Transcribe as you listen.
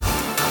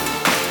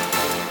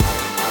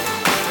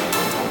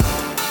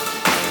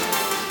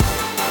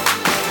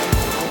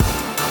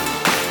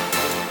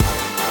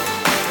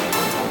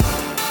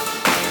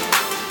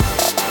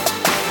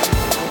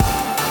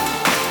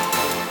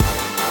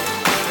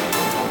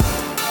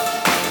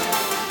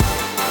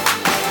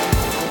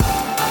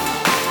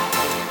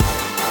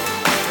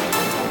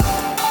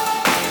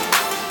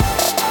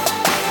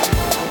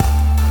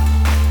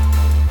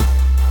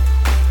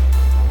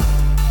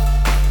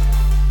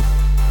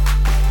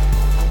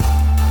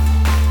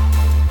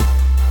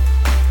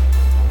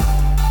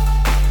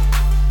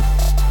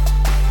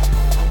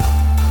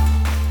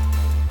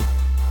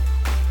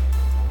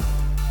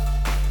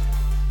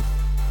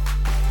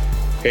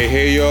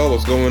Hey y'all,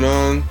 what's going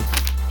on?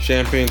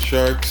 Champagne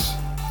Sharks.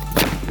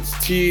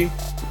 It's T.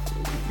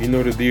 You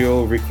know the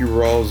deal. Ricky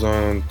Rawls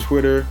on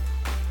Twitter.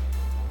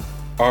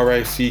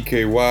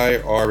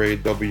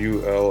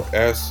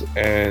 RICKYRAWLS.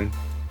 And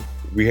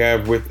we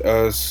have with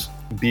us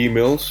D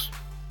Mills.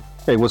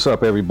 Hey, what's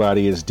up,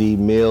 everybody? It's D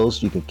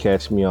Mills. You can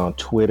catch me on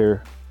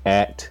Twitter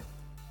at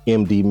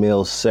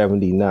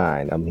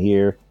MDMills79. I'm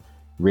here,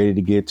 ready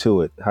to get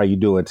to it. How you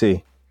doing,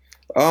 T?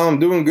 I'm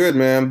doing good,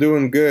 man. I'm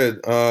doing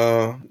good.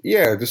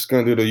 Just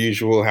gonna do the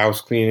usual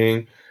house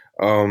cleaning.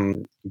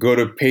 Go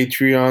to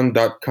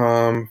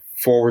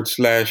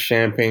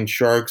patreon.com/champagne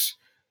sharks.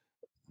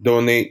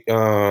 Donate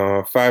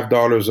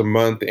 $5 a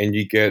month, and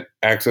you get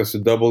access to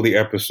double the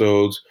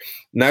episodes.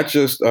 Not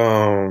just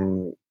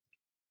double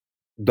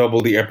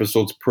the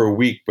episodes per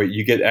week, but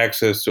you get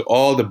access to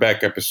all the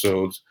back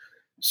episodes.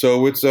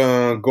 So it's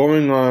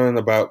going on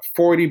about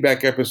 40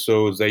 back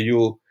episodes that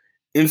you'll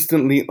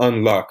instantly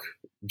unlock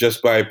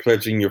just by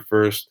pledging your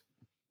first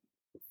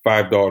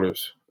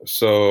 $5.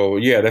 So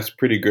yeah, that's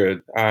pretty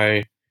good.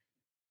 I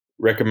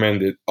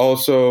recommend it.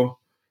 Also,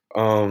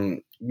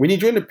 when you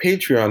join the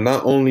Patreon,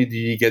 not only do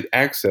you get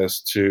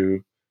access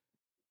to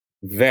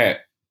that,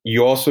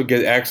 you also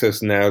get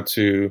access now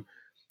to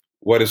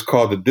what is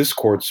called the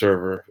Discord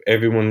server. A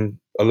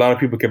lot of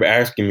people kept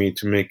asking me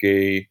to make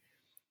a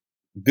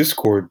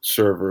Discord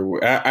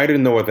server. I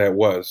didn't know what that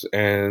was.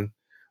 And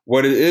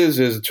what it is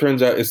it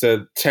turns out it's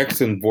a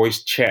text and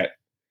voice chat.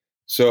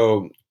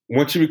 So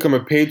once you become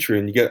a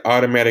patron, you get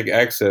automatic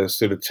access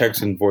to the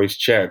text and voice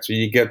chat. So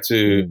you get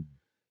to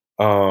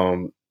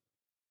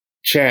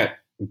chat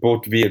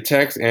both via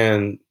text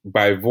and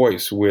by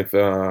voice with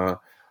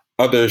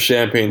other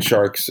Champagne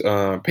Sharks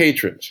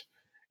patrons.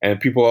 And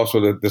people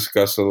also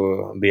discuss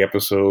the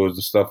episodes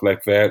and stuff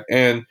like that.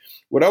 And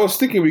what I was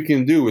thinking we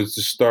can do is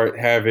to start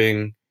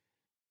having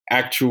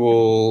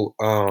actual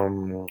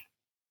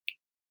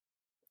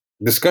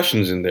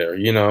discussions in there,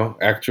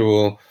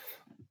 actual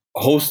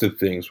hosted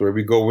things where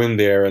we go in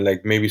there and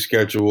like maybe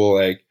schedule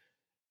like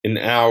an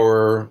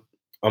hour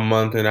a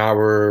month, an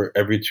hour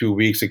every 2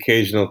 weeks,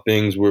 occasional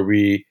things where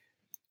we,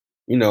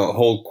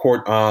 hold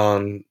court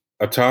on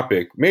a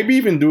topic, maybe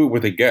even do it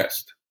with a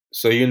guest.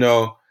 So,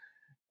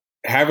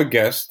 have a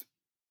guest,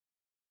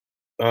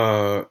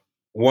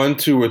 one,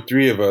 two, or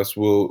three of us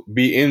will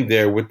be in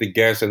there with the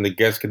guest, and the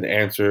guest can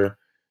answer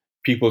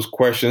people's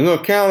questions. No,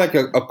 kind of like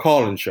a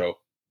call-in show,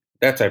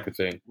 that type of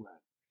thing.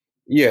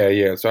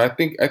 Yeah. So I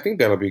think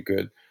that'll be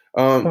good.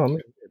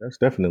 That's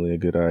definitely a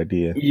good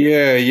idea.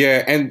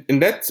 Yeah, and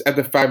that's at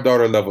the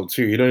 $5 level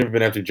too. You don't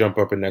even have to jump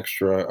up an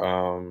extra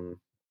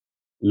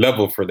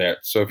level for that.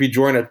 So if you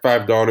join at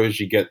 $5,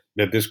 you get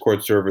the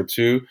Discord server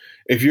too.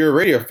 If you're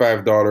already a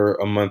 $5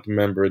 a month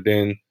member,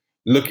 then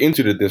look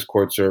into the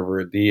Discord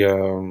server.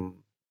 The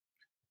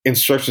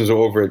instructions are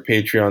over at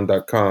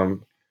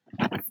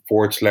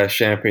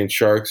patreon.com/champagne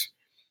sharks.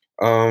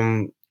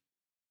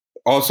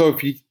 Also,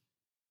 if you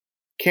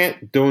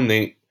can't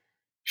donate,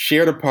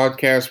 share the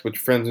podcast with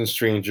friends and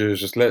strangers.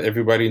 Just let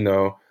everybody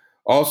know.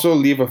 Also,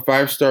 leave a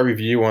 5-star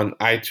review on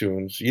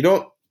iTunes. You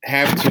don't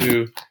have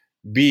to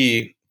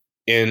be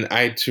in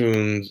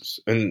iTunes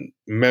and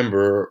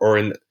member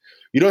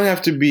you don't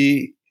have to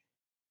be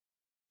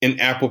an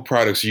Apple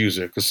products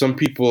user, because some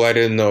people I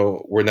didn't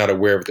know were not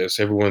aware of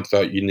this. Everyone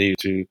thought you needed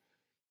to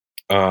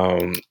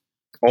own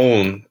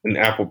an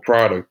Apple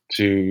product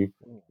to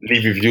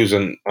leave reviews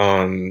on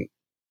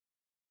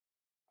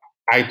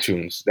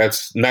iTunes.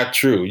 That's not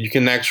true. You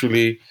can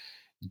actually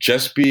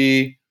just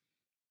be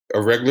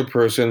a regular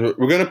person.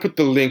 We're going to put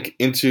the link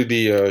into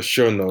the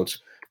show notes,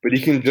 but you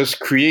can just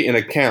create an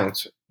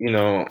account,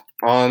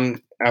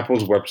 on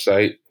Apple's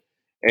website,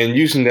 and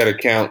using that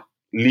account,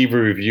 leave a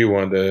review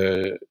on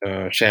the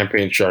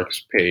Champagne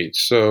Sharks page.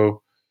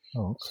 So,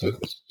 okay.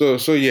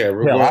 so yeah.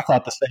 I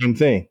thought the same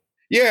thing.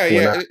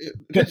 Yeah.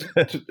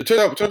 It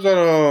turns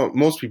out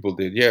most people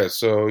did. Yeah.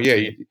 So yeah,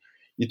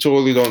 you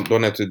totally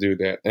don't have to do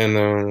that.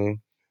 And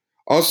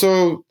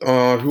also,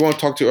 if you want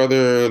to talk to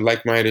other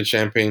like-minded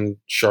Champagne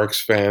Sharks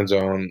fans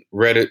on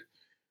Reddit,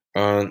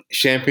 on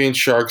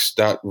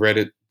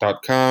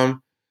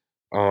champagnesharks.reddit.com.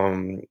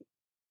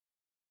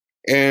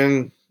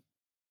 And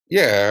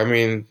yeah, I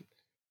mean,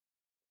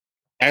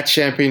 at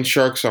Champagne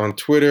Sharks on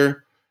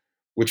Twitter,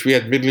 which we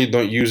admittedly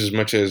don't use as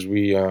much as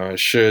we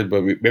should,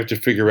 but we have to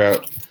figure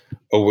out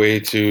a way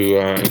to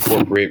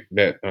incorporate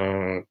that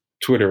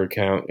Twitter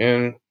account.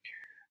 And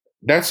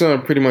that's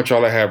pretty much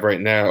all I have right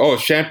now. Oh,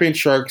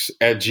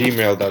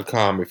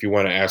 champagnesharks@gmail.com if you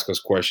want to ask us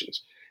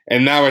questions.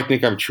 And now I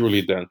think I'm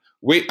truly done.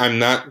 Wait, I'm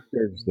not.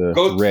 There's the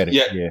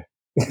Reddit.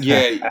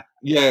 Yeah.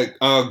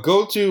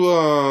 Go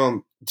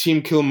to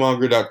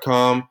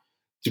teamkillmonger.com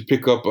to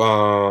pick up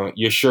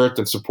your shirt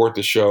and support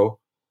the show.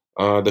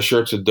 The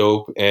shirts are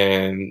dope,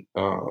 and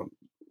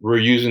we're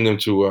using them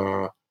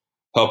to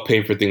help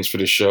pay for things for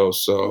the show.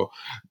 So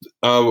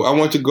I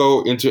want to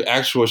go into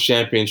actual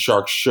Champagne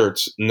Shark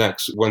shirts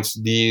next once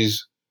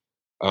these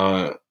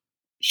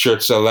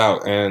shirts sell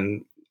out.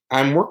 And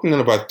I'm working on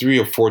about 3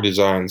 or 4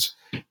 designs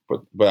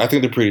but I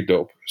think they're pretty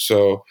dope.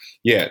 So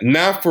yeah,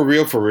 now for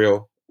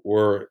real,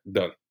 we're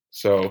done.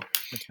 So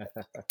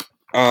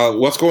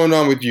what's going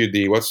on with you,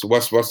 D? What's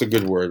the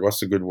good word? What's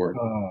the good word?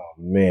 Oh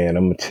man,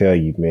 I'm gonna tell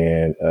you,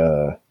 man.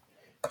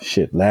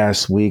 Shit,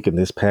 last week and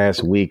this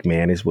past week,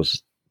 man, this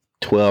was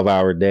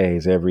 12-hour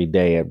days every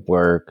day at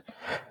work.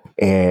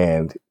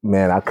 And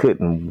man, I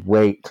couldn't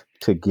wait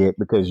to get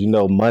because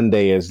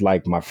Monday is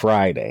like my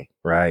Friday,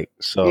 right?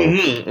 So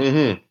Mm-hmm.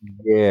 Mm-hmm.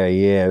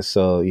 yeah.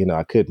 So,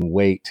 I couldn't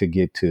wait to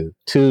get to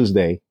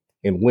Tuesday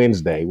and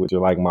Wednesday, which are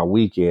like my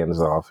weekends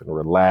off and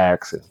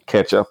relax and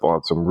catch up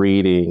on some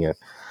reading and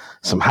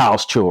some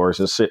house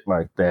chores and shit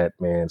like that,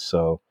 man.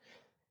 So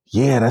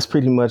yeah, that's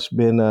pretty much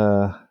been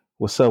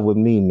what's up with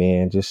me,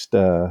 man. Just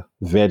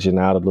vegging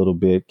out a little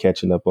bit,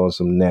 catching up on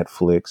some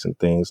Netflix and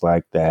things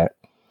like that.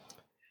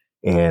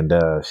 And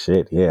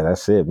shit, yeah,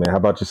 that's it, man. How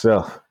about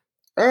yourself?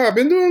 I've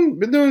been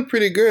doing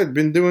pretty good.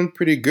 Been doing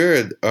pretty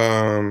good.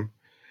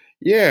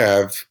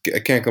 Yeah, I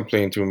can't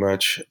complain too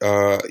much.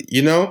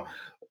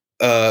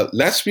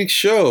 Last week's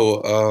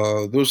show,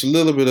 there was a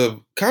little bit of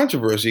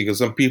controversy because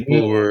some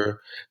people were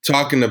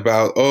talking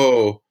about,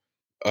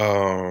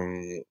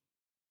 um,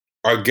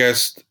 our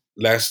guest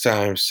last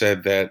time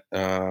said that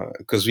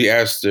because we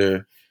asked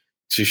her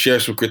to share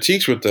some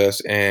critiques with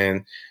us,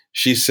 and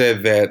she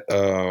said that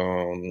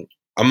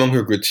among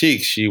her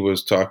critiques, she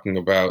was talking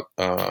about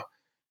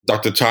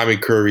Dr. Tommy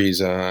Curry's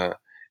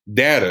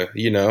data,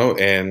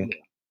 and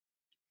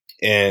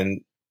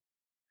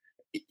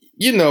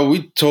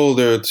we told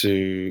her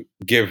to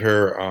give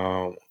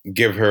her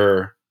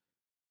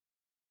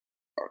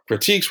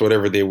critiques,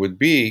 whatever they would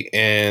be,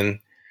 and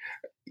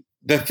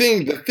the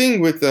thing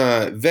with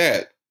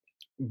that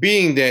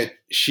being that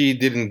she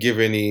didn't give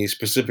any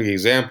specific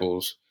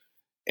examples,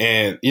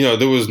 and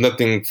there was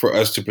nothing for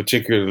us to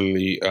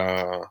particularly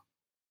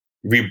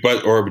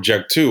rebut or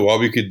object to. All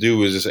we could do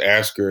was just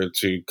ask her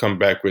to come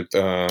back with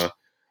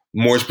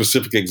more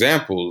specific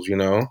examples.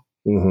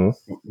 Mm-hmm.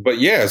 But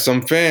yeah,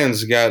 some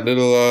fans got a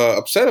little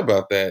upset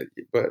about that.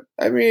 But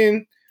I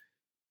mean,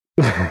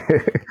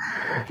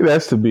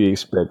 That's to be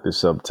expected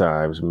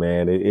sometimes,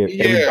 man. yeah,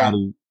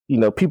 Everybody,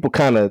 people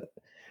kind of,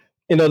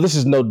 this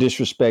is no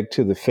disrespect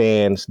to the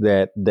fans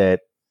that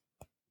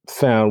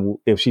found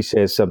if she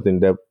said something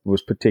that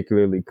was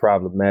particularly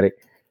problematic.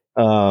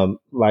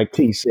 Like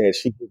T said,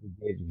 she didn't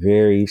get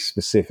very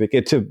specific.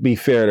 And to be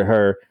fair to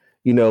her,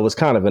 it was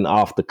kind of an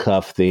off the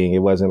cuff thing. It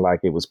wasn't like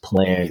it was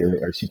planned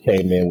or she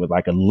came in with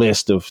like a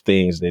list of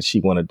things that she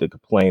wanted to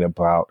complain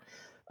about.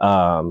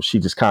 She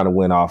just kind of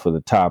went off of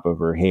the top of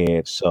her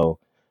head. So,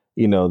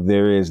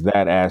 there is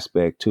that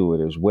aspect to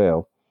it as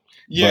well.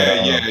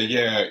 But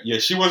yeah.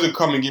 She wasn't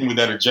coming in with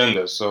that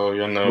agenda, so we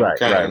right,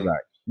 kind right, of.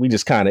 right. It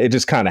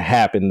just kind of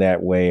happened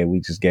that way, and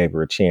we just gave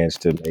her a chance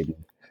to maybe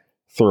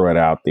throw it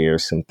out there,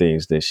 some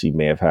things that she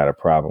may have had a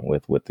problem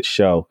with the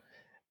show.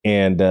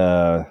 And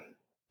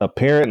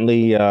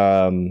apparently,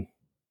 the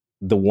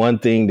one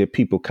thing that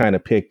people kind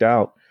of picked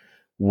out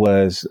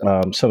was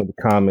some of the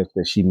comments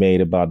that she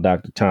made about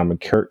Dr.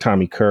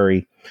 Tommy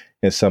Curry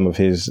and some of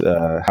his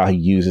how he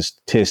uses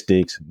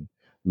statistics and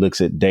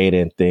looks at data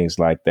and things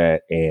like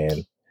that.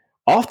 And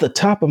off the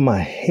top of my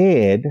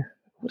head,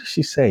 what did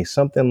she say?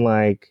 Something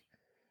like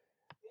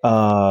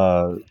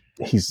uh,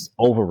 he's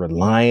over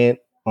reliant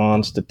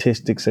on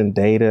statistics and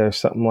data or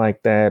something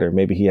like that, or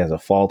maybe he has a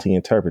faulty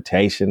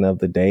interpretation of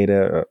the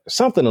data or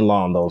something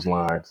along those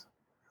lines.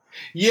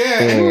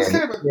 Yeah, and it was And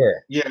kind of a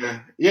yeah,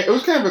 yeah, it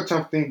was kind of a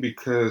tough thing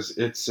because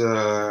it's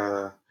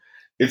a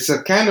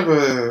kind of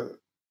a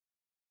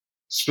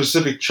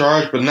specific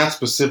charge, but not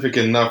specific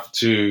enough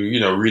to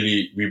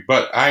really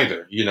rebut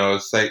either.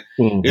 It's like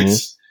hmm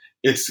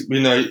it's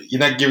you're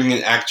not giving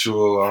an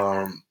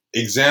actual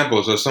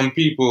example. So some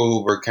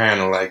people were kind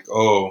of like,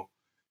 oh,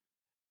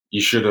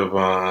 you should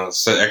have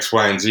said X,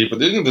 Y, and Z, but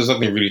there's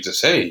nothing really to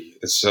say.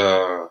 It's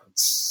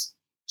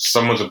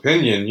someone's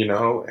opinion,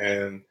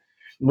 and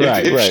if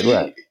right, if right,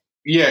 right. she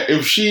yeah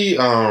if she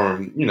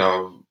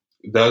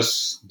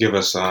does give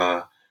us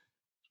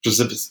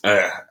specific.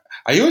 I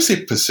always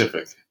say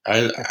Pacific.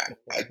 I,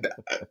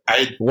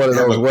 I One of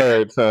have those a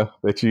words, huh?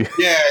 That you.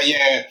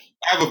 yeah.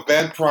 I have a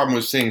bad problem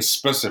with saying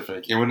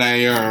specific, and when I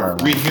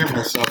rehear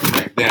myself, I'm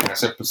like, damn, I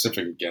said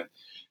Pacific again. Mm,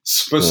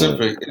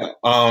 Specific.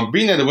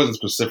 Being that it wasn't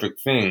specific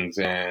things,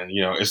 and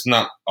it's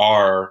not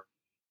our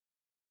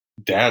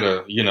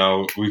data.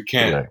 We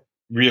can't right.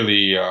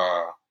 really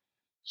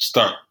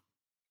start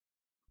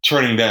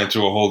turning that into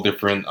a whole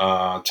different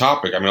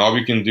topic. I mean, all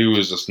we can do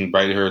is just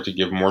invite her to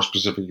give more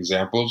specific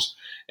examples,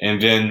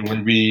 and then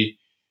when we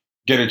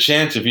get a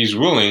chance, if he's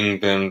willing,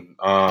 then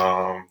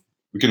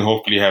we can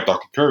hopefully have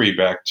Dr. Curry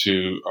back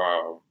to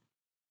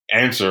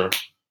answer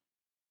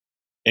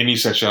any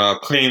such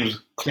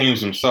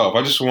claims himself.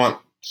 I just want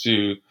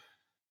to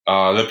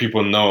let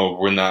people know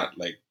we're not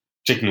like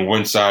taking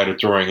one side or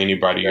throwing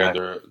anybody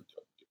under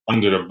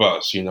the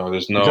bus.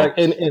 There's no.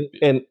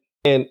 Exactly.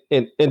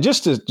 And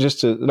just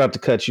to not to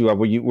cut you off,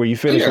 were you Oh,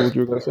 finished with yeah, what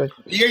you were going to say?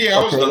 yeah.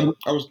 I was Okay. done.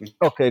 I was done.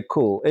 Okay,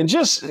 cool. And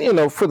just,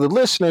 for the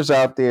listeners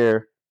out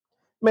there,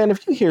 man,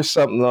 if you hear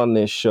something on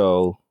this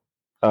show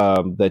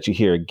that you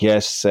hear a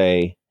guest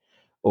say,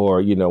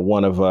 or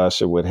one of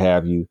us or what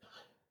have you,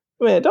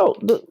 man,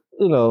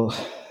 you know,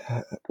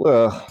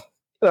 well,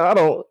 I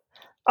don't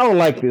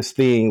like this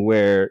thing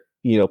where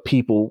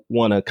people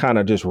want to kind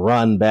of just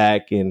run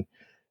back and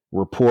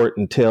report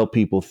and tell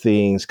people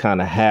things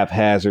kind of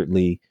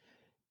haphazardly,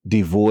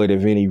 devoid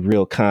of any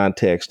real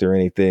context or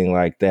anything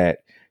like that,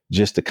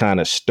 just to kind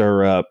of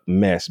stir up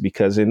mess.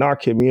 Because in our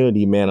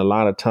community, man, a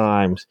lot of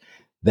times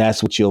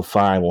that's what you'll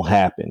find will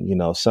happen.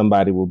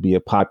 Somebody will be a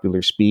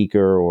popular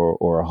speaker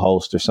or a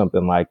host or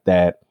something like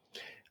that.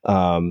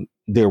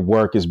 Their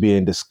work is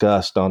being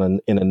discussed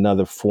in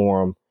another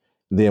forum.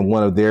 Then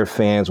one of their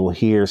fans will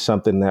hear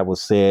something that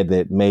was said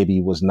that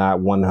maybe was not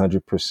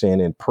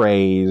 100% in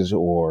praise,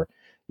 or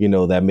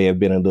that may have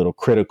been a little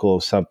critical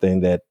of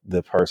something that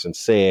the person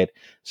said.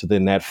 So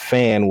then that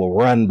fan will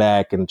run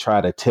back and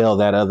try to tell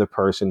that other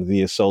person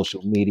via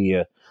social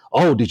media,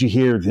 oh, did you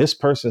hear this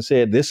person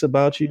said this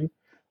about you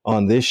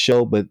on this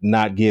show, but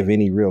not give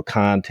any real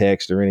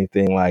context or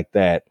anything like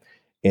that.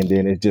 And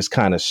then it just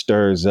kind of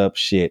stirs up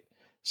shit.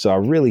 So I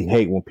really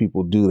hate when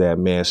people do that,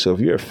 man. So if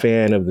you're a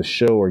fan of the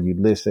show or you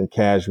listen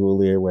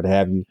casually or what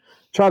have you,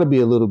 try to be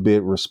a little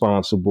bit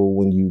responsible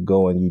when you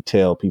go and you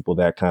tell people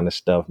that kind of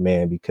stuff,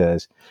 man,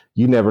 because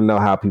you never know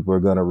how people are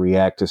going to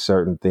react to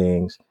certain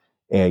things.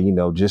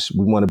 And, just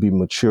we want to be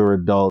mature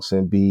adults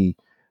and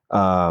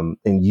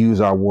and use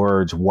our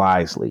words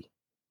wisely.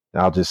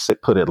 I'll just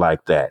put it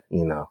like that.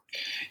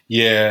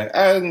 Yeah,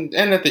 and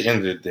at the end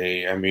of the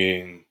day, I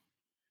mean,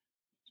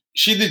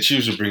 she did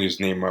choose to bring his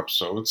name up,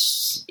 so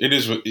it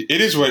is what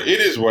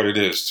it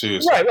is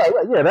too. So. Right.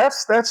 Yeah,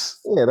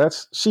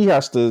 that's she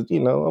has to.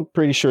 I'm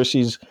pretty sure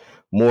she's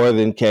more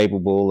than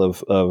capable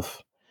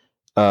of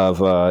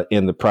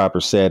in the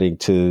proper setting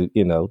to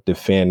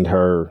defend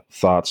her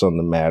thoughts on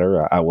the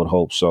matter. I would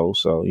hope so.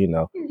 So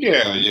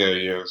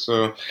Yeah.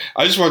 So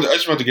I just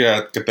want to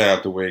get that out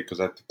of the way because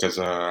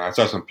I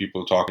saw some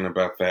people talking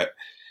about that,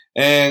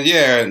 and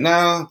yeah,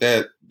 now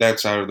that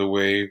that's out of the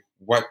way,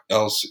 what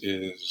else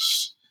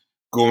is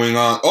going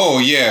on? Oh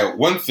yeah,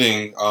 one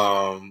thing.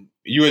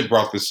 You had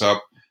brought this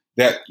up.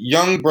 That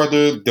young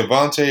brother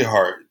Devonte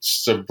Hart.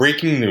 It's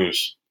breaking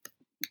news.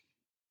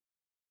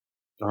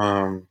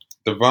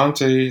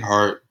 Devonte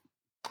Hart.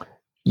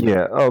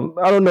 yeah.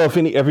 I don't know if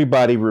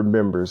everybody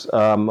remembers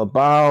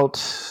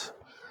about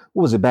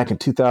what was it back in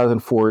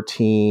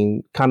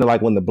 2014, kind of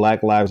like when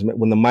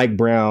when the Mike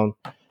Brown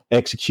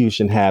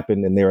execution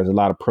happened, and there was a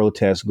lot of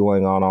protests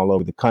going on all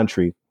over the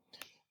country.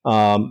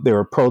 There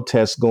were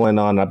protests going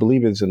on, I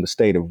believe it's in the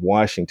state of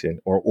Washington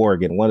or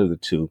Oregon, one of the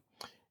two.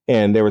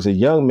 And there was a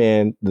young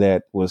man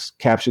that was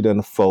captured in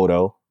a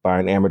photo by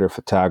an amateur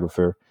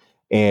photographer.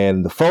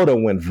 And the photo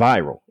went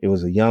viral. It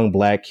was a young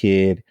black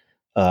kid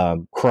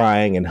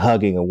crying and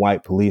hugging a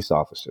white police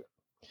officer.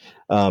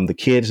 The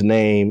kid's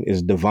name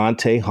is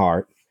Devonte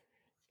Hart.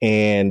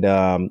 And,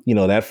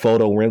 that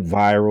photo went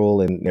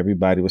viral and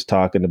everybody was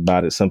talking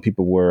about it. Some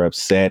people were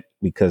upset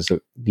because,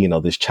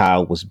 this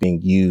child was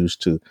being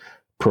used to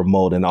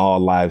promote an all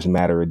lives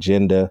matter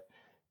agenda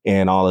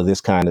and all of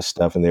this kind of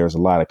stuff. And there was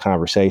a lot of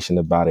conversation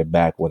about it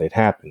back when it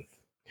happened.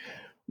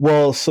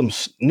 Well, some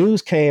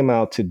news came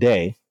out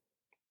today.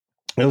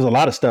 There was a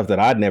lot of stuff that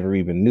I'd never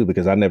even knew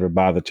because I never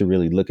bothered to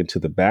really look into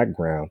the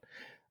background.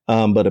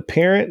 But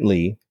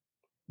apparently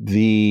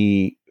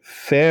the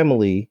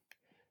family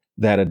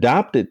that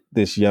adopted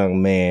this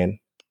young man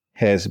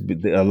has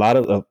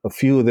a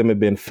few of them have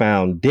been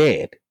found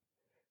dead.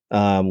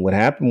 What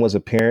happened was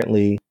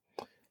apparently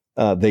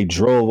they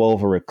drove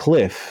over a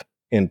cliff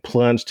and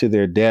plunged to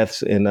their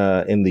deaths in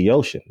the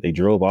ocean. They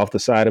drove off the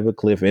side of a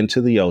cliff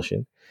into the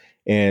ocean,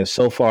 and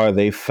so far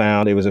they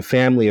found it was a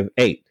family of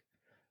 8.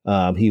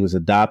 He was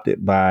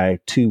adopted by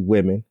 2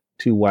 women,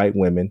 2 white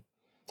women,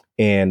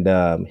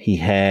 and he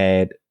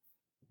had, I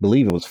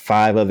believe it was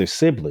 5 other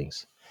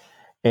siblings.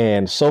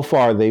 And so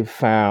far, they've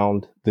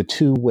found the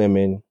 2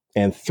 women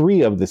and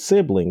 3 of the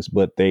siblings,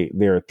 but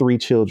there are 3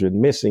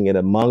 children missing. And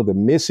among the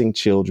missing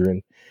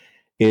children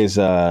is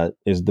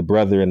the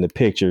brother in the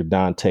picture,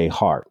 Dante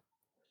Hart.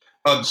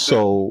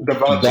 So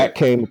Devonte. that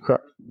came across.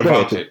 Go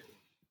ahead, Devonte.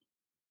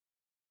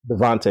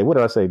 Devonte. What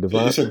did I say? You said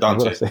What did I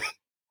Dante. say?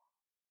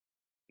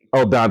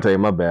 Oh, Dante.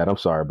 My bad. I'm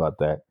sorry about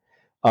that.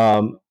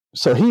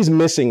 So he's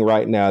missing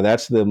right now.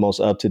 That's the most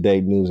up to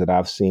date news that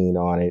I've seen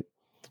on it.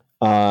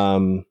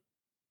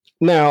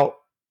 Now,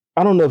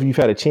 I don't know if you've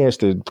had a chance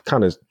to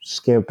kind of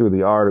skim through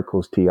the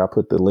articles, T. I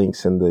put the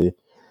links in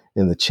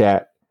the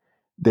chat.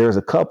 There's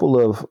a couple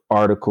of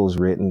articles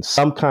written.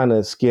 Some kind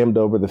of skimmed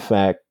over the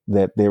fact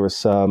that there were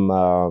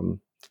some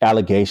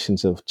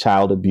allegations of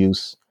child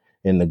abuse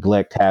and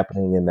neglect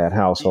happening in that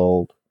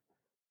household.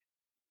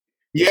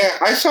 Yeah,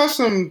 I saw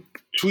some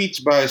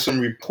tweets by some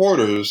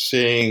reporters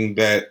saying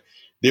that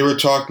they were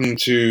talking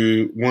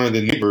to one of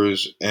the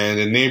neighbors, and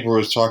the neighbor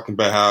was talking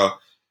about how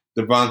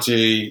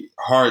Devonte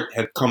Hart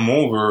had come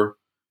over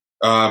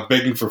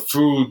begging for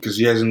food because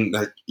he hasn't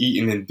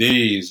eaten in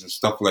days and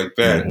stuff like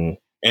that. Mm-hmm.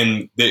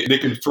 And they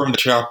confirmed the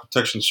Child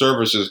Protection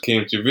Services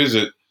came to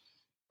visit.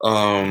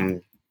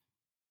 um,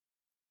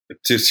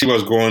 to see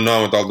what's going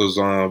on with all those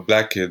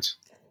black kids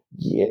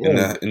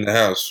Yeah. in the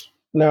house.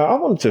 Now, I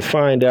wanted to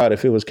find out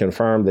if it was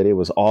confirmed that it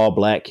was all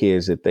black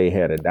kids that they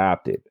had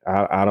adopted.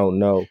 I don't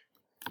know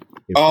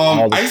if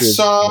all the I kids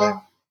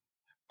were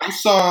black.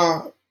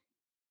 saw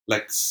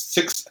like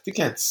six. I think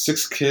I had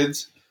 6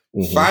 kids.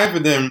 Hmm. 5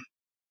 of them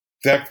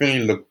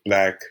definitely looked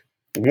black.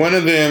 One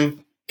of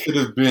them could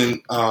have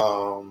been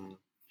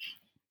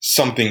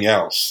something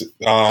else.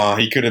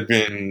 He could have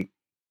been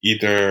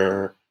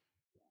either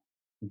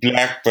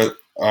black, but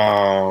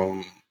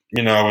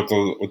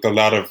with a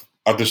lot of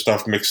other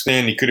stuff mixed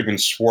in. He could have been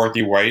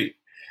swarthy white.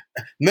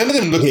 None of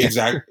them looked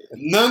Yeah.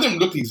 None of them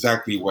looked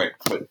exactly white,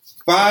 but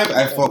 5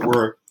 I thought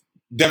were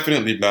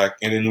definitely black,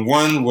 and then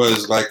one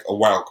was like a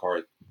wild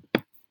card.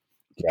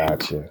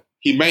 Gotcha.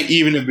 He might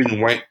even have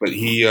been white, but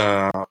he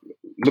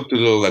looked a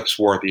little like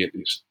swarthy at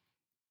least.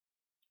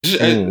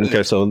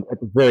 Okay, so at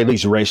the very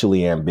least,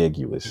 racially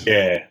ambiguous.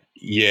 Yeah,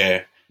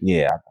 yeah.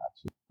 Yeah.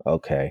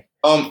 Okay.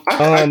 I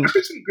got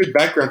some good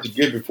background to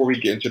give before we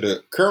get into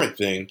the current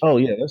thing. Oh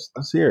yeah,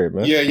 let's hear it,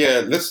 man.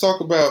 Yeah. Let's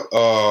talk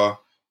about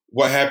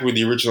what happened with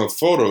the original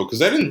photo,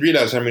 because I didn't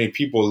realize how many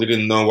people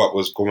didn't know what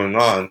was going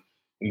on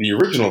in the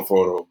original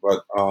photo.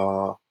 But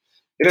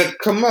it had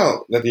come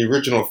out that the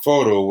original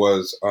photo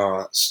was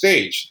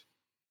staged.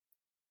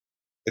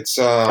 It's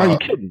Are you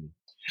kidding?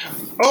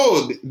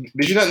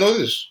 did you not know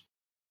this?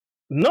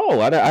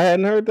 No, I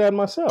hadn't heard that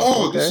myself.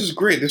 Oh, this Okay. is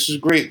great. This is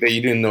great that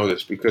you didn't know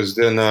this, because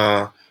then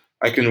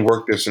I can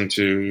work this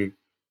into.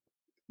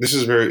 This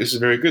is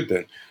very good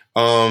then.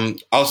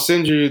 I'll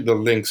send you the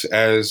links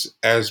as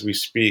we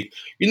speak.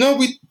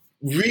 We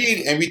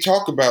read and we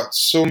talk about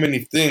so many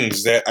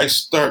things that I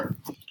start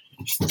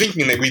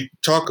thinking that we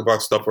talk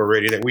about stuff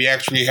already that we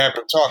actually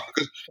haven't talked,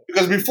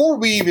 because before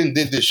we even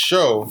did this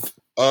show,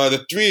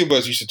 the three of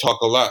us used to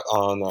talk a lot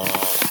on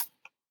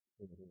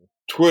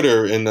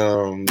Twitter and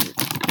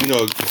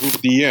group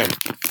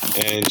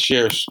DM and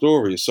share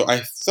stories. So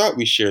I thought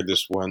we shared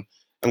this one.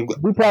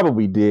 We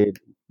probably did.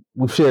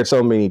 We've shared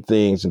so many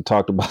things and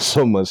talked about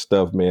so much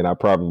stuff, man. I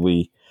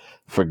probably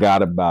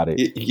forgot about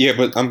it. Yeah,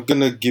 but I'm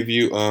gonna give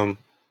you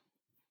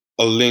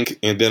a link,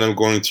 and then I'm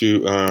going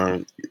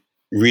to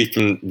read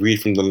from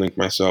the link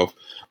myself.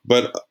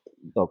 But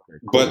Okay,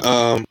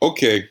 cool.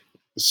 okay.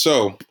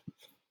 So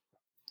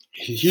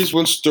here's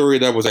one story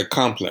that was like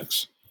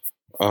complex.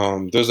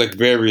 There's like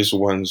various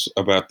ones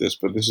about this,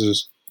 but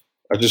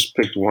I just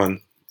picked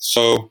one.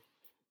 So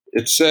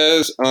it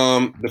says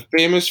the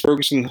famous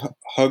Ferguson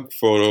hug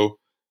photo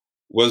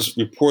was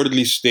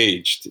reportedly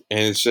staged, and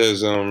it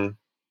says the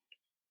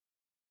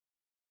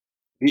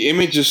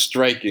image is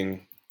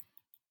striking.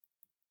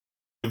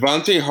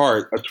 Devonte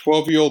Hart, a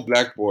 12-year-old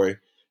black boy,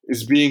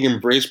 is being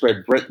embraced by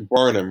Brett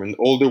Barnum, an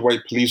older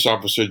white police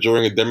officer,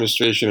 during a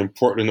demonstration in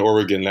Portland,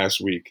 Oregon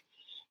last week.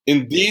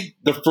 Indeed,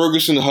 the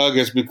Ferguson hug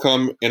has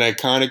become an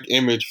iconic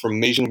image from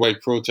nationwide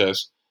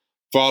protests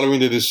following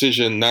the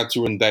decision not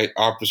to indict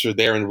Officer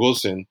Darren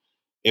Wilson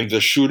in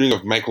the shooting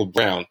of Michael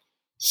Brown,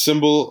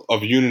 symbol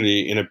of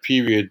unity in a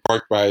period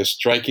marked by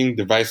striking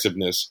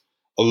divisiveness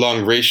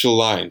along racial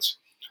lines.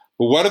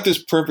 But what if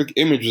this perfect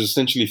image was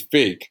essentially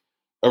fake,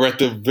 or at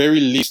the very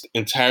least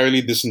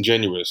entirely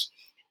disingenuous?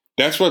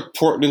 That's what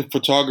Portland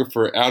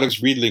photographer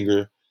Alex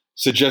Riedlinger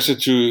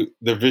suggested to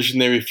the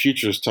Visionary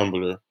Futures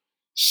Tumblr,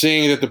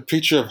 saying that the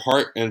picture of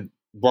Hart and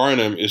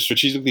Barnum is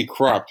strategically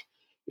cropped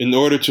in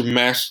order to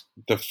mask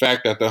the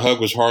fact that the hug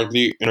was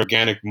hardly an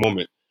organic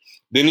moment.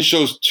 Then he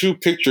shows 2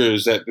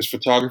 pictures that this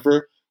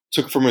photographer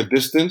took from a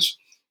distance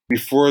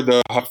before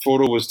the hug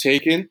photo was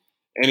taken,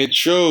 and it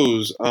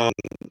shows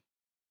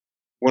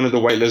one of the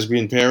white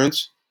lesbian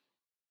parents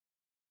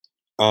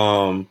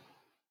um,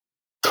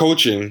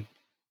 coaching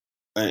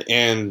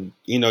and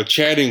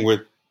chatting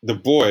with the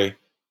boy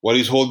while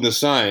he's holding the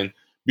sign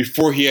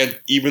before he had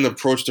even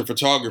approached the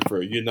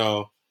photographer,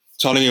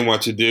 telling him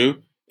what to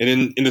do. And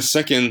then in the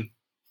second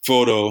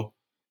photo,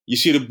 you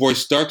see the boy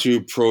start to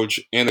approach,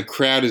 and the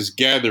crowd is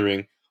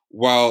gathering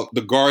while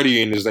the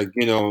guardian is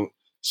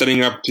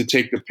setting up to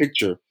take the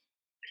picture.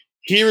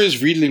 Here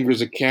is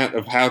Riedlinger's account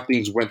of how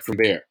things went from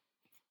there.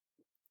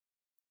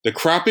 The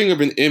cropping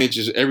of an image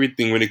is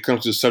everything when it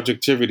comes to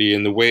subjectivity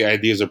and the way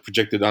ideas are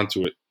projected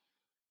onto it.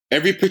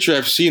 Every picture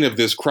I've seen of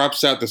this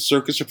crops out the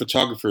circus of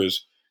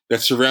photographers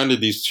that surrounded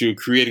these two,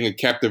 creating a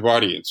captive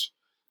audience.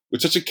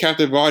 With such a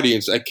captive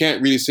audience, I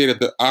can't really say that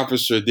the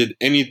officer did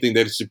anything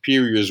that his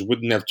superiors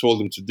wouldn't have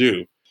told him to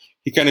do.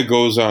 He kind of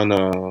goes on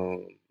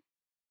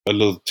a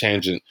little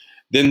tangent.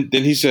 Then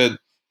he said,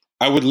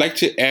 I would like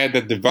to add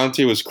that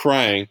Devonte was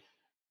crying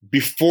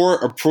before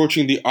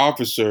approaching the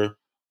officer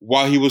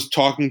while he was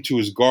talking to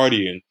his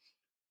guardian,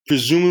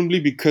 presumably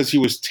because he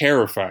was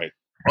terrified.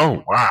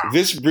 Oh wow.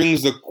 This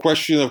brings the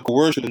question of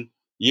coercion.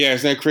 Yeah,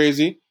 isn't that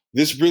crazy?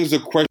 This brings the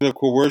question of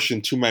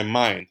coercion to my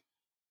mind,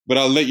 but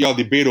I'll let y'all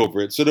debate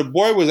over it. So the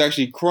boy was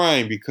actually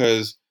crying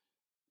because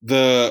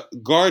the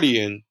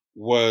guardian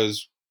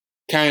was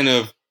kind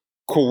of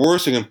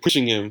coercing and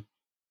pushing him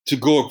to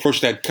go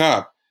approach that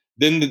cop.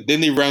 Then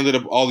they rounded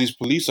up all these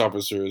police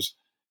officers.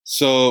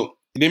 So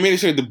they made it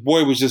sure the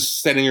boy was just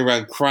standing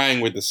around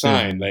crying with the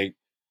sign, Mhm. like,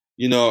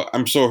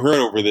 I'm so hurt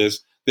over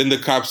this. Then the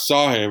cops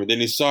saw him, and then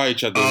they saw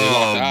each other, and they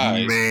locked Oh eyes,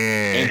 and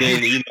man,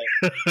 then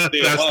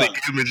they that's the hugged.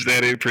 image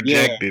that it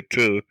Yeah, projected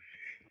too.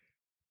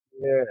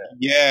 Yeah.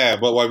 yeah.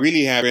 But what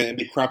really happened, and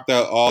they cropped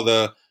out all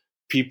the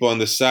people on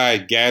the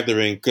side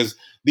gathering because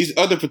these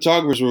other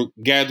photographers were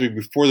gathering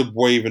before the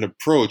boy even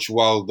approached,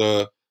 while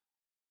the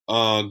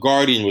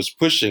Guardian was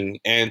pushing,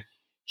 and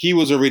he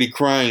was already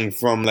crying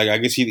from, like, I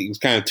guess he was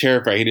kind of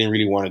terrified. He didn't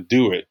really want to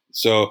do it.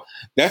 So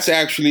that's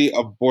actually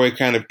a boy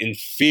kind of in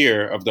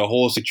fear of the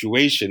whole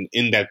situation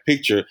in that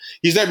picture.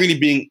 He's not really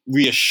being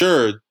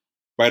reassured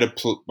by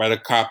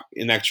the cop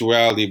in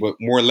actuality, but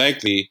more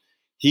likely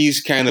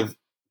he's kind of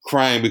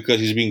crying because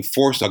he's being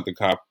forced to hug the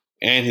cop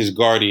and his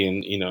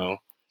guardian.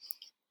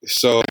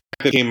 So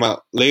it came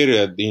out later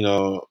that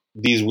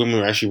these women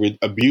were actually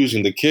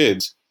abusing the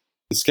kids.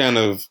 This kind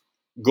of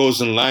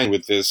goes in line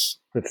with this.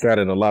 Puts that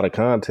in a lot of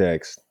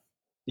context.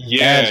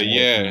 Yeah, Adds more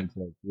yeah, context.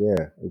 Yeah.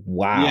 yeah,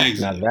 Wow.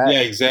 Now that, yeah,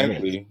 man.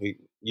 exactly.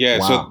 Yeah,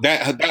 so Wow.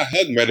 that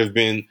hug might have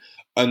been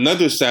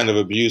another sign of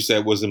abuse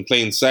that was in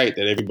plain sight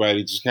that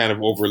everybody just kind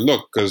of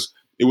overlooked because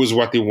it was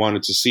what they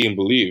wanted to see and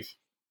believe.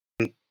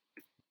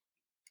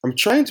 I'm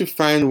trying to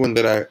find one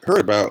that I heard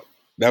about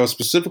that was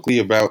specifically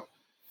about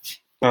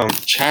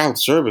child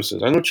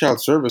services. I know child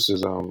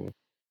services.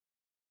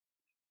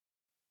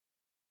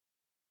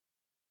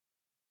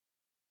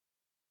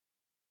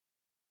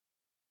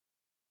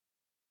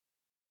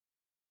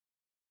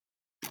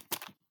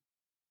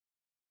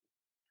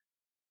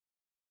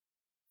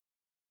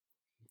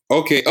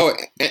 Okay. Oh,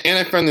 and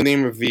I found the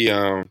name of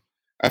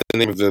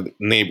the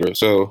neighbor.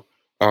 So,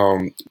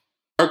 um,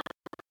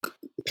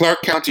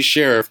 Clark County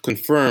Sheriff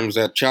confirms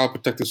that Child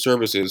Protective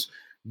Services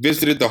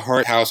visited the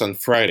Hart house on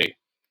Friday.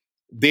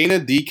 Dana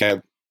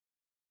Decab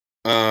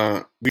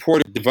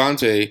reported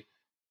Devonte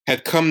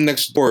had come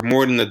next door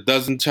more than a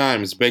dozen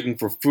times begging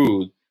for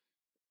food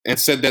and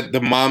said that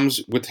the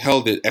moms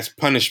withheld it as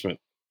punishment.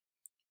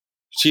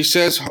 She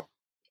says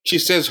she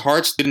says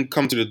Harts didn't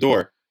come to the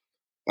door.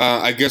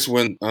 I guess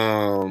when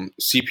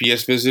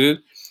CPS visited,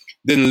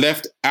 then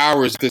left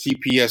hours after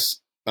CPS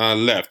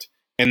left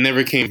and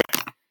never came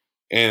back.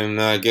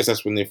 And I guess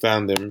that's when they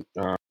found them.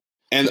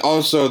 And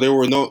also, there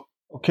were no.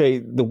 Okay,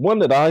 the one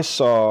that I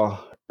saw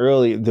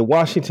early, the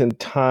Washington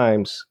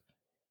Times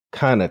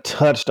kind of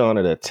touched on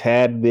it a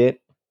tad bit.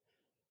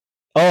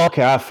 Oh,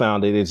 okay, I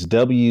found it. It's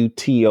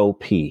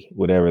WTOP,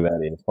 whatever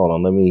that is. Hold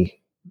on, let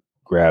me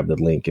grab the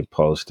link and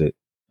post it.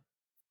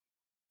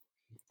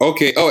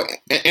 Okay. Oh,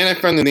 and I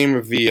found the name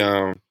of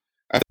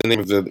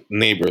the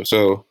neighbor.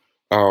 So,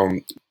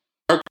 um,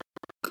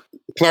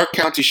 Clark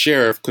County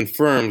Sheriff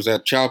confirms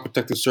that Child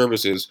Protective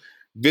Services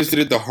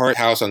visited the Hart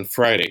house on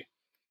Friday.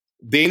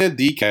 Dana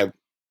Decab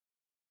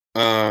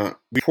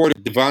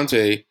reported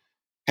Devonte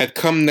had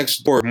come next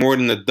door more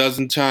than a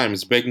dozen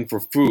times begging for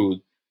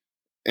food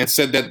and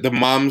said that the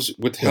moms Let's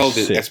withheld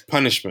it see. as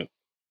punishment.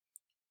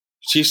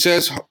 She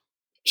says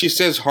she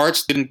says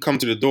Harts didn't come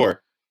to the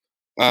door.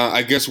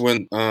 I guess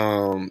when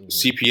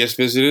CPS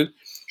visited,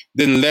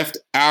 then left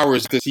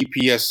hours after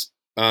CPS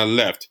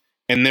left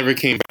and never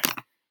came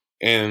back.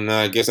 And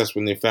I guess that's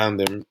when they found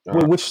them.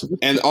 Wait,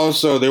 And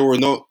also, there were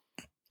no.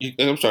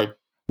 I'm sorry.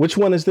 which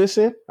one is this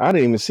in? I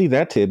didn't even see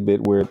that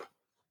tidbit where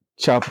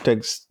Child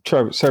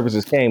Protective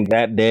Services came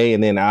that day,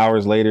 and then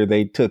hours later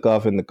they took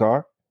off in the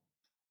car.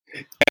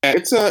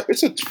 It's a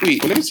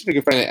tweet. Let me see if I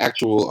can find an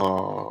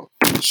actual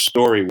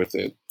story with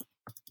it.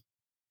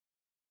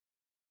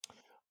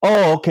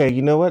 Oh, okay.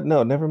 You know what?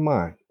 No, never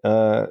mind.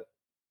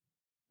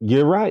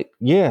 You're right.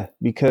 Yeah,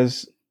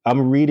 because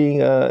I'm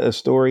reading a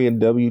story in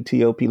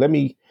WTOP. Let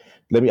me.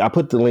 I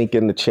put the link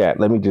in the chat.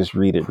 Let me just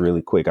read it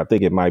really quick. I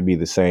think it might be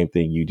the same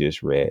thing you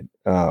just read.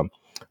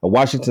 A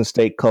Washington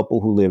State couple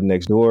who lived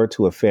next door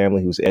to a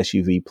family whose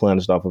SUV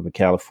plunged off of a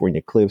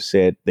California cliff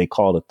said they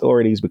called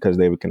authorities because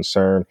they were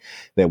concerned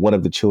that one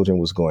of the children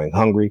was going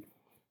hungry.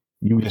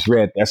 You just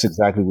read. That's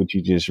exactly what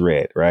you just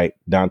read, right?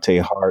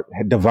 Devonte Hart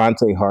had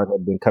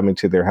been coming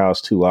to their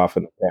house too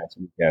often the past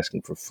week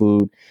asking for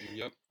food.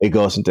 Yep. It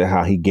goes into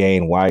how he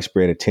gained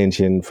widespread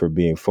attention for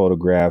being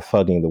photographed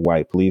hugging the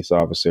white police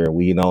officer. And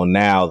we know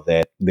now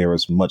that there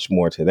was much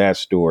more to that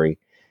story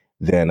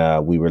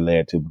than we were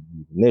led to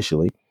believe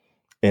initially.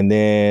 And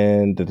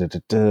then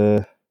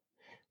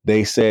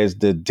they says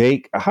the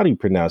date. How do you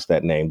pronounce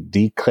that name?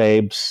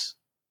 Declabes.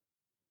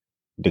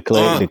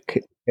 Declab.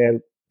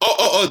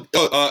 Uh.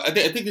 I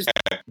think it's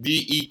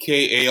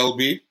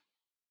Dekalb.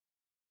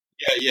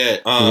 Yeah. Yeah.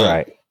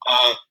 Right.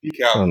 I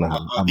Decal. don't know how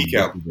I'm gonna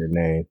Decal. butcher their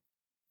name.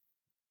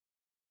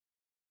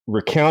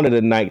 Recounted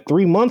a night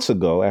 3 months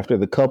ago after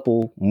the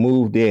couple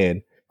moved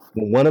in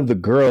when one of the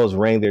girls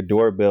rang their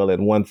doorbell at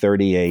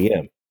 1:30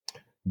 a.m.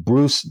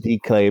 Bruce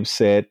DeClave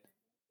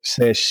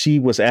says she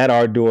was at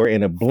our door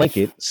in a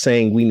blanket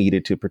saying we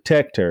needed to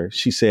protect her.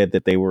 She said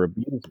that they were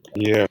abusing her.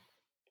 Yeah.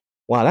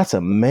 Wow, that's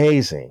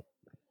amazing.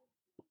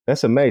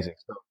 That's amazing.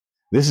 So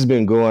this has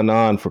been going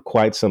on for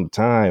quite some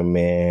time,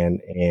 man.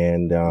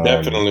 And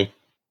Definitely.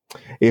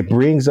 It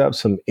brings up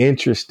some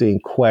interesting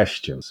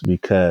questions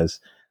because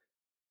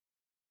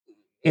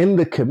in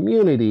the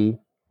community,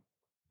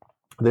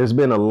 there's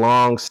been a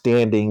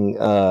long-standing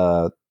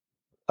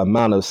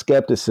amount of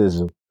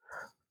skepticism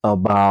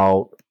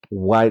about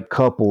white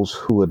couples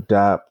who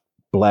adopt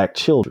black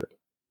children,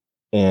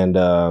 and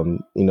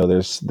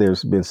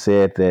there's been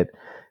said that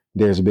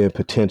there's been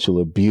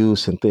potential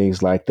abuse and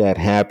things like that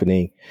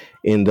happening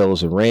in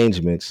those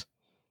arrangements.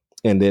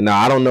 And then now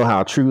I don't know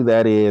how true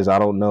that is. I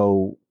don't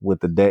know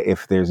with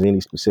if there's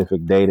any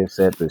specific data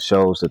set that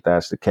shows that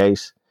that's the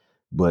case.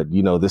 But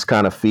this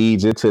kind of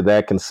feeds into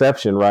that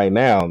conception right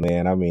now,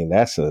 man. I mean,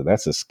 that's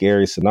a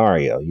scary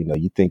scenario.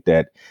 You think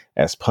that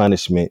as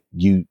punishment,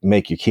 you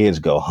make your kids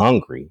go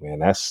hungry, man.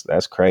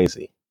 That's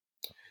crazy.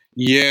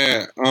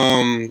 Yeah.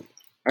 I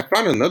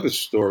found another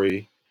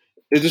story.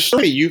 Is the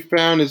story you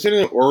found, is it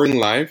in Oregon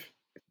Live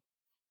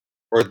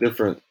or a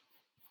different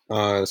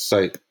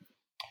site?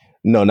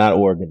 No, not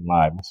Oregon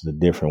Live. This is a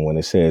different one.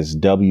 It says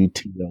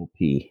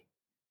WTOP.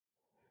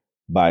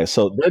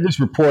 So they're just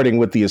reporting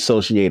what the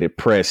Associated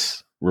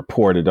Press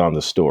reported on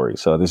the story.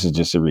 So this is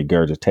just a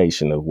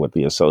regurgitation of what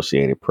the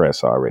Associated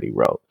Press already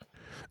wrote.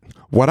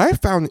 What I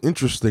found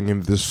interesting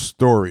in this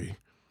story,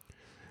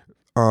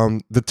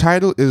 the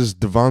title is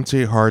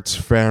Devonte Hart's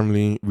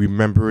family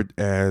remembered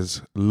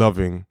as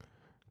loving,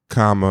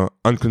 comma,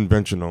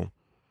 unconventional,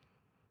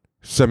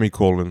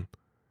 semicolon.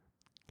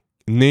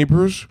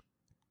 Neighbors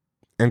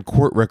and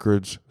court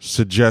records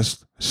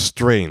suggest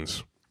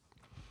strains.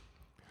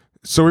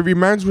 So it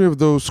reminds me of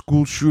those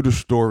school shooter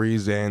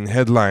stories and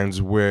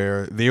headlines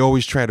where they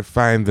always try to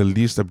find the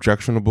least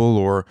objectionable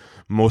or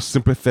most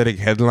sympathetic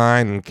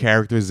headline and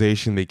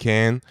characterization they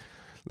can.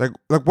 Like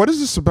what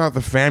is this about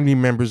the family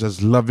members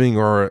as loving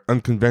or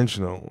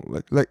unconventional?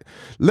 Like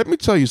let me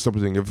tell you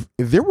something. If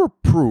there were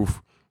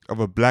proof of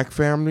a black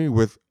family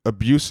with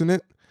abuse in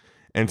it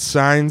and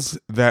signs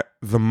that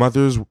the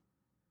mothers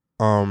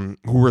who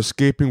were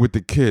escaping with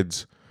the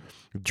kids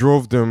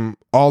drove them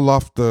all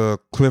off the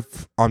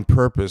cliff on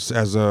purpose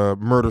as a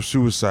murder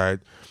suicide,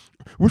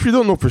 which we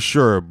don't know for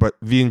sure, but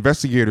the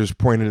investigators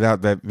pointed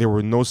out that there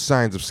were no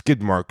signs of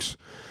skid marks,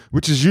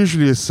 which is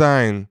usually a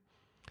sign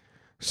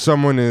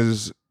someone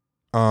is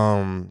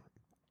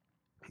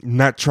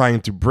not trying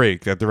to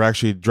brake, that they're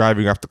actually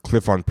driving off the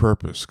cliff on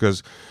purpose.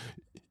 Because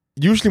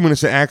usually when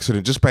it's an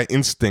accident, just by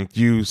instinct,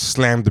 you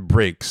slam the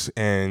brakes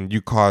and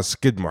you cause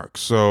skid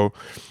marks. So,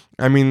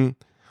 I mean,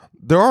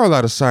 there are a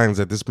lot of signs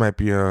that this might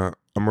be a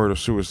murder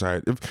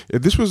suicide. If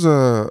this was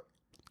a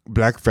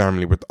black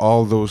family with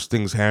all those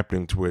things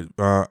happening to it,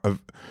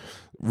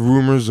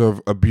 rumors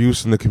of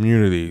abuse in the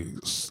community,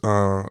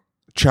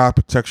 child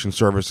protection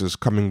services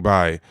coming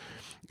by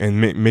and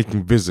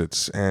making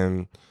visits,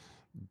 and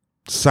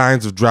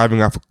signs of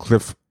driving off a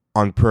cliff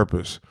on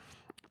purpose.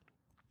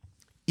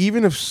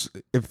 Even if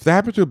that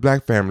happened to a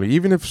black family,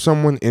 even if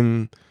someone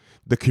in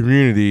the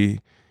community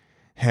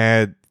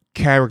had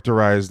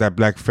characterized that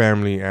black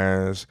family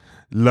as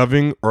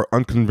loving or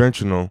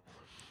unconventional,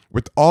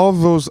 with all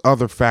those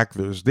other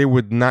factors, they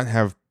would not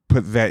have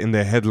put that in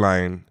the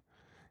headline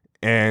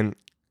and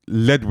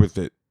led with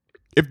it.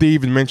 If they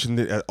even mentioned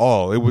it at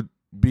all, it would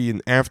be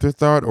an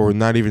afterthought or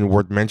not even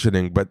worth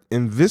mentioning. But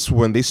in this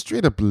one, they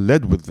straight up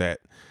led with that.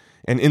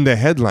 And in the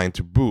headline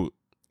to boot,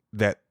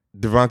 that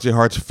Devonte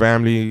Hart's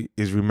family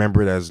is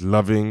remembered as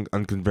loving,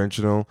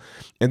 unconventional.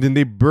 And then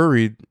they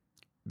buried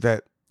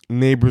that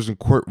neighbors and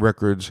court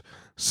records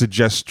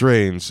suggest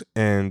strains,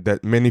 and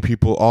that many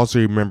people also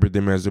remember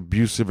them as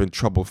abusive and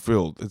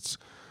trouble-filled. It's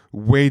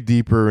way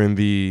deeper in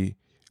the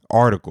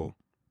article.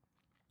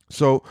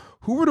 So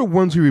who were the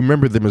ones who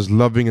remembered them as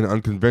loving and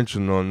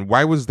unconventional, and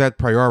why was that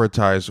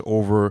prioritized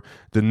over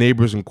the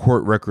neighbors and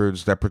court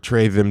records that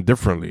portray them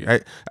differently?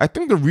 I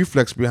think the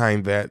reflex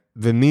behind that,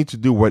 the need to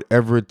do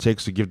whatever it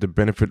takes to give the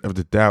benefit of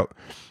the doubt,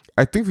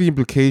 I think the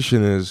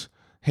implication is,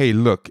 hey,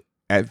 look,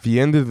 at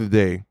the end of the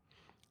day,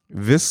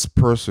 this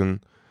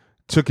person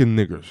took in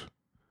niggers.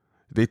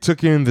 They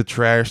took in the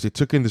trash, they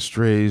took in the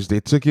strays,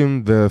 they took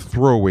in the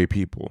throwaway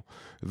people,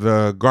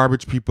 the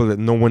garbage people that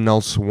no one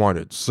else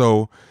wanted.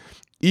 So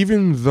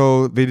even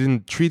though they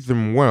didn't treat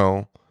them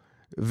well,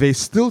 they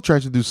still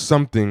tried to do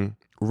something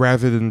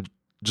rather than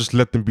just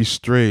let them be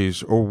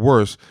strays, or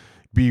worse,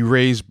 be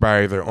raised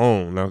by their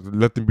own.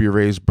 Let them be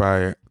raised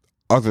by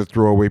other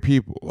throwaway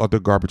people, other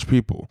garbage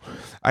people.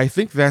 I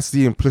think that's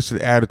the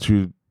implicit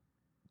attitude,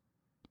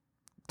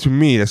 to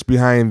me, that's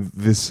behind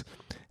this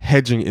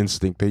hedging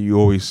instinct that you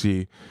always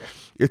see.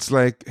 It's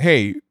like,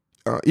 hey,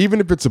 even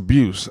if it's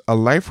abuse, a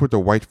life with a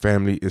white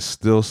family is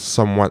still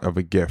somewhat of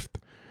a gift.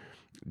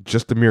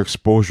 Just the mere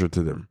exposure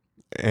to them.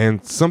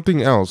 And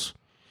something else,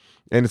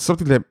 and it's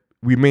something that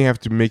we may have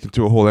to make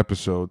into a whole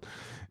episode,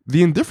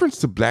 the indifference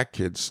to black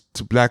kids,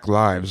 to black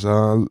lives.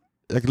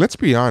 Like, let's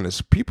be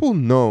honest, people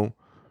know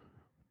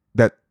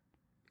that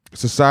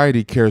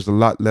society cares a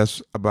lot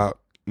less about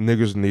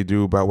niggers than they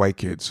do about white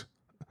kids.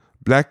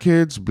 Black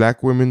kids,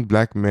 black women,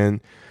 black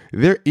men,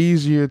 they're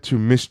easier to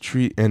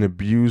mistreat and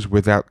abuse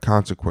without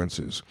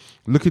consequences.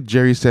 Look at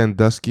Jerry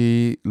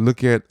Sandusky.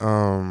 Look at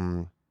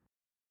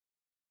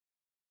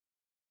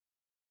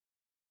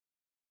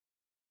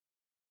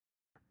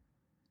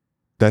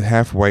that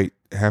half white,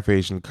 half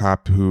Asian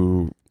cop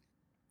who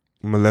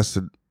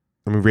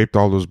raped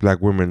all those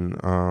black women.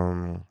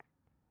 Daniel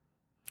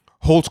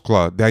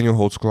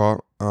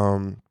Holtzclaw.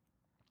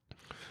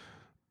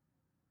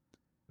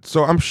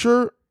 So I'm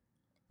sure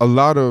a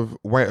lot of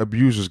white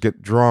abusers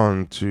get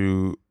drawn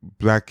to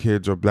black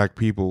kids or black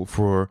people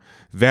for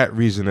that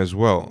reason as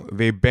well.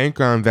 They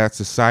bank on that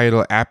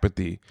societal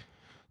apathy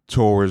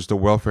towards the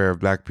welfare of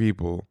black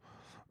people,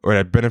 or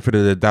that benefit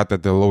of the doubt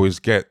that they'll always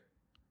get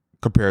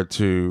compared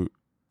to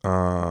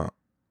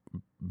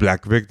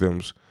black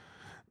victims.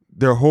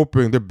 They're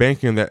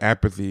banking on that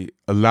apathy,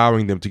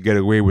 allowing them to get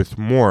away with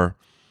more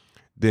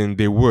than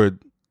they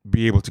would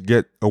be able to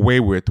get away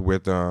with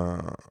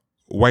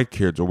white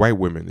kids or white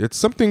women. It's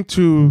something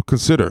to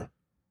consider.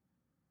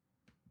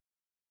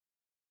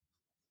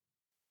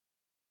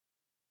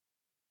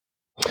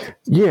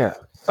 Yeah.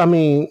 I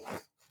mean,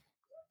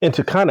 and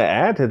to kind of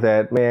add to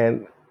that,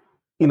 man,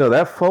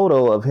 that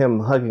photo of him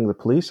hugging the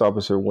police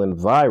officer went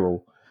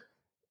viral.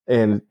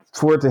 And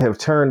for it to have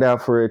turned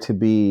out for it to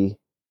be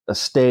a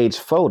staged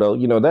photo,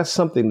 that's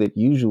something that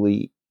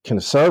usually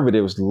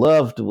conservatives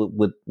loved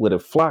would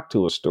have flocked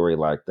to a story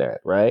like that,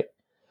 right?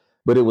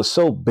 But it was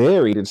so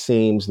buried, it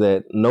seems,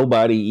 that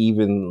nobody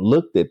even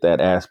looked at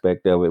that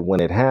aspect of it when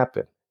it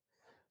happened.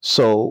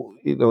 So,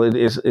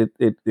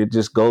 it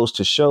just goes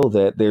to show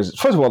that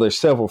first of all, there's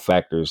several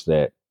factors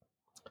that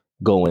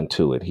go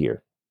into it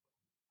here.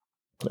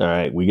 All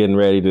right, we're getting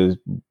ready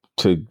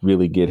to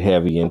really get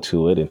heavy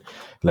into it, and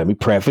let me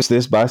preface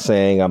this by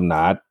saying I'm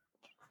not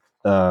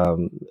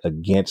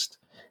against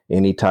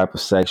any type of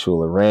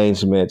sexual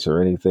arrangements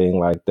or anything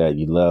like that.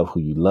 You love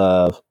who you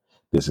love.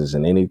 This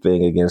isn't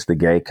anything against the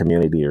gay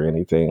community or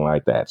anything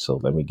like that. So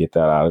let me get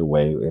that out of the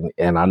way.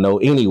 And I know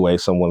anyway,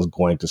 someone's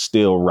going to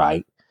still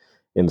write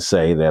and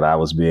say that I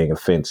was being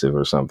offensive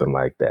or something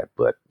like that.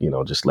 But,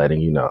 just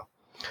letting you know.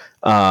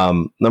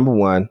 Number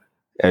one,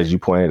 as you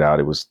pointed out,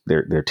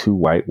 they're two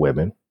white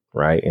women,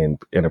 right? And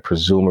in a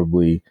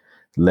presumably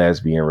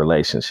lesbian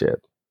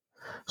relationship.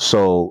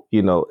 So,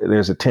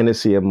 there's a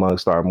tendency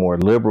amongst our more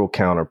liberal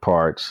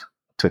counterparts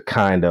to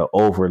kind of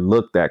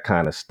overlook that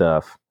kind of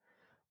stuff,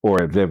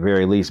 or at the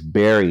very least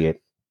bury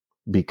it,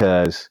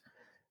 because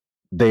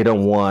they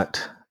don't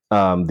want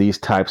these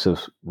types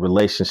of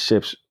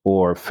relationships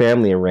or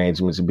family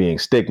arrangements being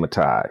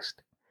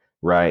stigmatized,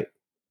 right?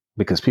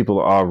 Because people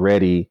are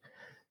already,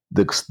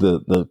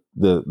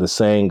 the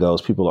saying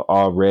goes, people are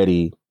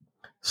already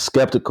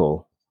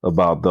skeptical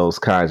about those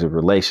kinds of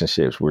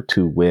relationships where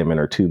two women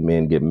or two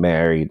men get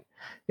married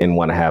and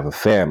want to have a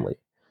family.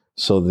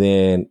 So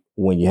then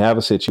when you have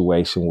a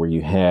situation where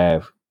you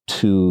have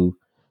two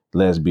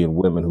lesbian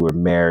women who are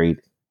married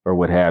or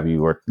what have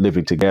you, or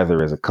living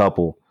together as a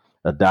couple,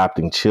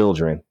 adopting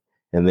children,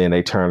 and then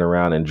they turn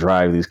around and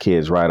drive these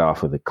kids right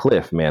off of the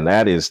cliff, man,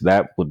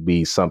 that would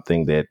be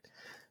something that,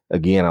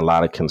 again, a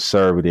lot of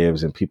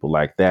conservatives and people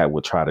like that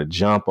would try to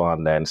jump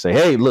on that and say,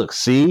 hey, look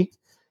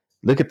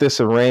at this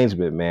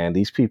arrangement, man.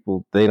 These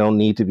people, they don't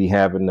need to be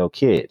having no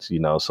kids,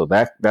 So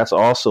that's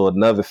also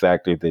another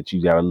factor that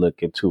you got to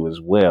look into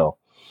as well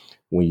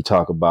when you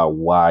talk about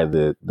why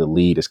the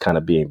lead is kind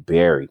of being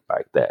buried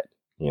like that,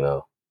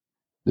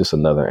 Just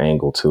another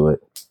angle to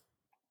it.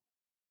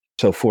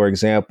 So, for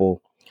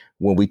example,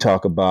 when we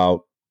talk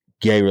about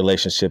gay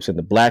relationships in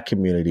the Black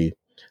community,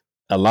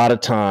 a lot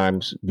of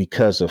times,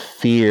 because of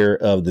fear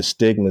of the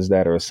stigmas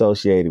that are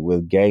associated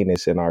with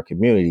gayness in our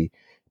community,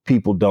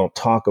 people don't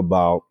talk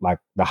about like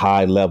the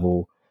high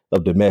level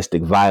of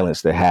domestic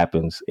violence that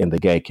happens in the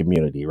gay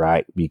community,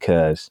 right?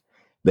 Because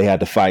they had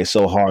to fight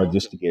so hard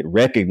just to get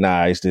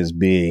recognized as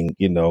being,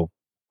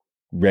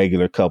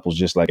 regular couples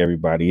just like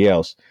everybody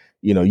else.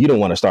 You don't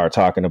want to start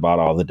talking about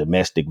all the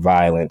domestic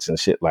violence and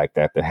shit like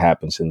that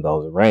happens in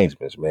those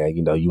arrangements, man.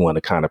 You want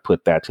to kind of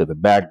put that to the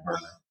back burner.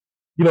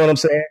 You know what I'm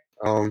saying?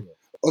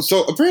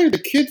 So apparently the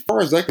kid, as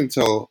far as I can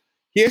tell,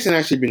 he hasn't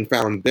actually been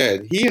found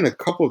dead. He and a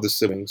couple of the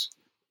siblings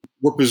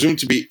were presumed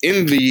to be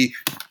in the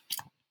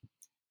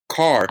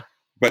car,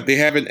 but they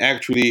haven't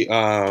actually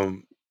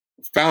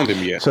found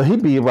him yet. So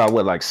he'd be about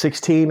what, like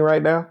 16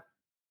 right now?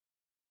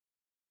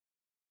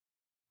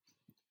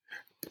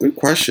 Good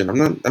question.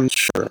 I'm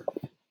sure.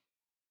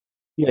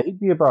 Yeah, he'd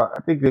be about, I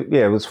think,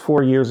 it was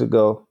 4 years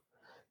ago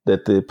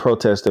that the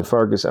protest in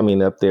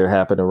Ferguson, up there,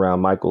 happened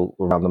around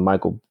the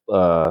Michael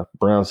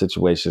Brown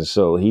situation.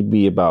 So he'd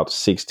be about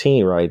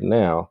 16 right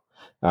now,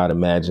 I'd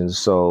imagine.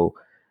 So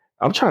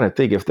I'm trying to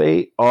think if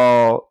the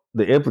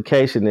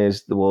implication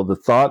is, well, the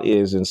thought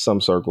is in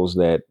some circles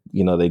that,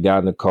 they got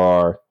in the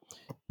car,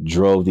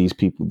 drove these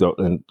people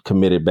and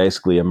committed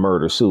basically a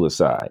murder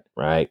suicide,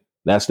 right?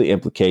 That's the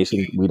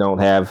implication. We don't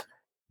have.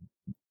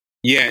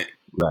 Yeah.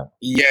 Right.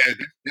 Yeah,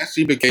 that's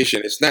the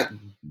implication. It's not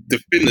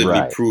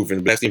definitively proven,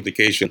 but that's the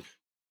implication.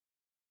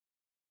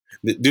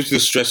 Due to the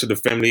stress of the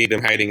family,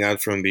 them hiding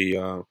out from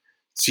the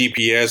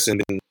CPS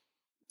and then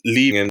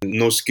leaving and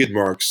no skid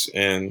marks.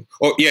 And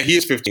he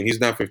is 15. He's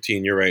not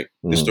 15. You're right.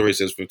 The story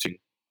says 15.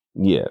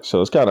 Yeah,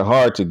 so it's kind of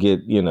hard to get,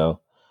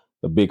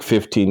 a big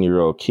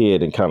 15-year-old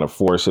kid and kind of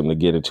force him to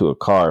get into a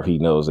car if he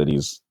knows that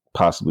he's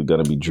possibly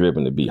going to be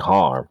driven to be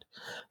harmed.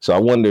 So I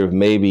wonder if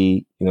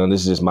maybe,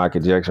 this is just my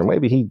conjecture,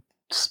 maybe he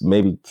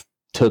maybe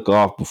took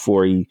off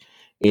before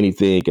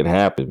anything could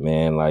happen,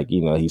 man. Like,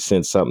 he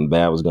sensed something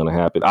bad was going to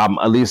happen.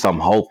 At least I'm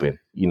hoping,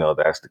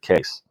 that's the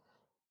case.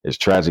 As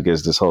tragic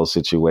as this whole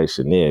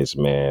situation is,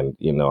 man,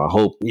 I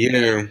hope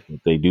Yeah.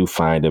 they do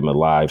find him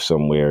alive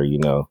somewhere,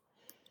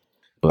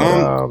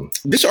 But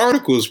This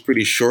article is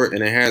pretty short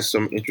and it has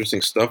some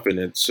interesting stuff in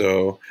it.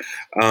 So,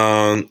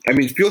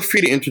 feel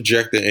free to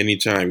interject at any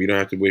time. You don't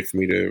have to wait for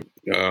me to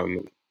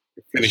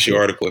finish the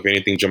article. If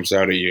anything jumps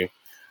out at you,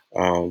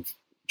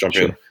 jump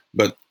in.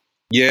 But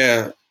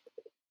yeah,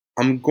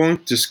 I'm going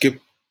to skip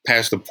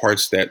past the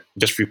parts that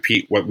just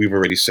repeat what we've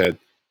already said.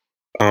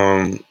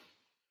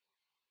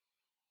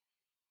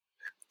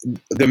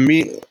 The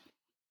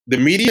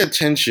media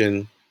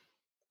attention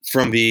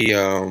from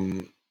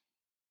the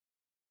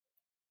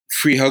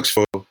Free Hugs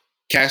photo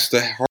cast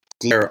a hard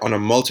glare on a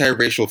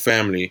multiracial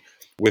family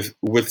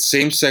with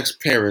same-sex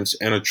parents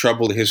and a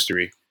troubled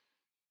history,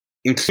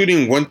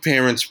 including one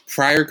parent's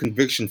prior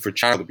conviction for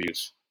child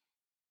abuse.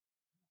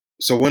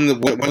 So one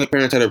of the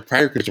parents had a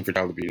prior conviction for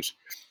child abuse.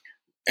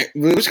 It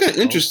was kind of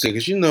interesting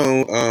because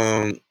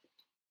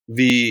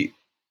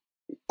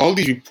all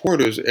these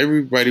reporters,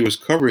 everybody was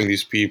covering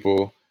these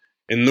people,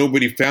 and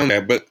nobody found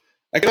that. But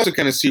I can also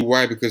kind of see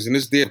why, because in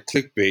this day of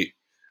clickbait,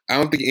 I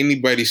don't think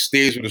anybody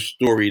stays with a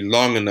story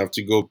long enough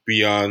to go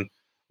beyond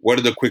what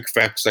are the quick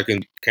facts I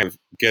can kind of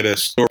get a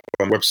story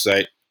on a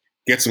website,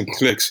 get some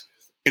clicks,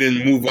 and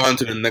then move on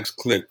to the next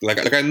click.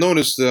 Like I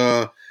noticed,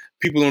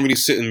 people don't really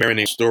sit and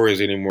marinate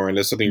stories anymore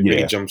unless something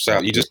really jumps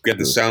out. You just get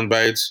the sound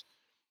bites,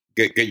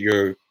 get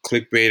your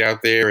clickbait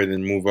out there, and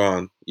then move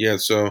on. Yeah,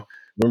 so.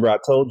 Remember, I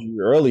told you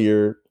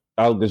earlier,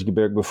 I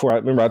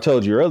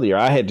told you earlier,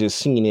 I had just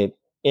seen it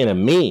in a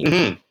meme.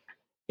 Mm-hmm.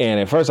 And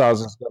at first I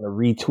was just going to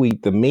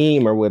retweet the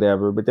meme or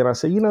whatever. But then I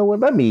said, you know what,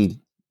 let me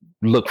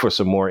look for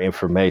some more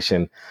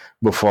information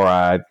before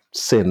I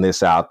send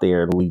this out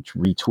there and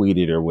retweet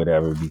it or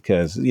whatever.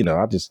 Because,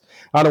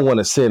 I don't want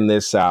to send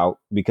this out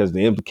because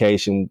the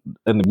implication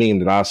in the meme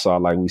that I saw,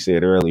 like we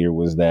said earlier,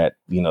 was that,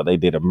 they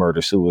did a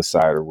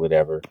murder-suicide or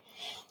whatever.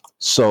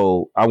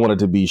 So I wanted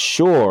to be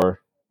sure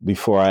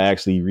before I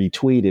actually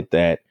retweeted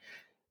that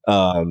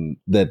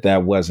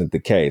that wasn't the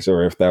case,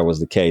 or if that was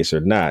the case or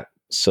not.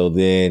 So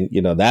then,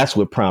 that's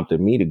what prompted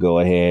me to go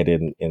ahead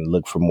and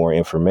look for more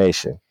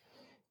information.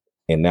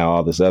 And now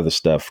all this other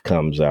stuff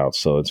comes out.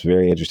 So it's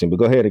very interesting. But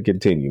go ahead and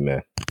continue,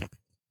 man.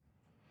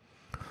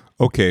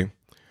 Okay.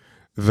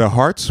 The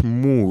Harts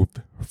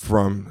moved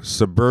from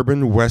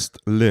suburban West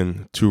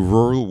Lynn to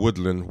rural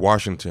Woodland,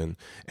 Washington,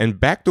 and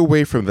backed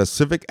away from the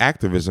civic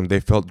activism they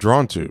felt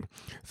drawn to.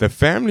 The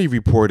family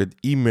reported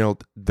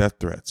emailed death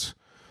threats.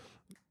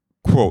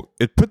 Quote,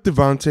 "It put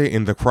Devonte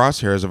in the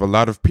crosshairs of a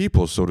lot of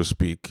people, so to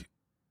speak,"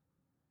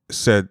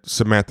 said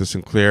Samantha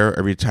Sinclair,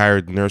 a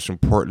retired nurse from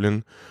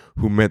Portland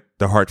who met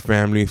the Hart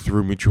family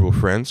through mutual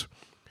friends.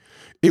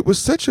 "It was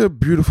such a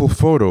beautiful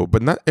photo,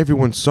 but not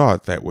everyone saw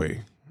it that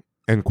way,"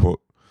 end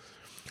quote.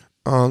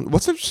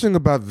 What's interesting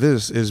about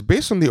this is,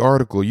 based on the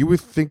article, you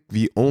would think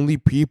the only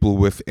people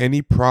with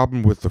any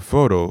problem with the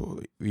photo,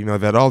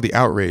 that all the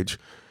outrage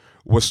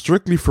was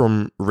strictly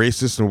from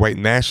racist and white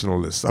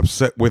nationalists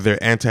upset with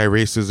their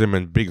anti-racism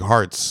and big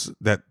hearts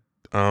that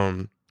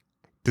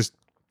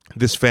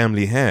this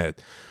family had.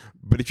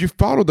 But if you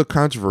follow the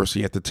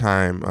controversy at the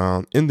time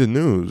in the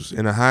news,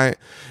 in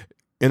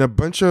a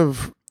bunch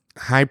of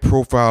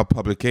high-profile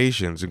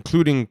publications,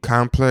 including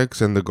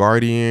Complex and The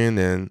Guardian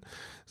and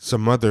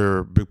some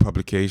other big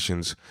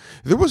publications,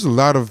 there was a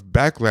lot of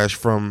backlash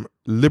from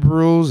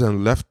liberals and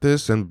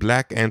leftists and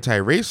black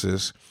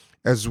anti-racists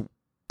as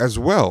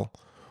well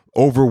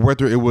over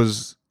whether it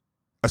was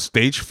a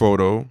stage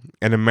photo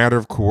and a matter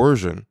of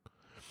coercion.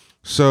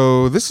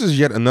 So this is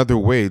yet another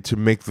way to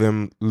make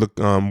them look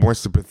more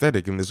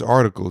sympathetic in this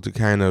article, to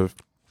kind of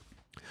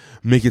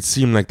make it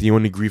seem like the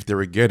only grief they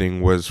were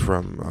getting was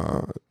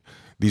from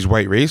these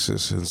white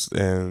racists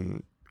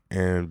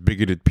and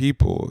bigoted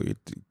people,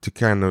 to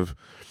kind of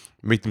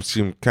make them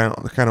seem kind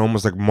of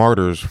almost like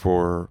martyrs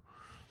for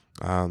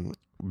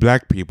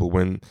black people,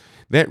 when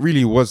that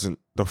really wasn't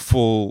the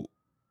full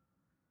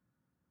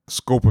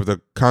scope of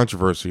the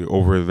controversy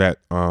over that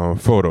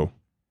photo.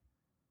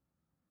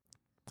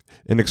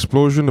 An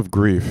explosion of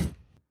grief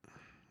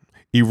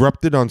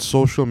erupted on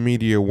social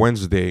media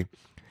Wednesday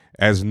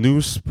as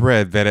news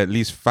spread that at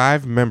least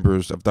 5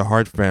 members of the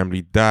Hart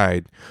family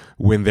died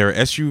when their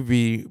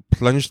SUV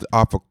plunged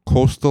off a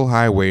coastal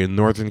highway in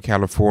Northern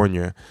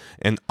California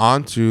and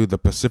onto the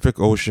Pacific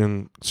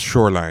Ocean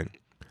shoreline.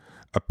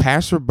 A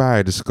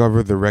passerby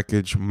discovered the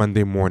wreckage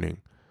Monday morning.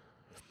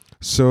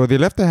 So they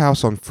left the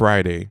house on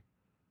Friday.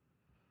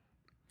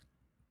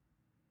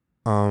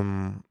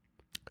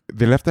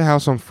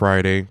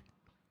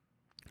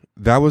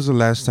 That was the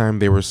last time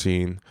they were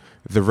seen.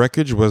 The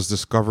wreckage was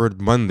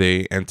discovered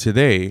Monday, and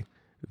today,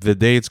 the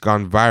day it's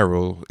gone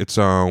viral, it's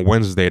on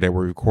Wednesday that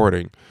we're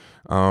recording.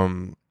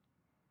 That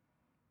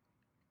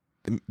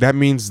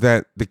means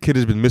that the kid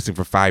has been missing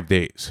for 5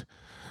 days.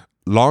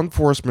 Law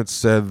enforcement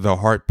said the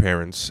Hart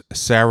parents,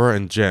 Sarah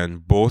and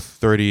Jen, both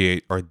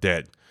 38, are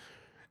dead,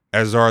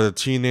 as are the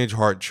teenage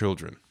Hart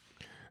children.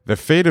 The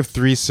fate of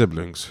 3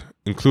 siblings,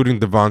 including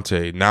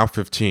Devonte, now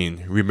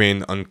 15,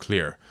 remained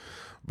unclear,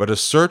 but a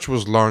search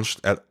was launched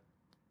at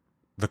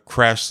the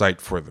crash site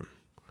for them.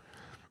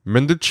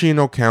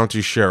 Mendocino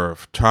County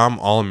Sheriff Tom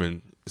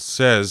Allman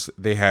says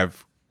they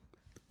have,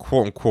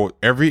 quote unquote,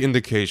 every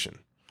indication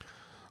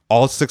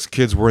all 6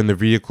 kids were in the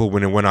vehicle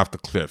when it went off the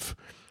cliff.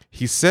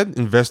 He said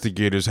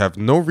investigators have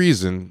no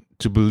reason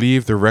to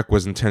believe the wreck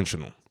was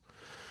intentional.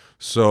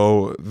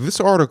 So this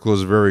article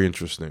is very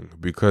interesting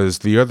because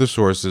the other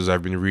sources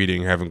I've been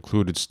reading have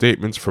included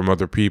statements from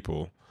other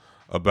people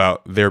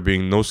about there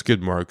being no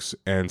skid marks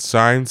and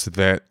signs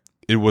that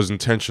it was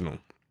intentional.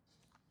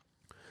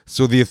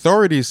 So the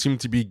authorities seem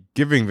to be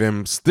giving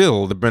them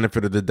still the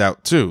benefit of the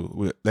doubt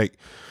too. Like,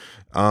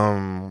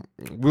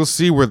 we'll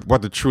see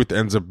what the truth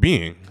ends up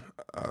being.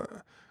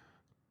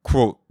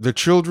 Quote, the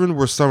children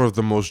were some of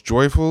the most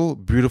joyful,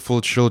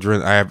 beautiful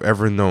children I have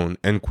ever known,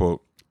 end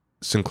quote,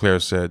 Sinclair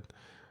said.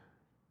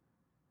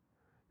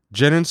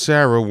 Jen and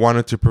Sarah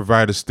wanted to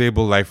provide a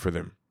stable life for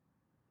them,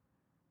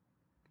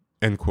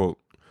 end quote.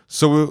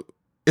 So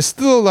it's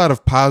still a lot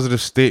of positive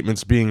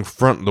statements being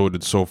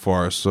front-loaded so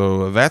far,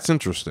 so that's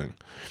interesting.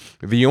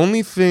 The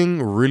only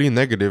thing really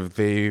negative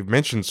they've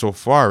mentioned so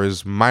far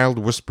is mild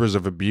whispers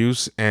of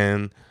abuse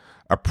and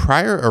a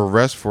prior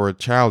arrest for a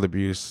child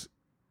abuse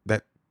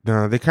that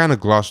they kind of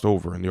glossed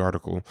over in the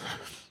article.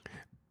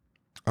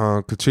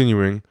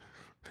 Continuing,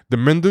 the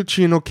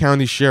Mendocino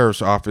County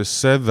Sheriff's Office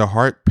said the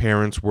Hart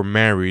parents were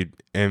married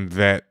and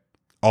that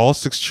all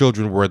 6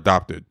 children were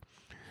adopted.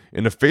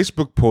 In a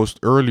Facebook post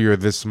earlier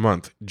this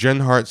month, Jen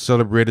Hart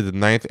celebrated the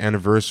 9th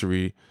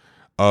anniversary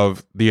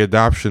of the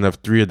adoption of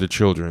 3 of the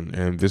children,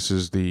 and this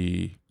is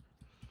the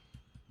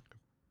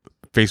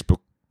Facebook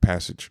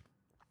passage.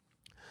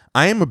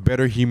 I am a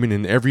better human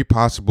in every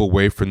possible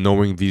way for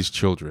knowing these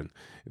children.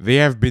 They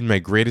have been my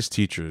greatest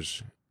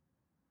teachers,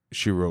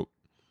 she wrote.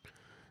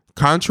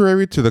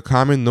 Contrary to the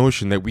common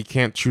notion that we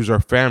can't choose our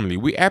family,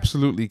 we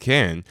absolutely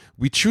can.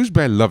 We choose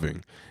by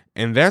loving,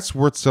 and that's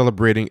worth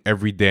celebrating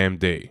every damn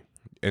day,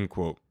 end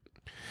quote.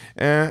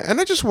 And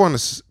I just want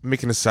to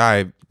make an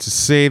aside to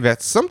say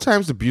that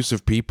sometimes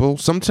abusive people,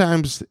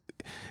 sometimes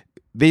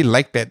they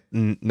like that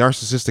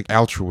narcissistic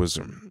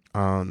altruism,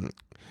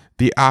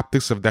 the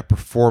optics of that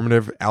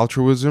performative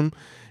altruism.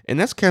 And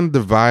that's kind of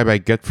the vibe I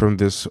get from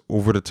this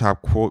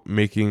over-the-top quote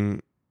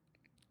making,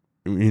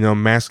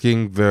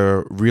 masking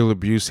the real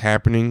abuse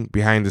happening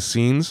behind the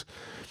scenes.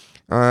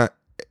 It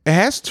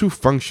has 2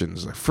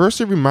 functions. First,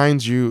 it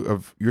reminds you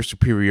of your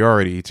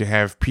superiority to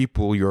have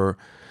people you're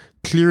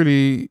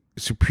clearly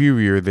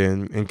superior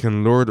than and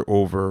can lord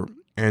over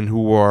and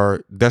who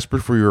are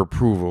desperate for your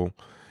approval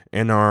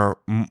and are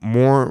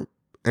more,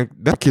 and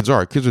that kids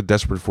are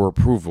desperate for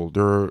approval.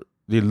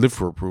 They live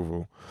for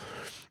approval,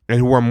 and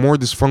who are more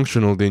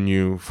dysfunctional than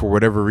you for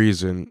whatever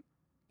reason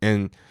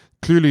and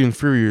clearly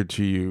inferior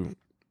to you.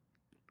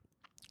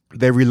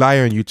 They rely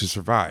on you to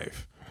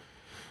survive.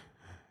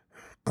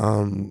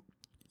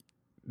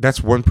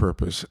 That's one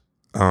purpose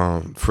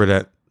for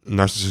that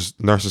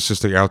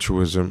narcissistic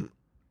altruism.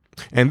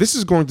 And this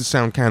is going to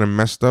sound kind of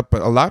messed up,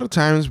 but a lot of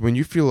times when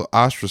you feel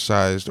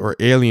ostracized or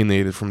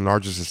alienated from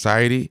larger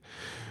society,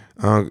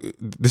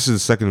 this is the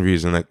second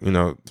reason,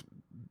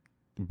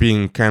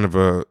 being kind of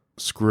a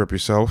screw up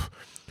yourself.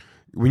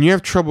 When you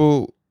have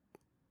trouble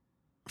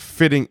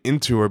fitting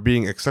into or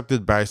being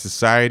accepted by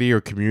society or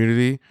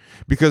community,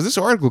 because this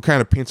article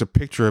kind of paints a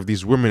picture of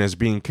these women as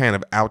being kind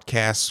of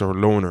outcasts or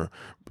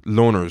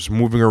loners,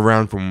 moving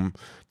around from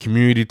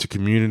community to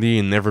community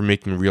and never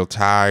making real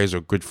ties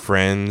or good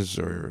friends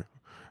or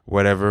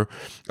whatever.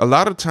 A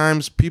lot of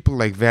times people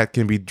like that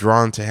can be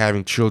drawn to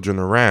having children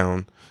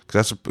around,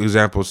 because that's an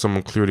example of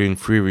someone clearly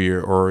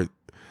inferior or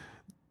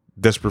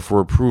desperate for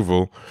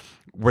approval,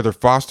 whether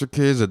foster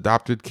kids,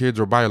 adopted kids,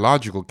 or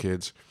biological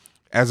kids,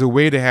 as a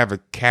way to have a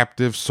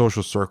captive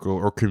social circle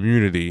or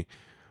community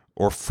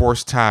or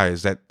forced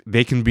ties that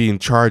they can be in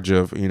charge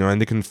of,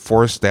 and they can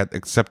force that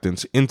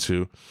acceptance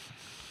into.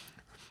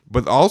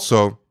 But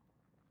also,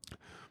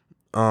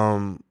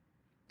 and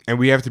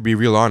we have to be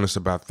real honest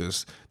about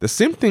this, the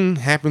same thing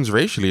happens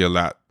racially a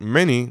lot.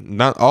 Many,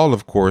 not all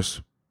of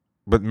course,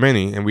 but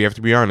many, and we have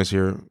to be honest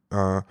here,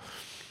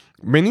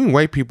 many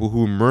white people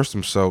who immerse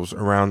themselves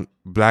around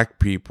black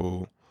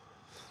people,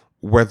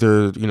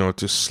 whether,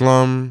 to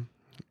slum,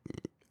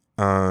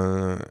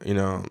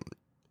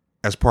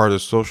 as part of the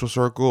social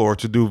circle, or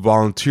to do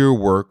volunteer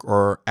work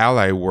or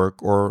ally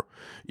work, or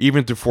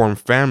even to form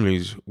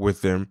families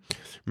with them,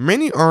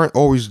 many aren't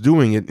always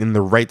doing it in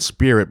the right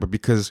spirit, but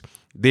because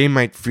they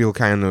might feel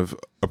kind of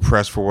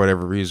oppressed for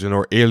whatever reason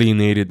or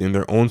alienated in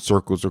their own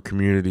circles or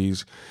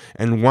communities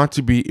and want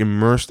to be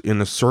immersed in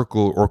a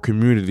circle or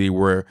community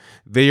where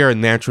they are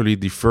naturally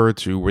deferred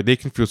to, where they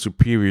can feel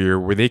superior,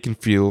 where they can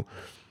feel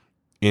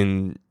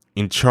in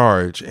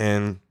charge.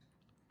 And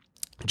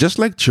just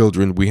like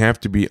children, we have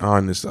to be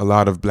honest, a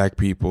lot of black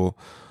people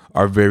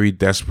are very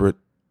desperate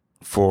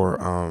for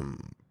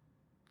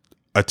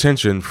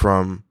attention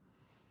from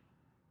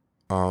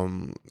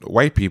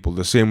white people,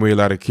 the same way a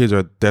lot of kids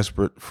are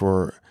desperate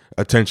for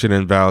attention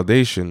and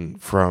validation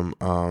from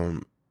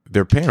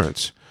their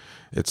parents.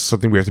 It's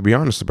something we have to be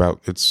honest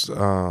about. It's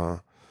been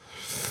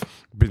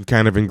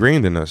kind of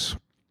ingrained in us.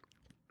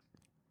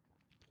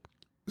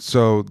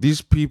 So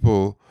these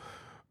people,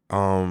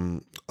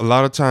 a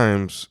lot of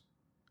times,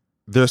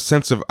 their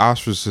sense of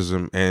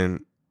ostracism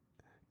and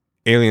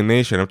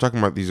alienation. I'm talking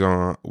about these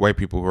white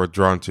people who are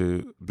drawn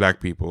to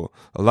black people.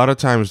 A lot of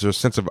times, their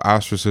sense of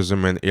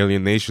ostracism and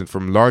alienation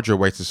from larger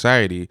white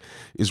society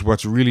is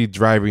what's really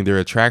driving their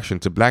attraction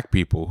to black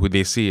people, who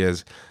they see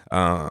as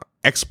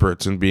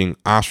experts in being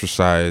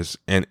ostracized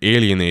and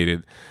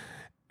alienated,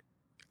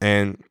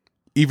 and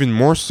even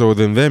more so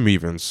than them.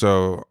 Even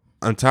so,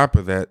 on top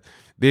of that,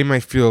 they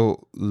might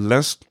feel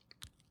less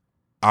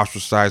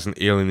ostracized and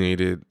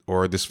alienated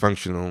or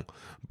dysfunctional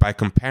by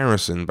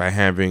comparison, by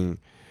having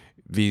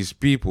these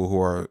people who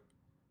are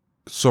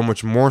so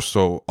much more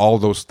so all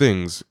those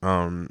things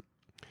than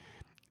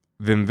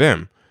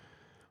them.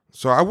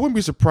 So I wouldn't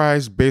be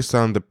surprised, based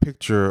on the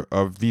picture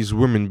of these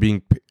women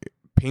being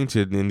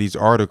painted in these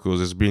articles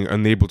as being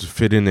unable to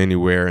fit in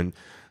anywhere and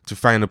to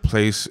find a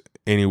place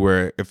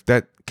anywhere, if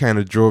that kind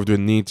of drove their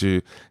need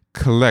to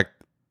collect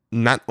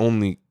not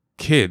only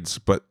kids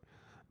but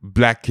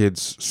black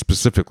kids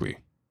specifically.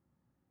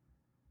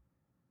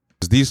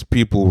 These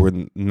people were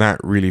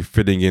not really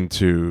fitting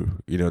into,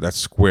 that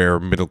square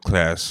middle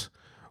class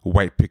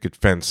white picket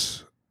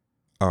fence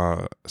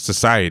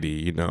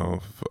society,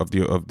 of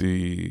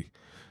the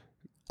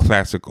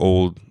classic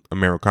old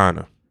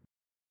Americana.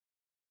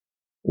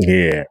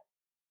 Yeah.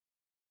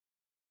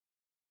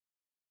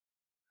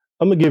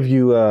 I'm gonna give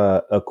you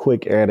a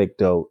quick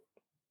anecdote.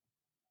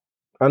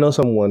 I know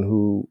someone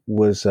who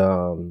was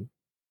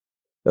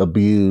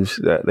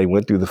abused. They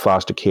went through the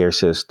foster care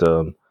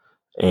system,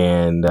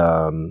 and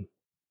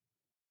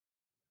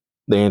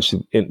they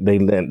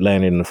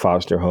landed in a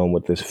foster home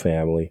with this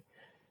family.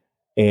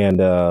 And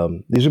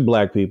these are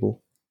black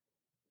people,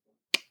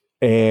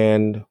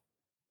 and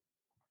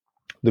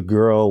the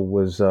girl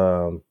was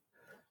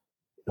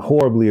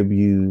horribly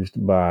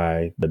abused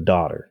by the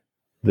daughter,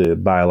 the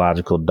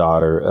biological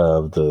daughter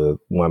of the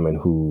woman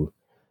who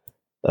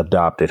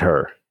adopted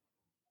her.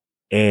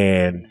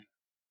 And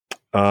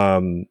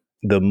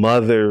the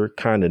mother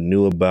kind of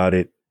knew about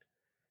it,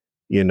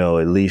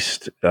 at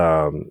least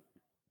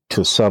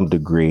to some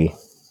degree,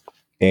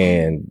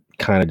 and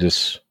kind of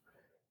just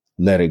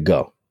let it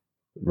go.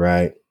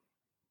 Right.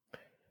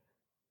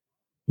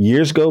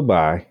 Years go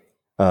by.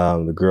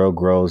 The girl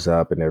grows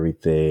up and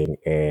everything,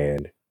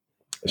 and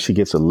she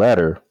gets a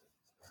letter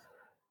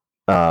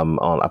on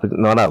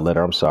no, not a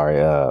letter. I'm sorry,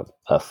 a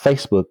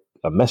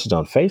message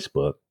on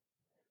Facebook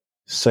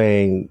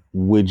saying,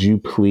 "Would you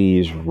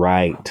please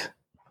write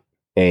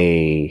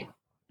a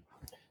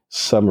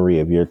summary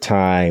of your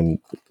time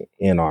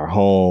in our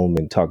home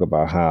and talk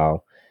about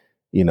how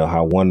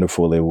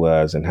wonderful it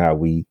was and how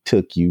we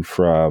took you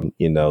from,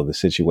 the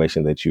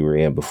situation that you were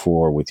in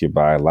before with your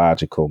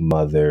biological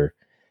mother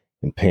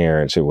and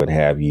parents or what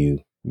have you,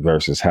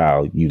 versus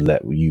how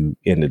you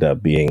ended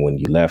up being when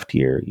you left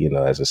here,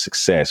 as a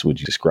success. Would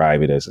you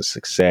describe it as a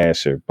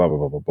success or blah, blah,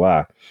 blah, blah,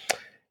 blah."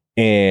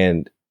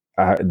 And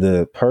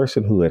the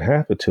person who it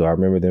happened to, I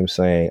remember them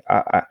saying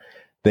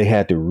they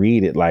had to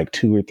read it like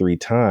 2 or 3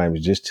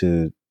 times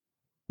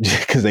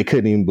because they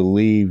couldn't even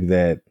believe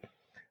that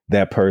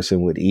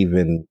person would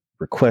even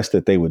request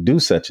that they would do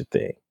such a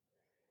thing.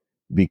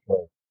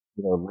 Because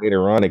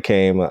later on it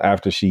came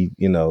after she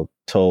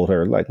told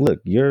her, like,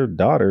 look, your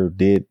daughter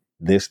did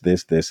this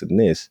and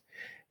this,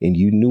 and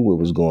you knew what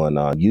was going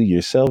on. You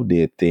yourself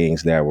did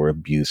things that were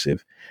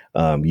abusive.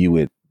 You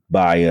would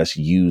buy us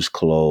used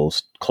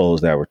clothes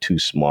that were too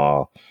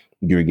small.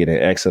 You were getting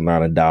X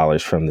amount of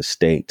dollars from the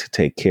state to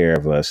take care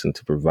of us and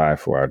to provide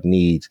for our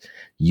needs.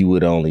 You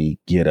would only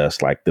get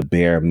us like the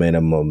bare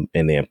minimum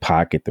and then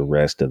pocket the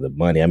rest of the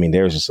money. I mean,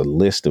 there's just a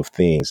list of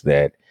things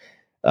that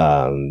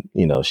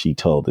she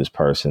told this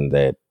person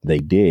that they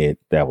did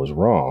that was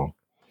wrong.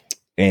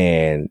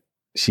 And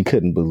she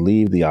couldn't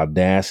believe the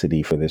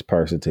audacity for this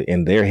person to,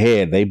 in their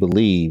head, they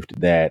believed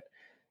that,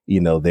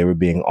 they were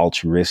being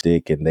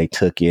altruistic and they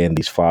took in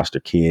these foster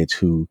kids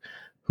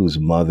whose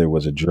mother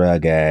was a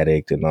drug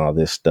addict and all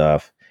this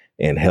stuff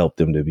and helped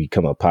them to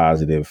become a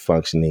positive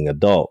functioning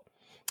adult.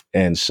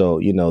 And so,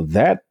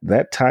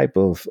 that type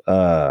of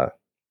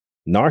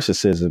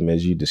narcissism,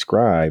 as you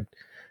described,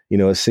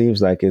 it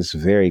seems like it's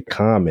very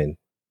common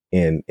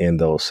in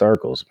those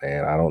circles,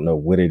 man. I don't know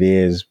what it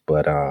is,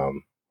 but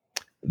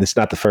it's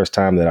not the first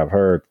time that I've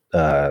heard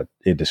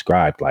it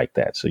described like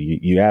that. So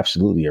you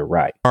absolutely are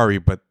right. Sorry,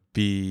 but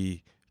the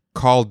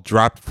call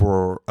dropped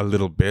for a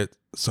little bit,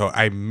 so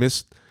I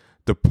missed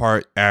the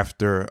part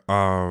after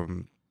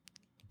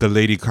the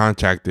lady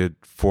contacted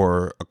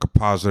for a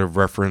positive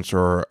reference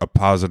or a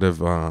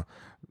positive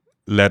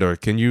letter.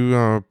 Can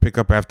you pick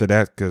up after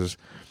that? Because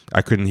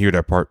I couldn't hear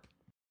that part.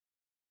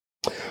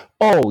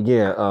 Oh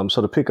yeah.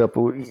 So to pick up,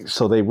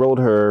 so they wrote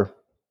her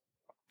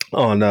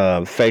on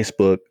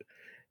Facebook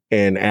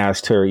and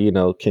asked her,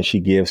 can she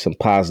give some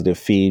positive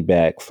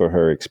feedback for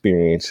her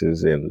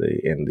experiences in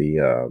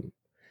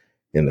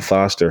the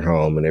foster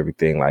home and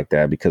everything like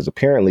that. Because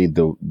apparently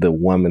the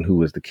woman who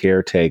was the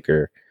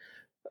caretaker,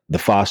 the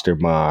foster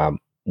mom,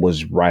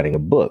 was writing a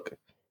book.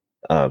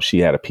 She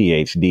had a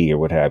PhD or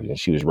what have you, and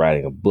she was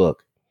writing a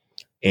book.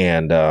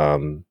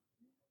 And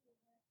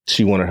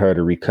she wanted her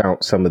to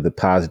recount some of the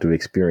positive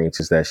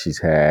experiences that she's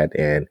had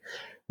and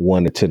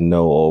wanted to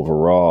know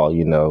overall,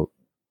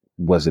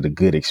 was it a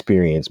good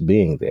experience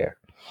being there?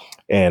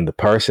 And the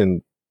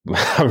person,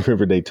 I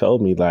remember they told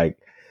me, like,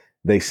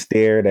 they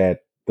stared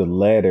at the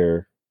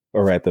letter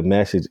or at the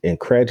message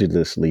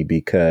incredulously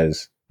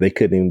because they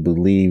couldn't even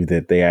believe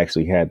that they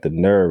actually had the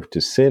nerve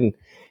to send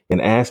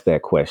and ask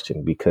that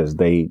question, because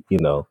they,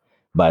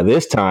 by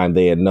this time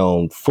they had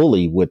known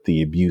fully what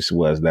the abuse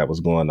was that was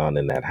going on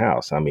in that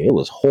house. I mean, it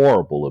was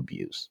horrible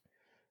abuse,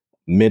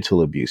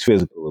 mental abuse,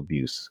 physical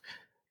abuse,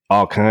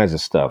 all kinds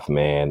of stuff,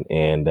 man.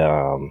 And,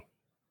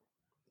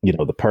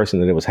 the person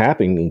that it was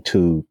happening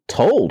to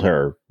told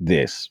her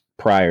this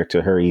prior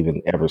to her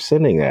even ever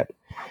sending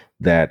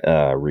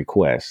that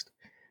request.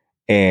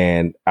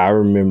 And I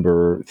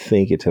remember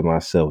thinking to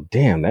myself,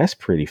 damn, that's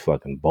pretty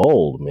fucking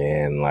bold,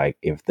 man. Like,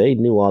 if they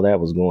knew all that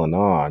was going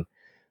on,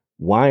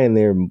 what in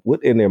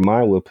their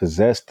mind would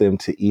possess them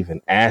to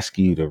even ask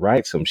you to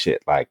write some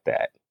shit like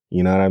that?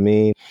 You know what I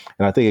mean?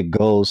 And I think it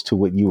goes to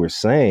what you were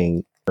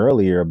saying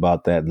earlier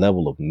about that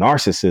level of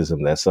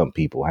narcissism that some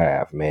people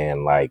have,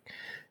 man. Like,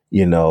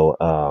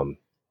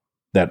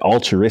 that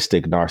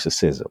altruistic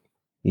narcissism,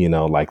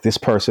 like, this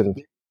person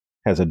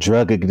has a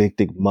drug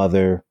addicted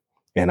mother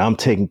and I'm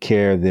taking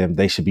care of them.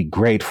 They should be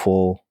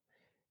grateful.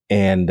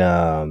 And,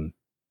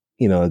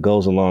 it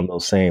goes along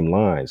those same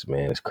lines,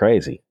 man. It's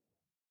crazy.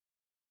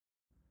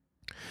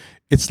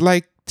 It's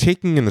like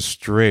taking in a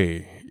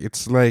stray.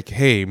 It's like,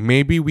 hey,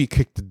 maybe we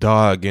kicked the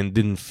dog and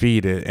didn't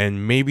feed it,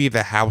 and maybe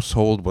the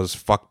household was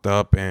fucked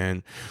up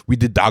and we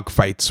did dog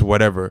fights,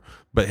 whatever.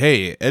 But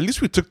hey, at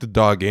least we took the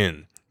dog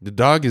in. The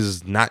dog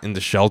is not in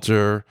the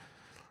shelter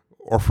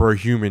or for a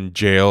human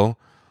jail,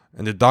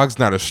 and the dog's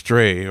not a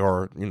stray,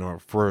 or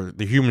for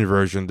the human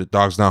version, the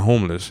dog's not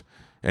homeless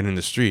and in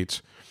the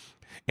streets.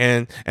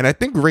 And I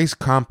think race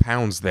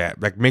compounds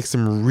that, like, makes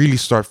them really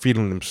start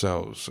feeling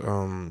themselves.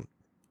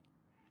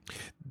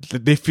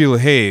 They feel,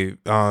 hey,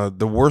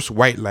 the worst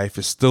white life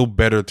is still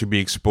better to be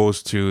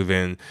exposed to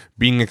than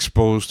being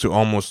exposed to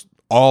almost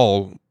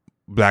all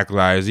black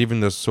lives, even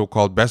the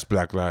so-called best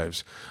black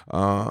lives.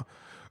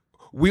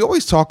 We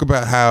always talk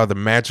about how the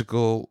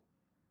magical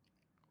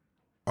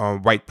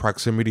white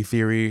proximity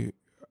theory,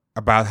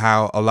 about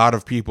how a lot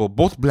of people,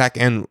 both black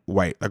and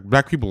white, like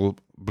black people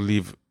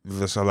believe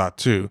this a lot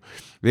too.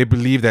 They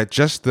believe that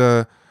just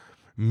the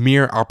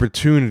mere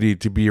opportunity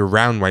to be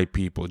around white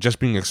people, just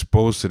being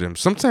exposed to them,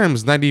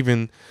 sometimes not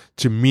even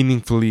to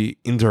meaningfully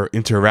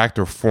interact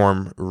or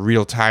form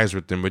real ties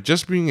with them, but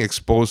just being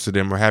exposed to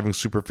them or having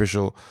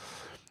superficial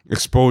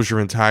exposure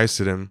and ties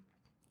to them,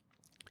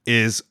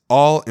 is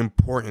all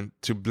important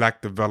to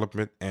black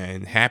development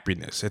and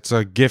happiness. It's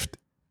a gift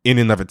in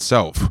and of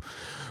itself.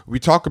 We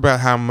talk about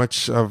how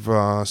much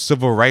of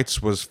civil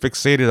rights was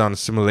fixated on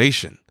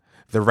assimilation.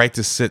 The right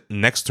to sit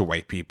next to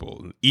white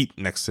people, eat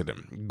next to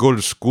them, go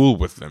to school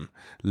with them,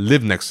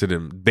 live next to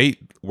them, date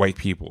white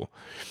people.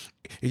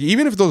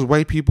 Even if those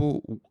white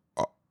people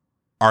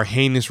are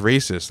heinous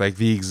racists, like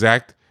the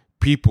exact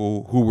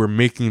people who were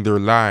making their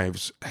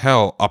lives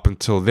hell up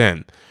until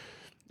then.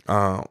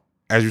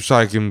 As you saw,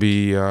 like in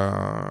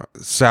the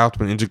South,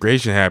 when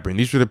integration happened,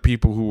 these were the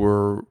people who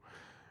were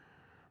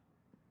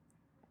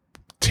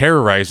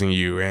terrorizing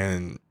you,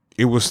 and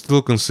it was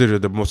still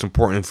considered the most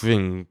important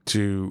thing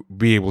to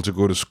be able to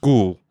go to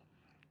school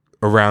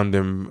around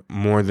them,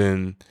 more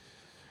than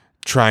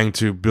trying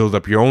to build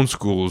up your own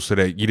schools so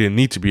that you didn't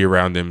need to be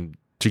around them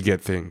to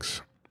get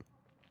things.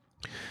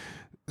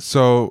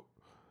 So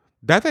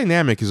that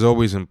dynamic is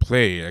always in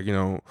play.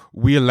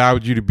 We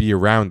allowed you to be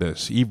around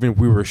us, even if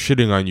we were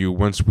shitting on you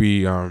once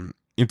we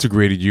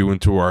integrated you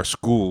into our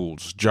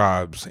schools,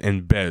 jobs,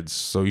 and beds.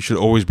 So you should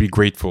always be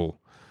grateful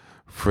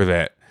for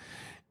that.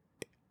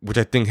 Which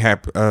I think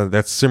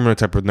that similar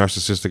type of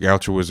narcissistic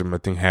altruism, I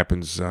think,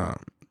 happens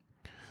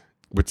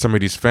with some of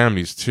these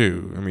families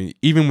too. I mean,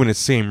 even when it's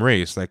same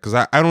race, like, because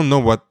I don't know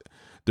what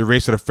the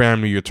race of the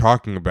family you're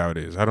talking about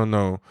is. I don't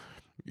know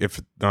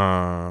if.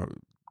 Oh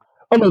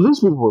no, these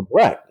people were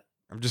black.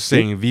 I'm just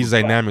saying these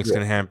dynamics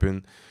can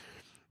happen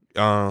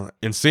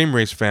in same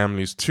race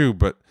families too,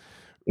 but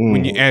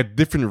when you add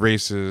different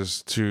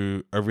races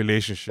to a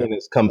relationship, and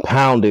it's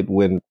compounded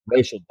when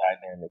racial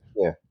dynamics.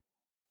 Yeah.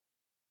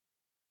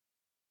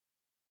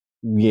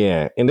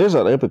 Yeah, and there's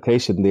an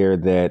implication there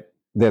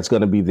that's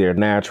going to be there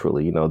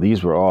naturally.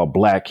 These were all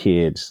black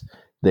kids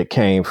that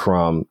came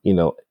from,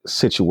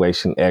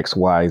 situation X,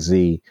 Y,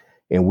 Z,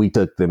 and we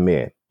took them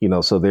in.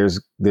 So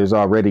there's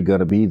already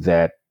going to be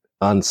that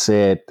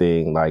unsaid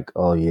thing, like,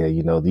 oh yeah,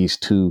 these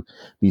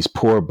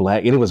poor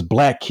black, and it was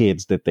black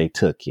kids that they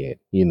took in.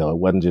 It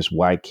wasn't just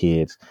white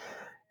kids.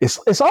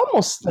 it's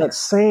almost that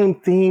same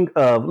thing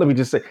of, let me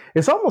just say,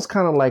 it's almost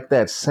kind of like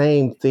that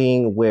same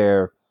thing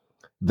where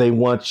they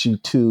want you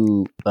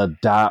to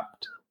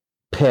adopt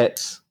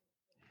pets.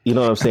 You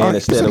know what I'm saying? Here's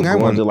Instead something of I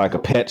going want. to like a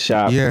pet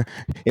shop Yeah,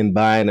 and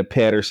buying a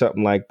pet or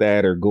something like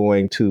that, or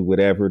going to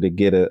whatever to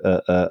get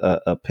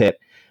a pet,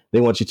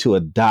 they want you to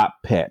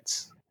adopt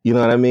pets. You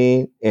know what I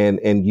mean?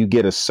 And you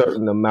get a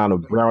certain amount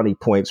of brownie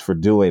points for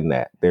doing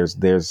that.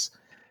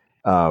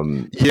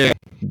 Um, yeah,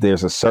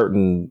 there's a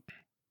certain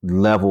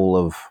level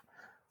of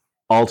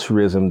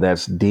altruism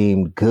that's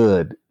deemed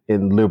good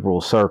in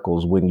liberal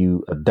circles when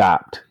you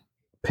adopt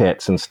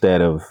pets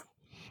instead of,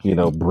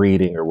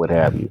 breeding or what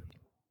have you.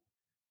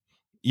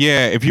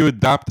 yeah. If you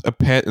adopt a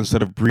pet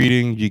instead of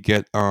breeding, you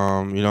get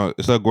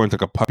instead of going to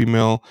like a puppy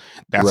mill,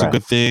 that's a Right.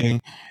 good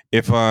thing.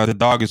 If the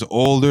dog is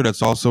older,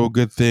 that's also a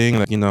good thing.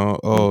 Like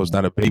oh, it's Mhm.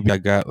 not a baby. I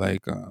got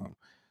like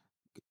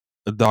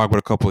a dog with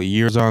a couple of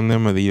years on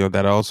them, and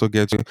that also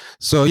gets you.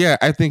 So yeah,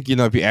 I think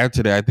if you add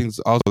to that, I think it's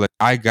also like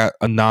I got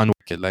a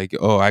non-wicked. Like,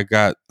 oh, I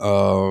got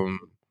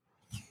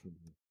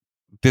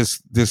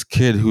this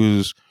kid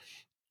who's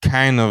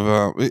kind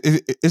of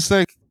it's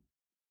like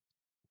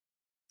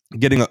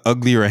getting an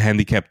ugly or a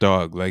handicapped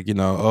dog. Like,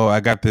 oh, I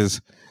got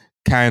this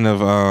kind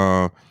of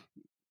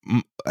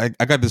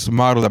I got this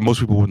model that most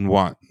people wouldn't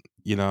want.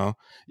 You know,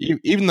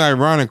 Even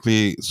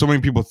ironically, so many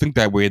people think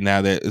that way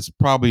now that it's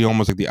probably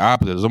almost like the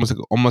opposite. It's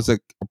almost like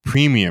a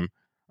premium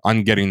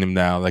on getting them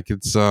now. Like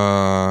it's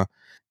kind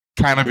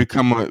of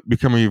become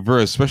a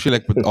reverse, especially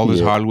like with all these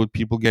Yeah. Hollywood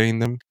people getting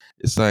them.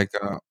 It's like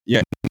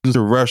yeah,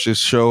 the rush is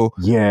show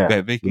Yeah.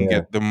 that they can Yeah.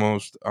 get the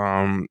most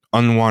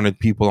unwanted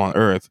people on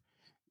earth.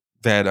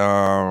 That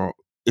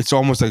it's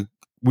almost like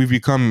we've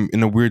become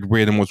in a weird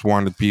way the most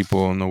wanted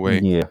people in a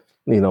way. Yeah.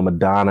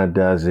 Madonna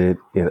does it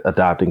in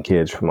adopting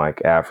kids from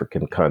like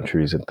African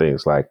countries and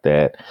things like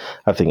that.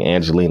 I think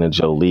Angelina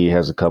Jolie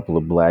has a couple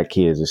of black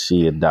kids that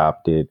she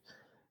adopted.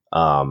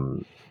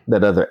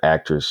 That other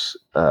actress,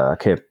 I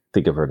can't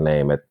think of her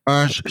name at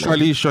the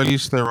moment.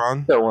 Charlize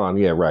Theron. Theron,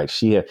 yeah, right.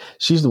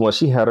 She's the one.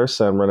 She had her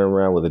son running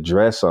around with a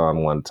dress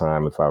on one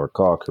time, if I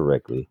recall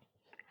correctly.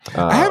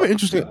 I have Uh, an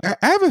interesting. I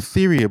have a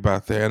theory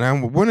about that, and I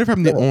wonder if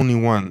I'm the only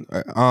one.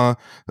 I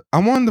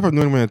wonder if I'm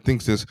the only one that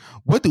thinks this.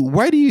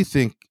 Why do you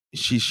think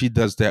she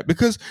does that?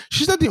 Because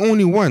she's not the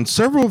only one.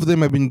 Several of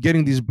them have been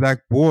getting these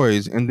black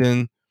boys and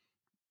then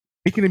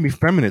making them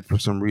effeminate for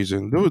some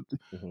reason.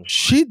 mhm.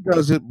 She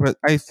does it, but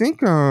I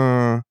think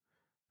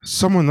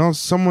someone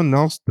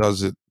else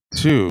does it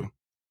too.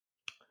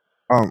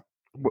 Um,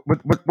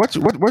 what's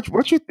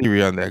your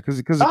theory on that?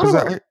 Because I don't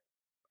know.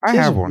 I It's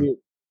have one. weird.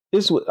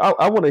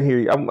 I want to hear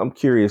you. I'm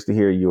curious to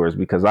hear yours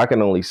because I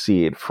can only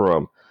see it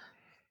from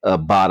a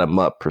bottom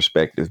up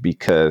perspective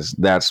because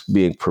that's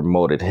being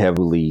promoted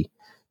heavily,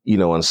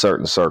 in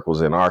certain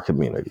circles in our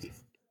community.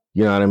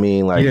 You know what I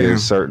mean? Like Yeah,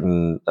 there's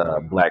certain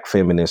black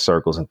feminist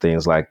circles and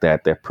things like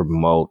that that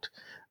promote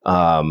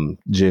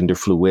gender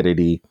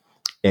fluidity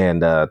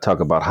and talk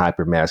about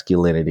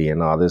hypermasculinity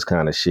and all this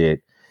kind of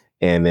shit.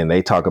 And then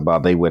they talk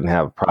about they wouldn't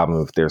have a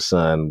problem if their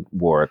son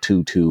wore a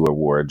tutu or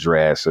wore a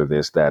dress or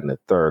this, that, and the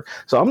third.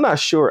 So I'm not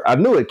sure. I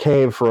knew it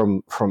came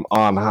from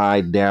on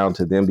high down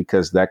to them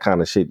because that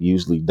kind of shit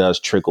usually does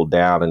trickle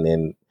down, and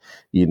then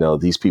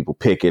these people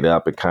pick it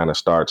up and kind of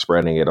start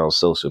spreading it on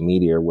social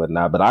media or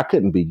whatnot. But I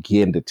couldn't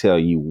begin to tell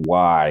you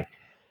why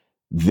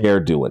they're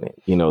doing it.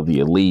 The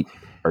elite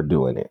are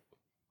doing it,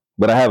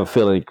 but I have a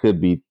feeling it could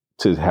be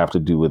to have to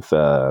do with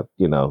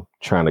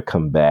trying to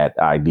combat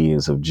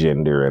ideas of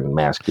gender and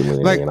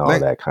masculinity like and all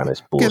like that kind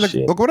of okay, like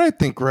bullshit. like what I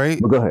think,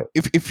 right? But go ahead.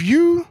 If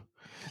you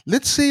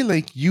let's say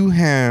like you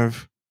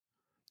have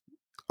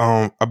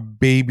a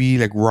baby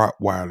like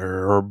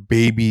Rottweiler or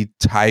baby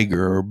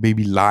tiger or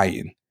baby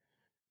lion,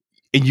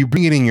 and you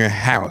bring it in your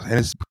house, and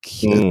it's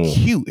Mm,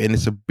 cute and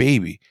it's a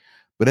baby,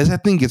 but as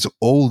that thing gets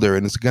older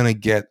and it's gonna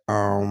get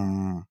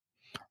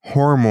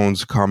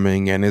hormones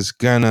coming and it's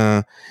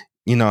gonna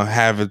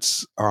have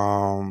its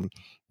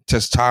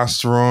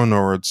testosterone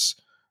or its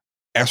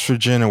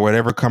estrogen or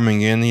whatever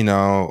coming in,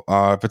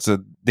 if it's a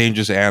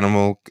dangerous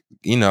animal,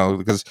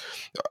 because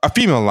a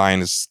female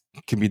lion is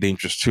can be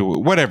dangerous too,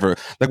 whatever,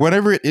 like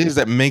whatever it is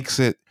that makes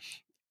it,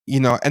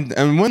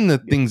 and one of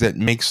the things that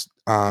makes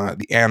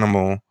the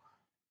animal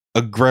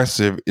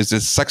aggressive is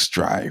its sex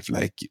drive.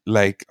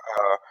 Like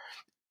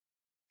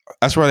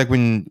that's why like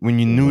when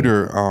you mhm,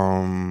 neuter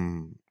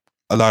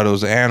a lot of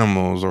those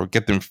animals or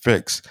get them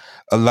fixed,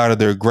 a lot of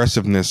their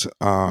aggressiveness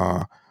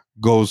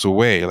goes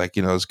away. Like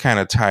it's kind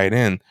of tied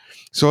in.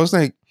 So it's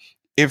like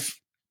if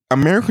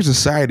American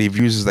society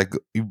views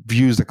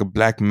like a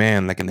black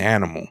man like an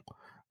animal,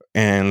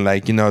 and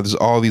like there's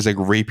all these like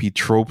rapey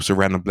tropes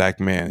around a black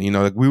man.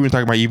 Like we were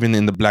talking about even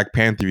in the Black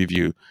Panther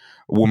review,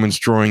 a woman's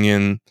throwing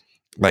in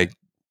like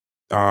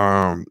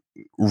um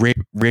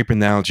rape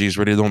analogies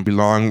where they don't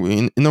belong.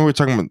 We're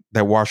talking about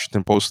that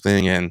Washington Post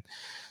thing, and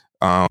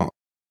uh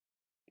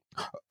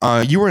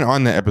you weren't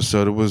on that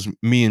episode. It was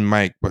me and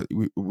Mike, but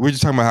we're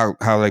just talking about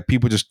how like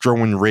people just throw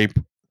in rape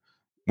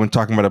when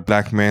talking about a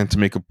black man to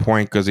make a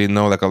point because they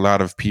know like a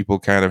lot of people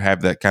kind of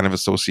have that kind of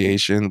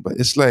association. But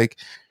it's like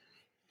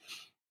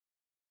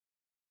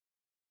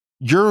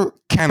you're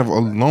kind of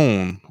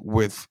alone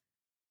with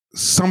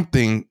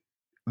something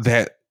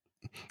that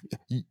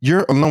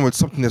you're alone with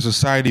something that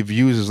society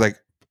views as like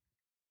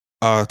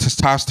a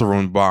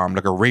testosterone bomb,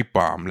 like a rape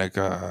bomb,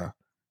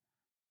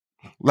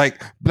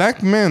 like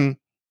black men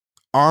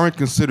aren't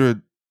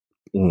considered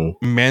Mhm.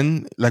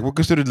 men, like we're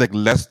considered like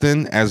less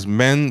than as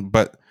men,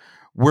 but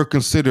we're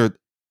considered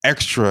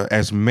extra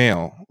as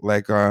male.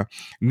 Like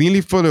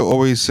Neely Fuller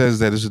always says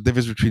that there's a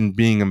difference between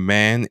being a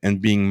man and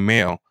being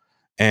male.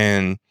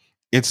 And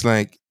it's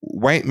like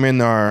white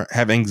men are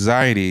have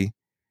anxiety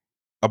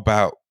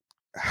about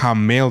how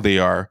male they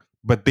are,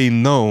 but they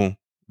know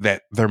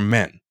that they're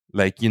men.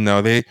 Like,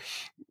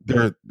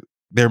 they're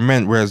they're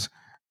men, whereas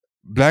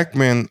black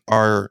men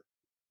are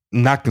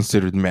not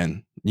considered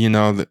men.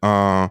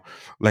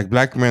 Like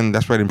black men,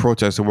 that's why in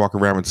protests they walk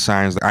around with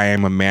signs like "I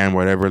am a man,"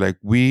 whatever. Like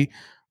we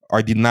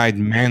are denied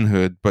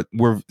manhood, but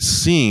we're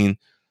seen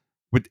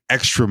with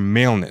extra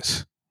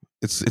maleness.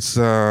 It's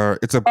a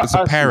I see what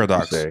you're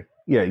paradox. saying.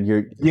 Yeah,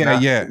 you're Yeah,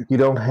 not. yeah. You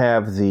don't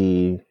have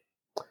the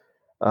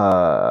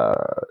uh,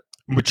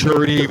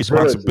 Maturity, civility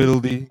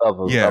responsibility.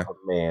 of Yeah. a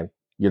man.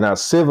 You're not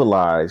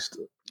civilized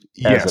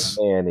as a Yes.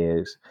 man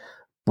is,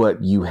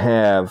 but you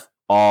have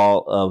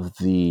all of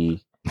the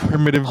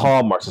Primitive.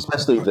 hallmarks,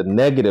 especially the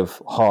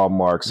negative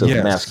hallmarks of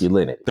Yes.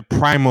 masculinity. The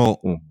primal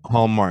Mm.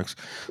 hallmarks.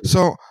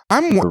 So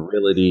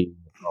Virility,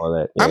 all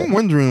that. Yeah. I'm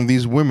wondering if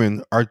these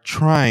women are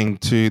trying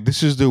to.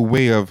 This is their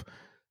way of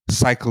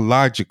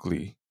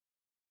psychologically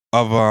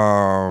of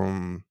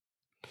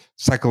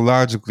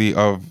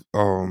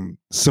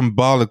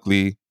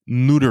symbolically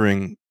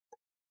neutering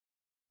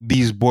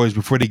these boys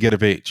before they get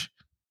of age.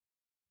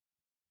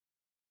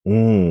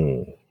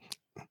 Mm.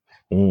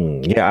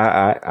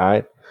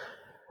 Yeah,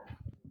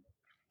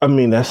 I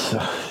mean, that's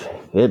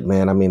it,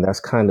 man. I mean, that's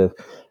kind of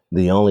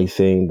the only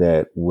thing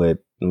that would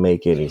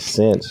make any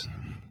sense.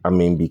 I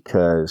mean,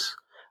 because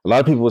a lot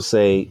of people would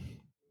say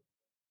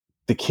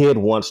the kid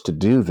wants to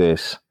do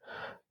this,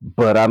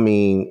 but I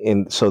mean,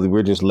 and so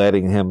we're just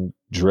letting him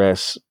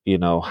dress,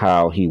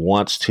 how he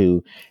wants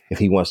to. If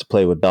he wants to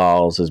play with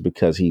dolls, is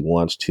because he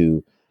wants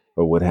to,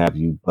 or what have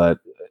you. But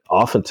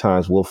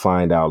oftentimes, we'll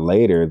find out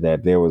later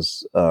that there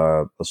was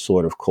a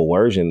sort of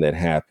coercion that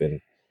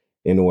happened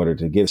in order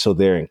to get. So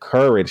they're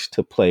encouraged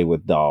to play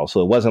with dolls.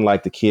 So it wasn't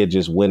like the kid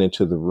just went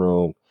into the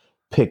room,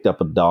 picked up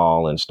a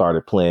doll, and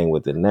started playing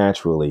with it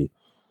naturally.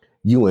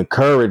 You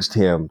encouraged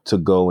him to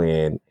go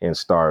in and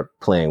start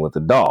playing with the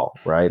doll,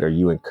 right? Or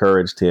you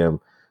encouraged him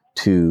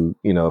to,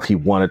 if he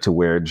wanted to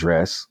wear a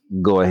dress,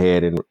 go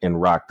ahead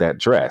and rock that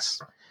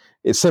dress.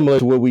 It's similar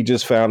to what we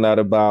just found out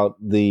about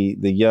the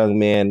young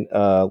man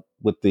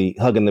with the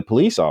hugging the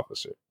police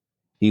officer.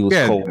 He was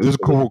Yeah, coerced there's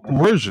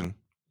coercion.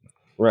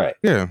 right.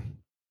 Yeah,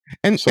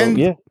 and So and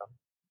yeah.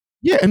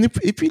 yeah, and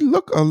if you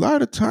look, a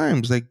lot of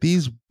times, like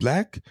these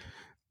black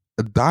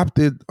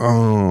adopted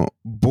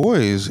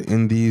boys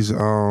in these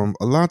a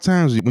lot of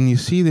times when you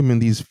see them in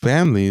these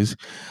families,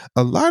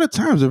 a lot of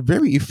times they're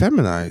very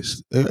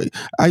effeminized.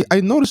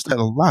 I noticed that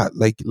a lot,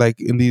 like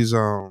in these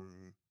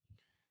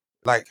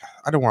like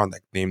I don't want to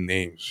like name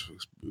names,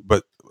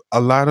 but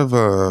a lot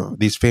of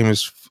these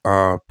famous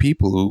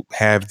people who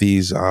have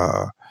these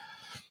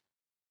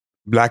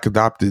black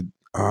adopted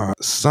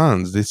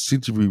sons, they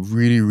seem to be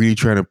really really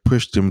trying to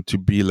push them to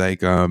be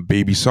like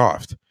baby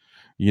soft,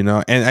 and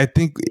I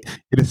think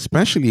it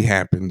especially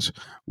happens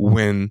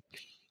when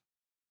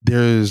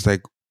there's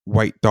like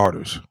white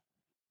daughters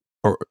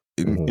or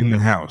Mhm. in the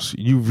house.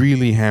 You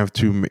really have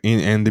to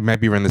and they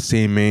might be around the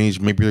same age,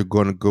 maybe they're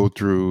going to go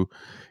through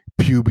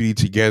puberty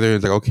together.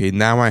 It's like, okay,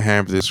 now I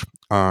have this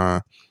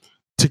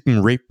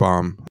ticking rape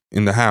bomb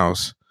in the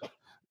house Wow.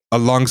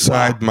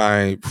 alongside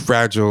my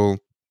fragile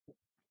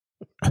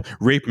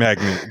rape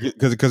magnet,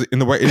 because in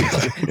the white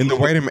in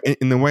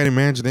the white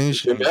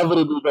imagination.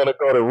 Inevitably gonna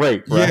go to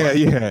rape, right? Yeah,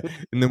 yeah.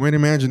 In the white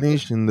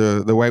imagination,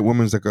 the white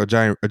woman's like a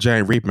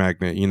giant rape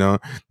magnet.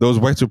 Those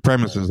white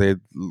supremacists, they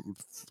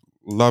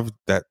love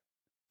that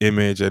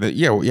image, and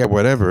yeah, yeah,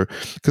 whatever.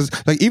 Because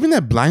like even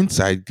that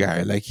Blindside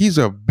guy, like he's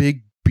a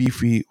big,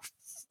 beefy,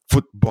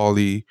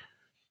 football-y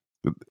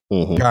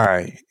Hmm.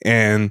 guy,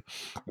 and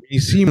when you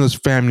see him in those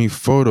family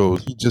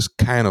photos, he just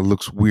kind of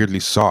looks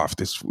weirdly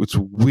soft. It's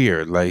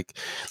weird. Like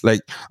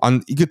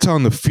on you could tell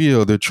on the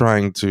field they're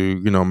trying to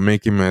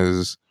make him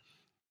as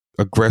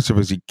aggressive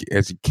as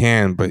he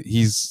can, but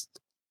he's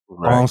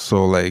Right.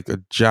 also like a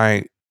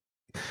giant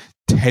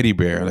teddy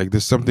bear. Like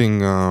there's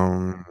something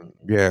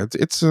yeah,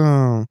 it's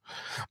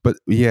but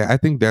yeah, I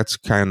think that's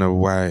kind of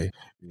why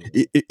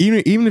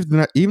even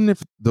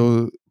if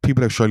the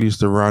people that Charlize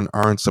Theron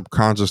aren't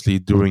subconsciously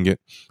doing it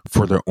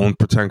for their own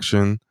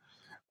protection,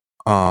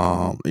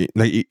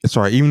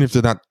 sorry, even if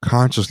they're not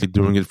consciously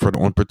doing it for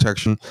their own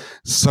protection,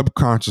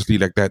 subconsciously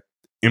like that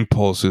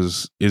impulse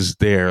is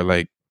there.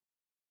 Like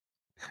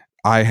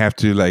I have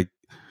to like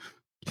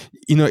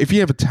if you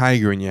have a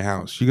tiger in your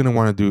house, you're gonna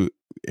want to do,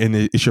 and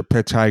it's your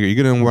pet tiger,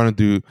 you're gonna want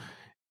to do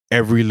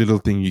every little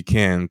thing you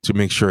can to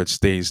make sure it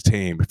stays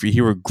tame. If you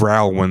hear a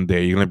growl one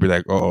day, you're gonna be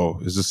like, "Oh,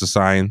 is this a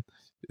sign?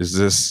 Is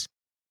this?"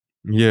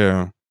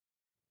 Yeah.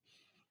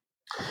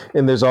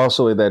 And there's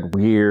also that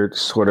weird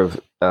sort of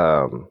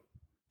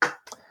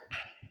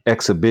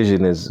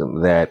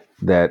exhibitionism that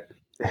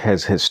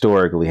has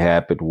historically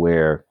happened,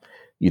 where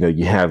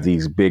you have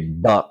these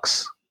big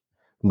bucks,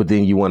 but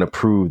then you want to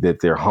prove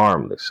that they're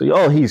harmless. So,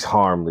 oh, he's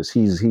harmless.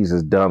 He's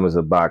as dumb as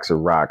a box of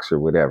rocks or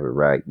whatever,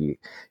 right?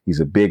 He's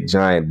a big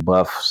giant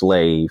buff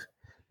slave,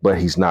 but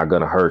he's not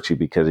going to hurt you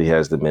because he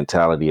has the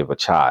mentality of a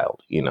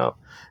child.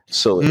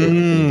 So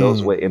in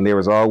those ways, and there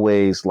was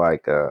always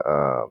like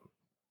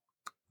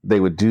they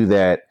would do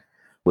that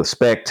with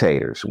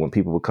spectators when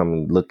people would come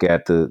and look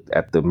at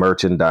the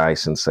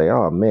merchandise and say,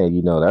 "Oh man,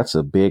 that's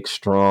a big,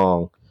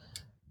 strong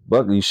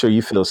buck. You sure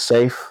you feel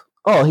safe?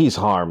 Oh, he's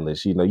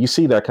harmless." You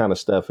see that kind of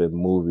stuff in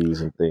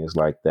movies and things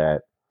like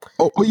that.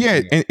 Oh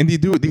yeah, and they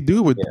do it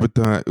with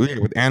Yeah.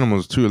 with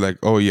animals too. Like,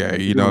 oh yeah,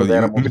 Even with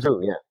animals too.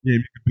 Yeah.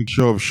 make a big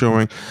show of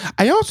showing.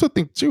 I also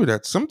think too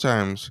that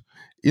sometimes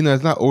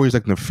it's not always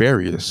like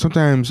nefarious.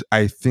 Sometimes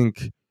I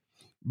think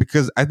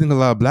because I think a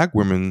lot of black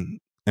women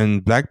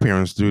and black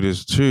parents do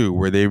this too,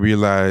 where they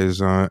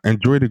realize.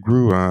 And Joy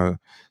DeGruy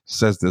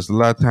says this a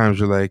lot of times.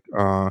 You're like,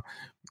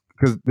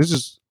 because this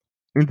is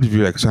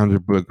interview like Sandra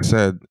Bullock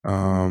said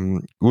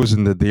it was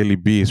in the Daily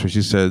Beast where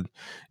she said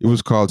it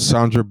was called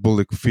Sandra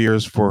Bullock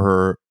fears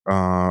for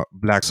her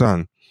black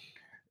son,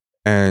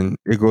 and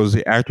it goes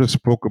the actress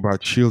spoke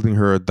about shielding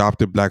her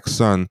adopted black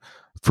son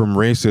from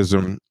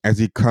racism as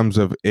he comes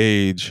of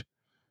age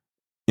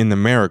in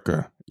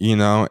America,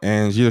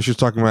 and she's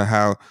talking about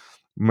how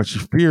much she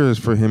fears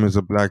for him as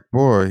a black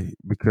boy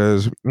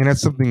because, and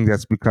that's something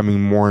that's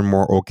becoming more and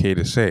more okay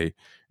to say,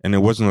 and it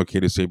wasn't okay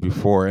to say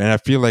before. And I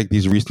feel like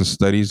these recent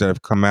studies that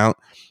have come out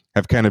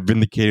have kind of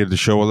vindicated the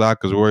show a lot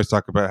because we always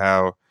talk about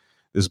how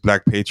this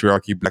black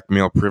patriarchy, black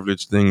male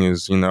privilege thing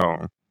is,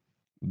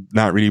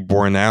 not really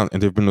borne out,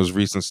 and there've been those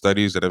recent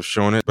studies that have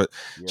shown it, but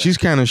she's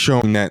kind of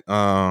showing that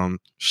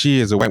she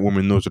as a white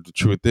woman knows what the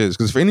truth is,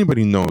 because if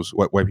anybody knows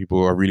what white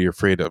people are really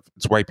afraid of,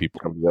 it's white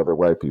people. The other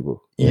white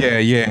people. Yeah.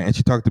 And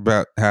she talked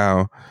about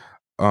how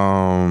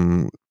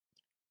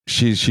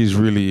she's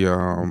really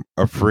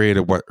afraid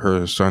of what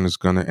her son is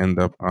going to end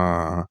up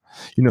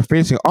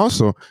facing.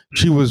 Also,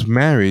 she was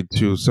married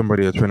to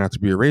somebody that turned out to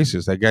be a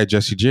racist, that guy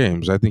Jesse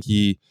James. I think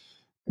he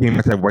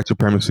must have white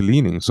supremacy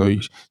leaning. So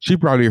she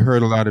probably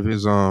heard a lot of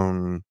his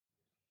kind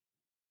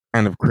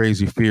of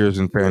crazy fears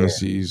and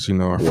fantasies,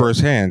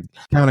 firsthand.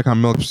 Kind of like how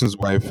Mel Gibson's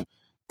wife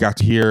got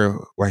to hear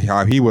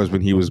how he was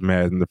when he was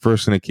mad, and the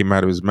first thing that came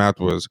out of his mouth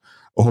was,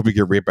 "I hope you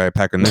get raped by a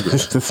pack of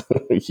niggas."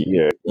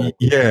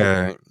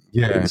 Yeah,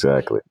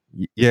 Exactly.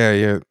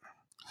 Yeah.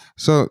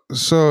 So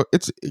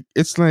it's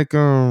like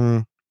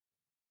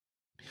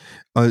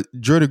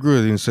Jordan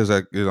Gruden says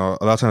that a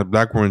lot of times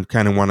black women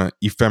kind of want to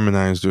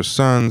effeminize their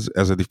sons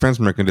as a defense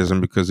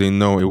mechanism because they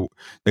know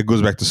it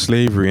goes back to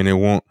slavery, and it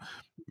won't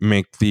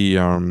make the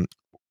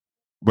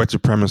white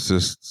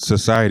supremacist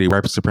society,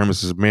 white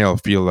supremacist male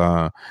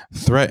feel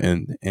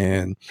threatened.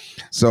 And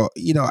so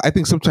I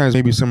think sometimes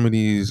maybe some of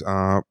these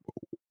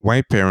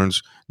white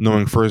parents,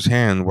 knowing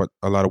firsthand what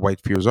a lot of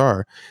white fears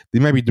are, they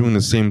might be doing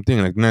the same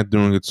thing, like not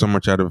doing it so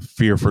much out of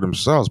fear for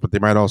themselves, but they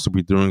might also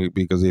be doing it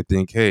because they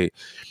think, hey,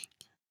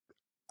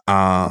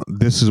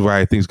 this is why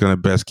I think is going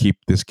to best keep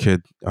this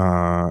kid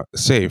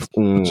safe,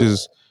 which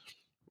is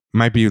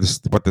might be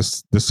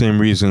the same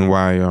reason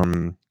why a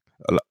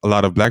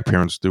lot of black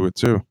parents do it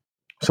too.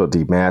 So how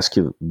the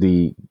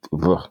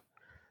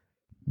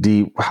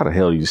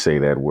hell do you say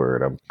that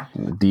word?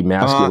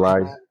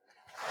 Demasculize?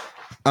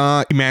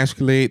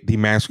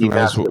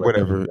 Demasculize,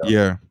 whatever.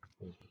 Yeah.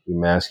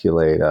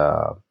 Emasculate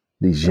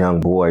these young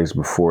boys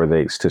before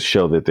to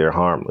show that they're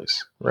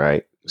harmless,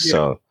 right? Yeah.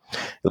 So,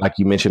 like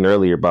you mentioned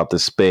earlier about the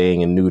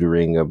spaying and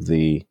neutering of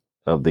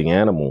the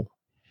animal,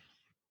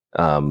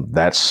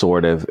 that's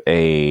sort of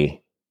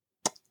a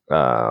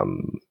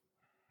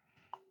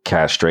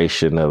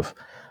castration of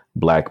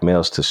black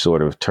males to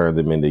sort of turn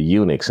them into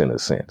eunuchs in a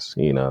sense.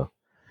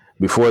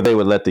 Before they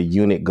would let the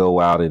eunuch go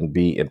out and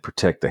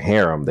protect the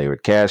harem, they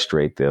would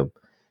castrate them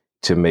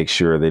to make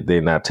sure that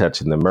they're not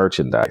touching the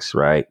merchandise,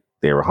 right?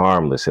 They were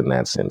harmless in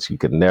that sense. You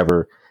could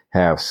never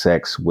have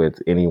sex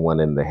with anyone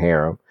in the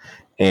harem.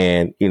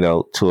 And,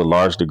 to a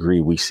large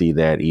degree, we see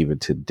that even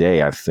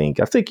today. I think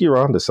you're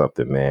onto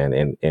something,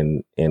 man.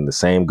 And the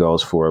same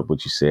goes for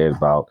what you said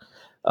about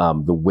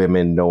the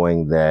women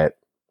knowing that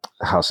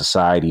how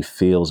society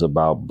feels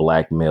about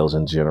black males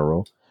in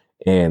general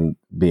and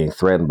being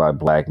threatened by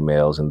black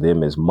males and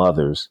them as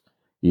mothers.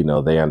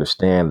 They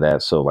understand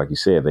that. So like you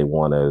said, they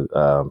want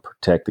to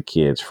protect the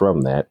kids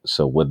from that.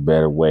 So what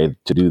better way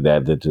to do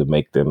that than to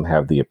make them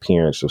have the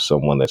appearance of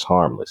someone that's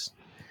harmless?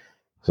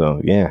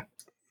 So, yeah,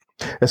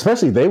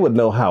 especially they would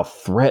know how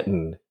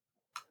threatened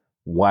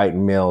white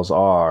males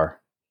are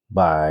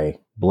by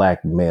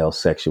black male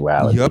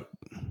sexuality. Yep.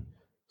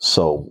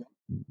 So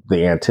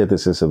the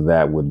antithesis of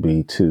that would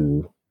be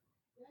to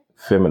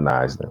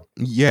feminize them.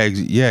 Yeah,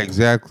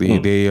 exactly.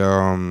 They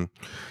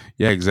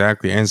Yeah,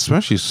 exactly, and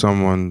especially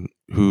someone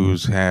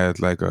who's had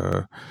like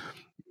a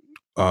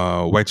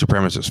white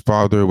supremacist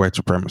father, white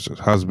supremacist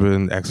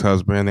husband,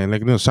 ex-husband, and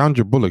like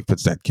Sandra Bullock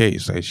fits that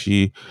case. Like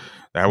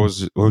that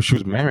was who she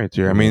was married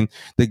to. I Mhm. mean,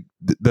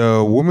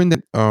 the woman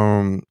that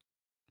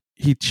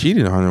he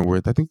cheated on her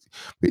with, I think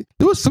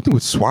there was something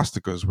with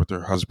swastikas with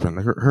her husband.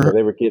 Like Yeah, her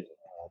they were getting.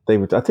 They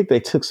were. I think they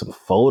took some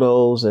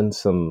photos and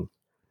some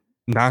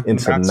not in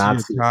some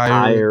Nazi Nazi attire.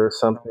 attire or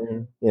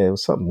something. Yeah, it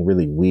was something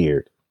really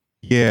weird.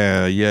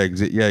 Yeah, yeah,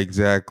 yeah,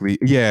 exactly.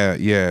 Yeah,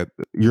 yeah.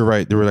 You're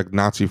right. There were like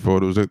Nazi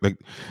photos.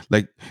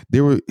 Like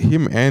they were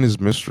him and his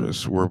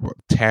mistress were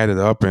tatted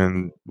up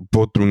and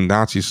both doing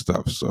Nazi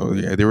stuff. So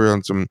yeah, they were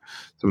on some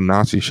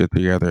Nazi shit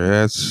together.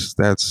 That's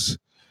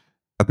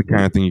not the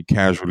kind of thing you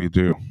casually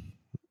do.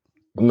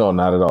 No,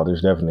 not at all.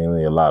 There's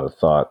definitely a lot of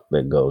thought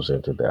that goes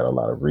into that, a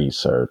lot of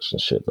research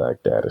and shit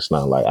like that. It's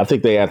not like I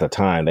think they at the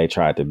time they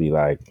tried to be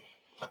like,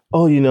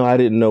 oh, I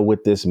didn't know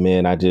what this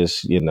meant. I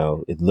just,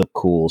 it looked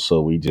cool,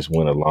 so we just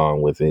went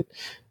along with it.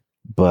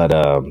 But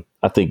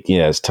I think,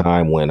 yeah, as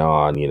time went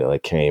on,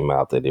 it came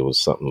out that it was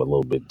something a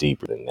little bit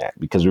deeper than that.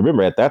 Because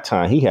remember, at that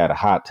time, he had a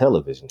hot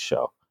television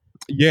show.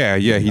 Yeah,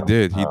 You yeah, he know,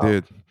 did. He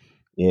did.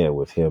 yeah,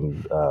 with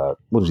him.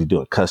 What was he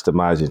doing?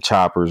 Customizing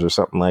choppers or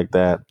something like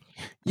that.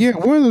 Yeah,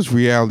 one of those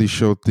reality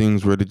show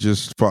things where they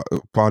just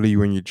follow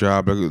you in your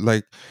job.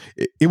 Like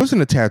it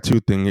wasn't a tattoo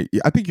thing.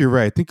 I think you're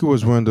right. I think it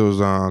was one of those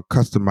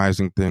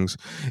customizing things.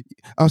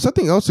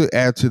 Something else to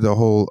add to the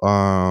whole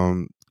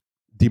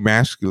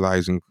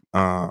demasculizing,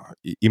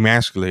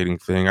 emasculating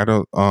thing. I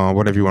don't,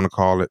 whatever you want to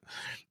call it,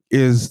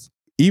 is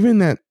even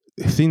that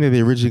thing that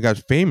they originally got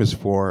famous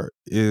for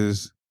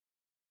is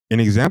an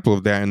example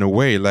of that in a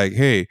way. Like,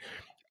 hey,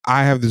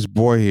 I have this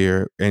boy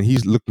here, and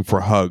he's looking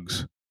for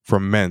hugs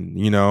from men,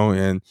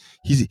 and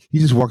he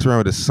just walks around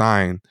with a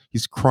sign.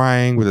 He's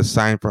crying with a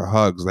sign for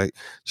hugs. Like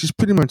she's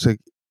pretty much like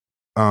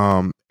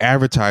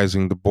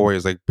advertising the boy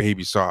as like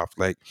baby soft,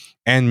 like,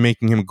 and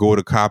making him go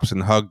to cops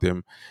and hug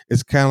them.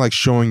 It's kind of like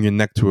showing your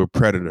neck to a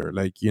predator,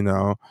 like,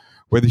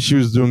 whether she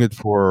was doing it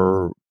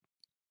for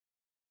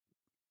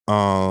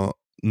uh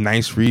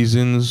nice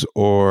reasons,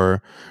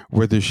 or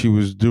whether she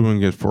was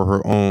doing it for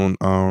her own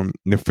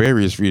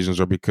nefarious reasons,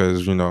 or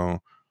because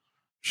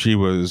she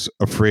was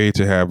afraid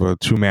to have a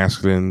too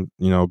masculine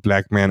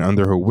black man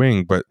under her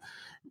wing. But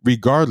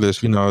regardless,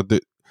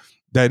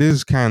 that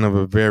is kind of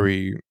a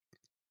very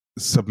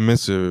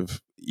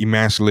submissive,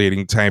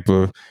 emasculating type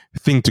of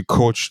thing to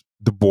coach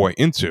the boy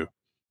into,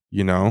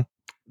 you know?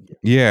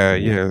 Yeah,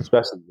 Yeah, yeah.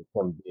 especially with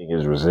him being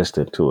as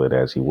resistant to it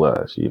as he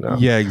was.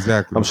 Yeah, I'm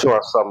exactly. sure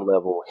on some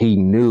level he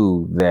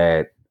knew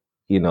that,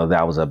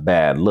 that was a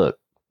bad look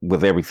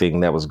with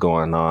everything that was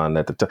going on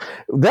at the time.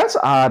 That's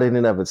odd in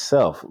and of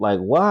itself. Like,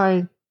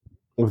 why,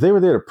 if they were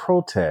there to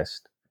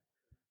protest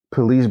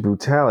police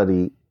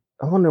brutality,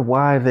 I wonder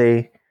why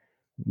they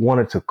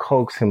wanted to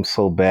coax him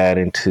so bad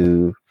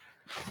into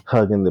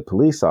hugging the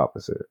police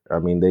officer. I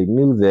mean, they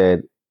knew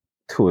that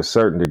to a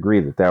certain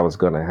degree that was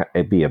going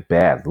to be a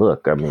bad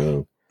look. I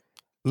mean,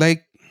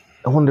 Like,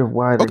 I wonder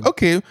why they.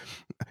 okay,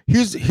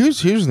 here's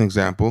an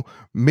example.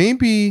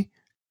 Maybe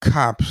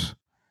cops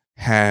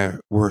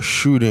were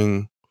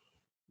shooting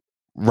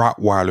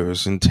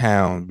Rottweilers in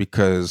town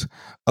because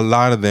a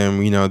lot of them,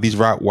 these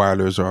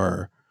Rottweilers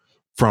are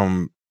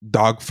from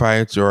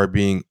dogfights or are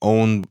being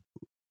owned.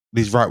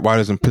 These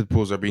Rottweilers and pit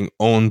bulls are being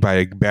owned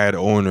by bad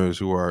owners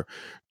who are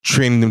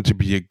training them to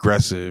be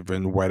aggressive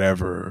and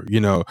whatever.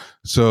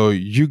 So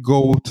you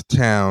go to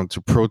town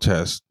to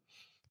protest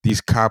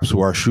these cops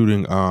who are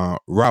shooting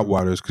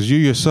Rottweilers because you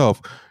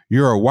yourself,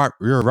 you're a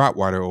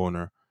Rottweiler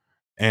owner,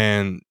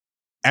 and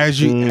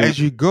as you Mm, as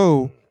you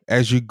go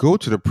as you go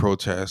to the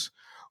protest,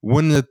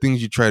 one of the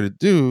things you try to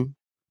do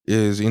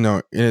is, in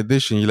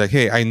addition, you're like,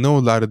 hey, I know a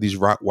lot of these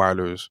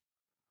Rottweilers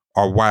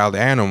are wild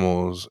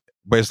animals,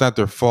 but it's not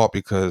their fault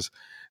because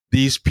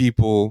these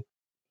people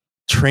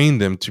train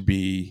them to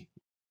be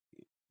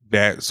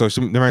that. So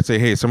they might say,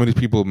 hey, some of these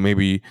people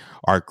maybe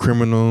are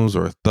criminals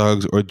or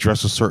thugs or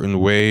dress a certain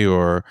way,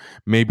 or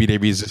maybe they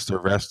resist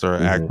arrest or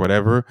act mhm.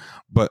 whatever.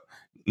 But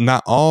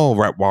not all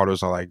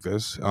Rottweilers are like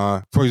this.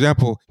 For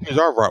example, here's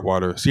our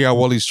Rottweiler. See how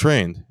well he's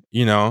trained,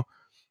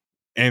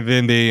 and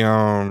then they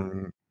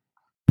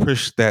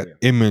push that Yeah.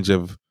 image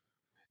of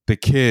the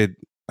kid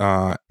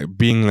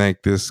being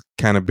like this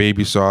kind of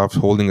baby soft,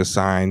 holding a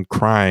sign,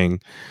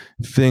 crying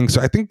thing.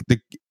 So I think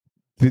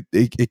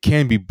it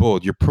can be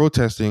both. You're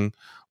protesting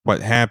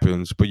what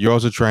happens, but you're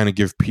also trying to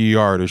give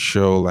PR to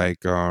show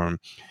like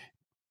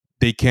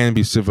they can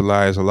be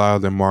civilized. A lot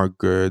of them are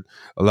good.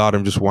 A lot of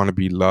them just want to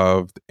be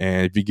loved.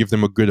 And if you give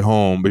them a good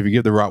home, if you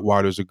give the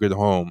Rottweilers a good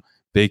home,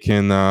 they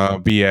can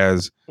be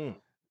Hmm.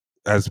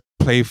 as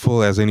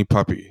playful as any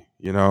puppy.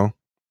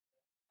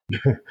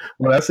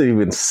 Well, that's an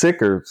even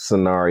sicker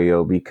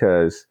scenario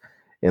because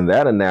in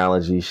that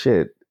analogy,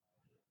 shit,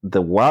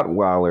 the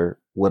Rottweiler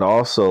would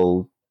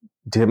also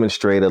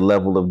demonstrate a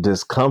level of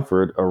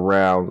discomfort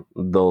around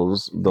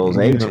those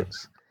Yeah.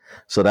 agents.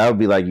 So that would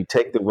be like you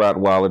take the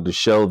Rottweiler to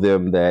show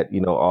them that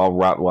all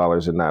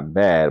Rottweilers are not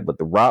bad, but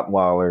the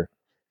Rottweiler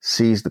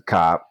sees the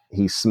cop.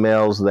 He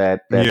smells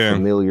that Yeah.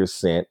 familiar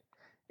scent,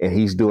 and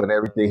he's doing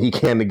everything he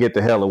can to get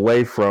the hell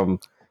away from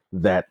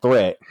that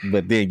threat.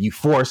 But then you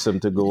force him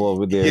to go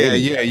over there Yeah,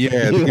 anyway. yeah.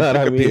 They You can know what pick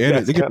I up the mean? energy.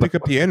 That's They can kind of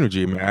pick up the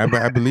energy, man.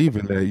 I believe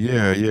in that.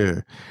 Yeah,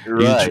 yeah. You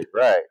tr- right,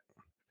 right.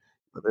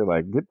 But they're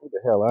like, get me the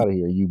hell out of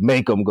here. You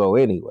make them go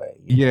anyway.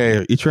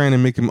 yeah, you're trying to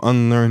make him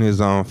unlearn his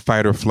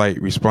fight or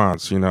flight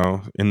response, in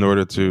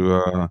order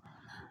to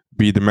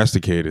be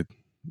domesticated.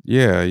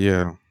 Yeah,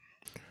 yeah.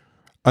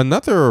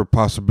 Another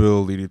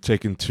possibility to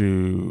take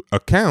into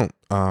account,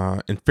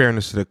 in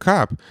fairness to the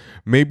cop,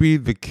 maybe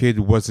the kid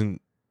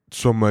wasn't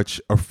so much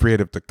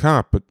afraid of the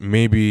cop, but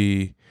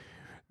maybe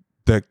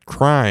that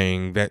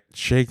crying, that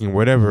shaking,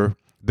 whatever,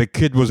 the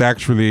kid was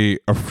actually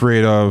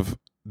afraid of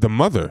the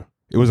mother.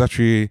 It was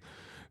actually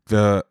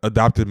the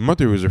adopted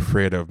mother was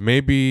afraid of.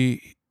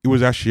 Maybe it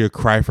was actually a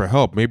cry for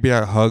help. Maybe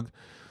that hug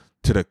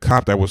to the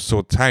cop that was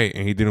so tight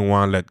and he didn't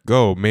want to let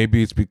go.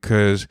 Maybe it's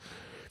because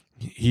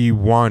he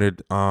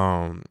wanted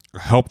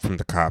help from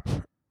the cop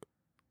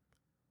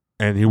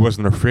and he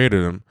wasn't afraid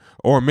of him.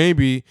 Or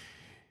maybe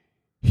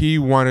he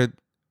wanted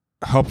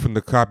help from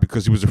the cop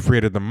because he was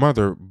afraid of the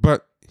mother,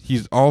 but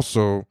he's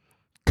also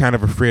kind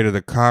of afraid of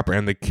the cop,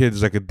 and the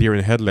kid's like a deer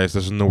in headlights,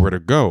 doesn't know where to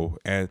go.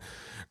 And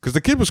because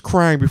the kid was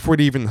crying before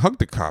they even hugged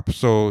the cop,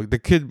 so the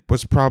kid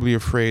was probably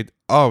afraid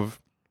of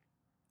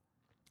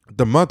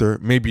the mother,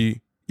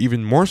 maybe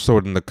even more so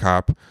than the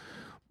cop.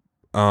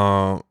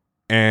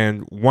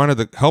 And wanted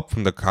the help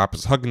from the cop,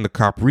 is hugging the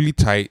cop really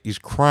tight. He's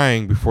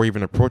crying before he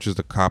even approaches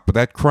the cop, but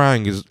that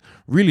crying is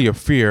really a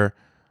fear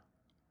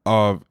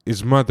of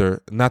his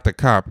mother, not the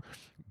cop.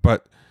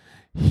 But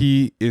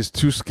he is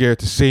too scared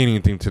to say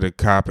anything to the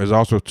cop, is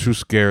also too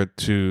scared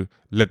to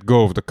let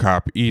go of the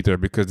cop either,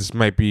 because this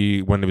might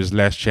be one of his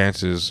last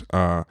chances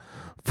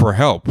for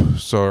help.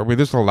 So I mean,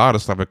 there's a lot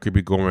of stuff that could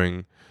be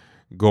going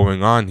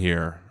on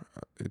here.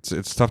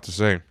 It's tough to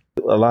say.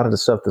 A lot of the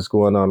stuff that's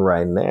going on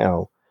right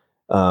now,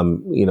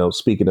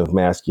 speaking of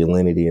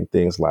masculinity and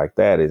things like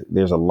that,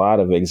 there's a lot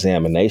of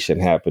examination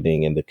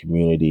happening in the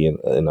community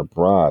and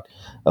abroad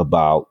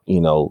about,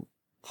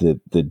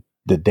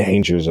 the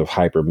dangers of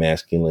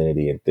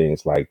hypermasculinity and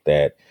things like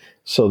that.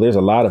 So there's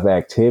a lot of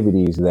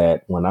activities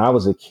that when I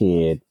was a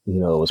kid, it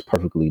was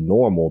perfectly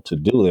normal to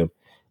do them.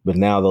 But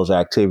now those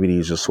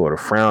activities are sort of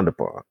frowned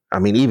upon. I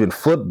mean, even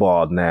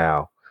football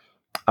now,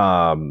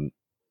 um,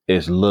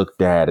 is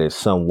looked at as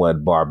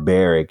somewhat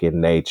barbaric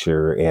in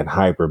nature and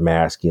hyper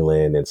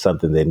masculine and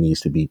something that needs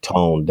to be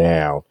toned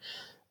down.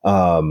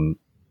 Um,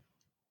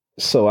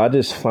 so I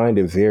just find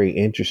it very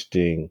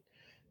interesting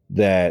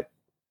that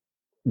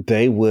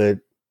they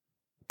would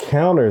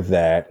counter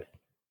that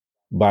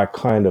by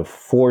kind of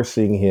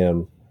forcing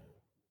him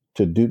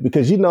to do,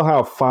 because you know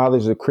how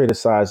fathers are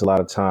criticized a lot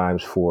of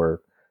times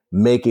for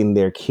making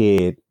their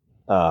kid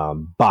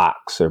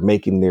box or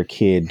making their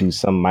kid do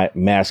some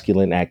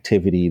masculine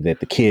activity that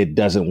the kid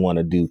doesn't want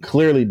to do,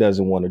 clearly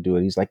doesn't want to do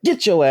it. He's like,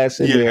 get your ass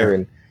in there Yeah.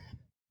 and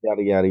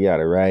yada, yada,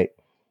 yada, right?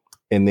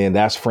 And then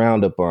that's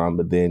frowned upon.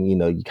 But then,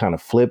 you kind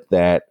of flip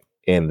that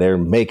and they're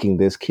making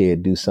this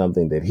kid do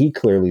something that he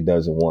clearly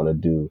doesn't want to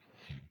do,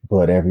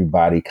 but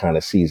everybody kind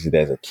of sees it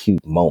as a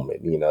cute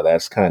moment.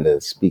 That's kind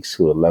of speaks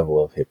to a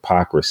level of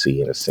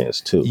hypocrisy in a sense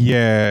too.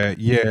 Yeah,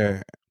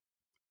 yeah.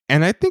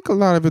 And I think a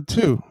lot of it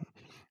too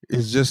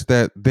is just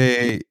that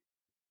they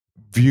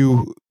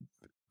view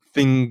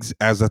things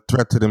as a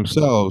threat to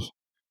themselves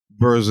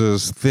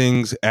versus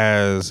things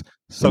as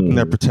something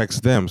that Mm.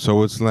 protects them.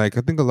 So it's like,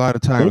 I think a lot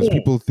of times Mm.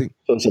 people think,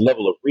 So it's a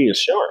level of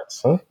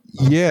reassurance, huh?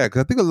 yeah,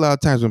 because I think a lot of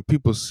times when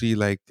people see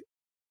like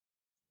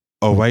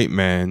a white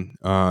man,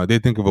 they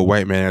think of a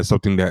white man as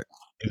something that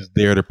is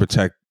there to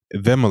protect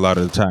them a lot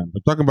of the time.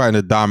 We're talking about in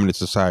a dominant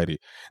society,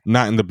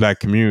 not in the black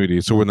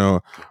community. So when a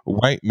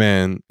white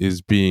man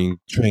is being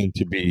trained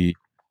to be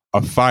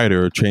a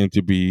fighter, trained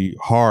to be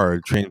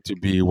hard, trained to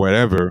be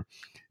whatever,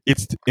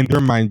 it's in their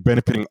mind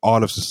benefiting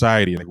all of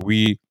society. Like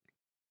a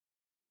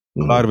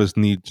lot Mm. of us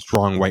need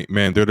strong white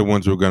men. They're the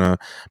ones who are gonna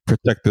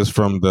protect us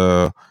from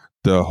the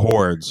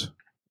hordes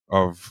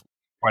of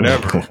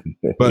whatever.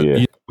 But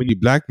Yeah. when you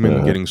black men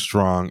Uh-huh. getting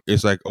strong,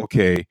 it's like,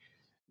 okay,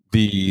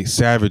 the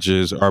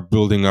savages are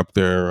building up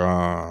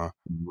Right.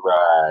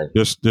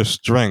 their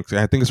strength. And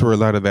I think it's where a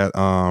lot of that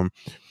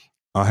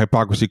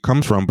hypocrisy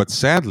comes from. But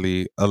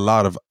sadly, a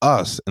lot of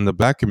us in the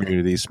black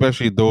community,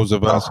 especially those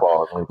of us,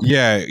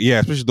 yeah,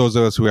 especially those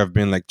of us who have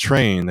been like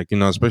trained, like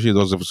especially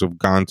those of us who've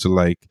gone to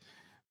like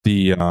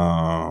the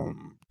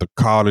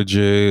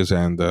colleges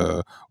and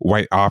the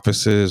white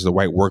offices, the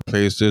white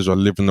workplaces, or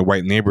live in the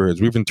white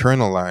neighborhoods. We've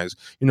internalized,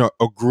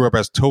 or grew up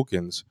as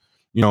tokens.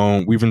 We've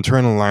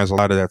internalized a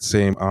lot of that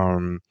same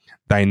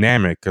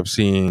dynamic of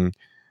seeing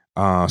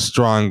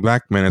strong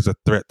black men as a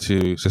threat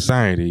to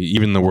society,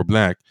 even though we're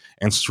black,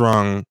 and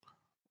strong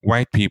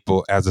white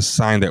people as a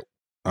sign that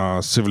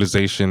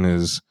civilization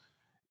is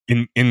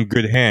in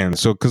good hands.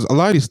 So, because a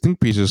lot of these think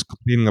pieces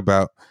complaining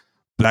about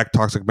black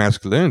toxic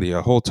masculinity,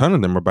 a whole ton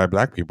of them are by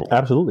black people.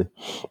 Absolutely.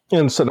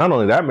 And so not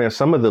only that, man,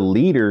 some of the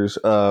leaders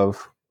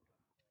of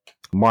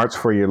march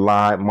for your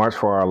life, march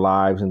for our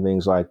lives, and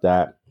things like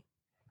that,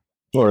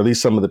 or at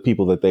least some of the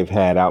people that they've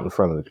had out in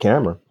front of the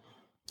camera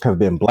have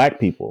been black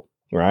people,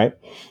 right?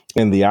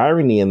 And the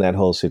irony in that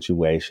whole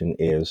situation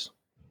is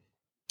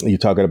you're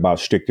talking about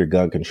stricter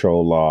gun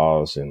control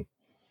laws and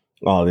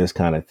all this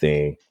kind of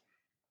thing.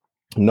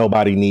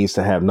 Nobody needs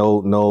to have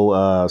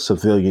no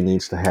civilian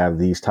needs to have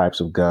these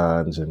types of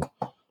guns and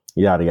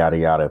yada yada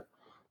yada.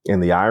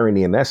 And the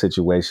irony in that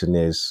situation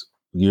is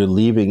you're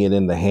leaving it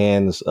in the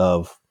hands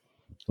of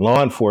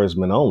law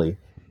enforcement only,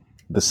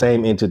 the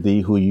same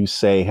entity who you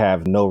say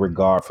have no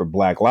regard for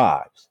black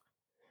lives.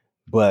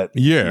 But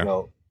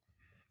Yeah.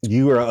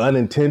 you are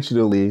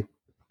unintentionally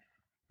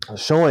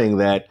showing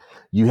that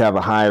you have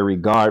a higher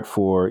regard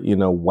for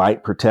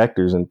white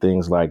protectors and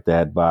things like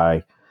that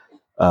by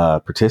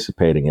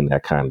participating in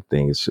that kind of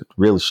thing. It's a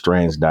really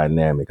strange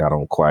dynamic. I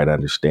don't quite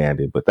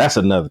understand it, but that's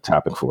another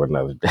topic for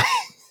another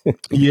day.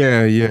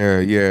 Yeah.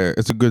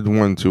 It's a good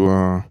one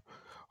to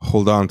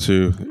hold on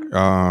to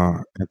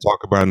and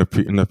talk about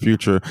in the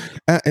future.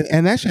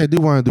 And actually, I do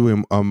want to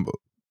do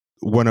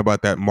one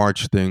about that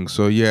March thing.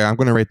 So yeah, I'm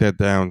gonna write that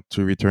down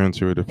to return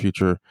to at a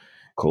future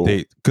Cool.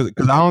 date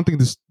because I don't think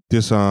this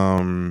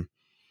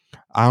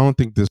I don't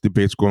think this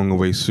debate's going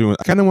away soon.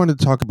 I kind of wanted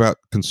to talk about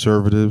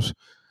conservatives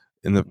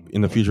in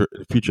the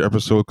future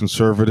episode,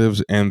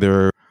 conservatives and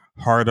their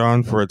hard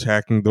on for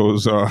attacking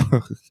those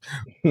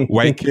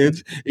white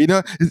kids.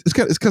 It's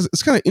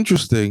kind of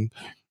interesting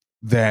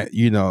that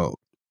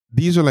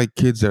these are like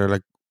kids that are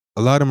like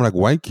a lot of them are like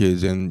white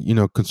kids, and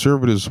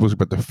conservatives supposed to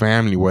be about the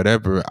family,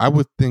 whatever. I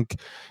would think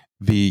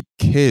the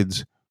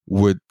kids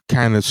would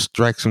kind of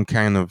strike some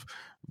kind of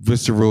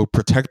visceral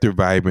protector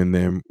vibe in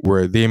them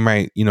where they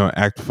might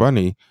act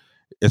funny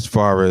as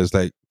far as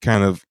like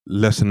kind of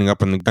lessening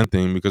up on the gun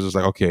thing, because it's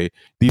like, okay,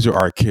 these are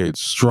our kids,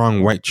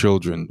 strong white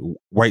children.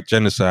 White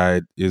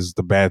genocide is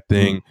the bad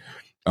thing.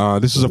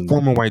 This is a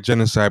form of white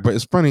genocide. But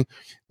it's funny,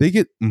 they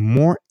get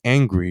more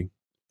angry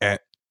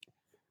at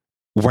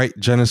white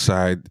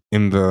genocide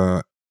in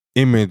the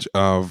image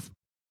of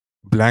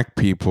black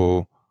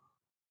people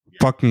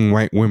fucking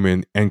white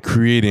women and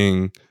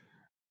creating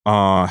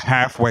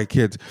half white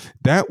kids.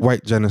 That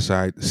white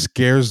genocide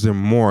scares them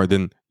more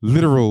than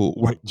literal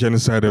white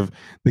genocide of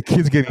the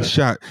kids getting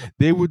shot.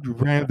 They would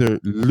rather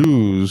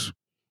lose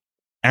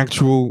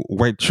actual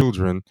white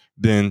children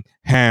than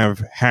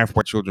have half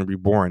white children be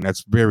born.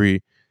 That's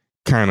very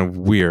kind of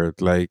weird.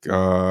 Like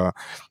I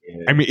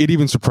mean, it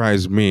even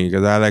surprised me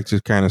because I like to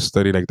kind of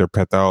study like their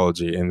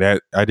pathology, and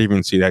that I didn't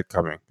even see that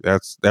coming.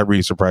 That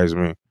really surprised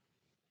me.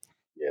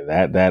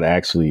 Yeah, that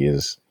actually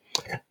is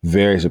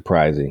very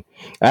surprising.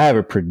 I have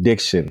a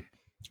prediction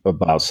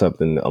about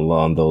something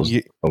along those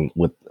Yeah,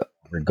 with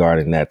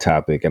regarding that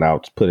topic, and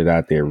I'll put it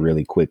out there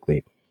really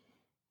quickly.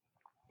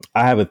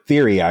 I have a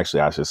theory,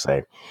 actually, I should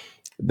say,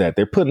 that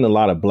they're putting a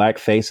lot of black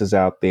faces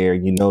out there.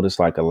 You notice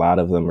like a lot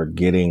of them are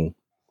getting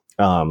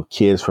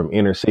kids from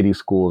inner city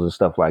schools and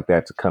stuff like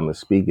that to come and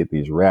speak at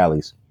these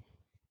rallies.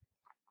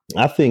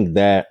 I think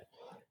that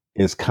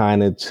is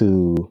kind of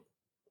to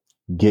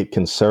get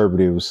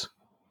conservatives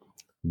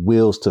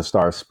wheels to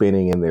start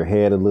spinning in their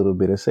head a little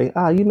bit and say,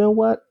 you know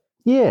what?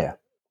 Yeah,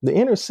 the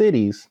inner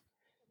cities,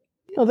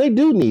 they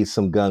do need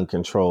some gun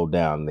control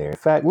down there. In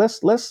fact,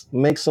 let's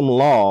make some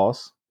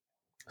laws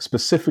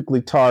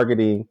specifically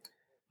targeting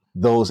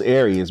those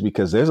areas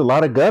because there's a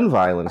lot of gun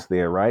violence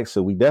there, right?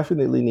 So we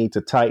definitely need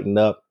to tighten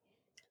up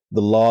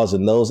the laws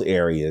in those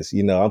areas.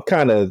 I'm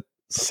kind of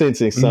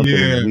sensing yeah,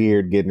 something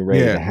weird getting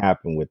ready yeah, to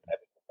happen with that.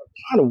 I'm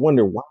trying to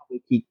wonder why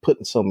we keep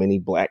putting so many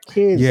black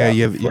kids yeah, out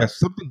yeah, in yeah. front.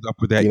 Something's up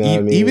with that. You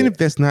know what I Even mean? if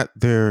that's not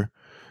their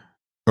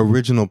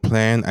original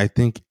plan, I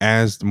think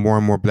as more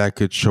and more black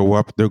kids show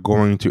up, they're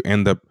going to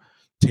end up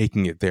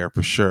taking it there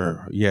for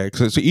sure. Yeah,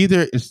 so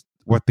either it's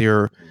what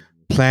they're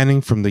planning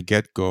from the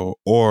get go,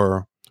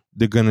 or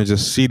they're gonna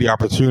just see the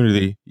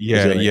opportunity. It's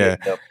Yeah, gonna yeah.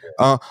 end up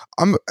Uh,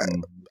 I'm. there.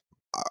 Mhm.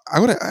 I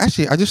would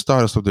actually. I just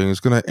thought of something.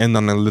 It's gonna end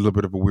on a little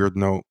bit of a weird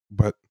note,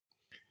 but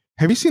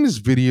have you seen this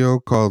video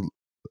called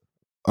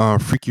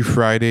 "Freaky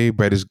Friday"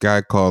 by this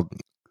guy called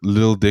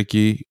Lil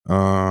Dicky?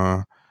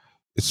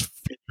 It's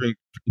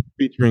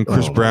featuring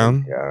Chris Oh my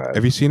Brown. god.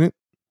 Have you seen it?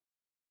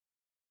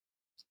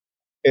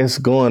 It's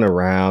going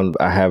around.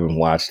 I haven't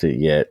watched it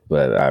yet,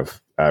 but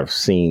I've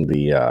seen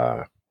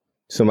the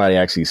somebody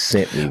actually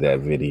sent me that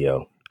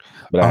video,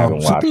 but I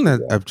haven't Something watched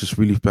it that yet. I've just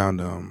really found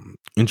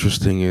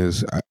interesting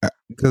is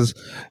because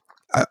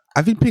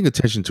I've been paying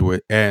attention to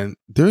it, and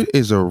there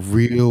is a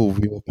real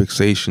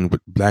fixation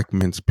with black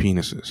men's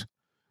penises,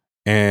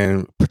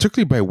 and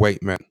particularly by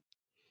white men.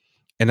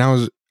 And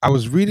I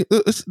was reading,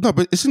 no,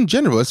 but it's in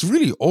general. It's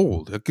really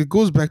old. Like, it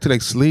goes back to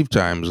like slave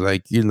times.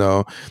 Like,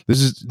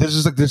 there's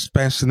just like this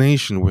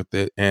fascination with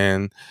it,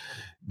 and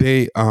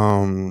they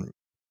I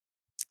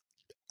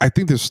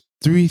think there's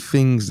three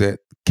things that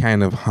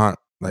kind of haunt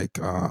like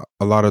a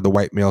lot of the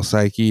white male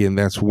psyche, and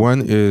that's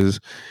one is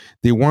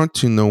they want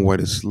to know what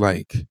it's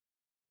like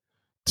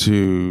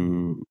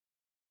to.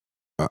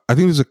 I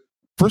think there's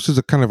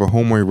a kind of a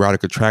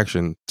homoerotic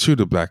attraction to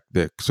the black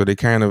dick, so they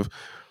kind of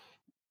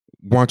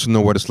want to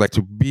know what it's like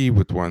to be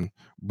with one,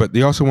 but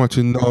they also want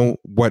to know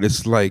what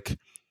it's like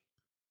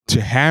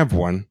to have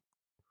one,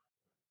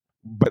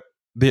 but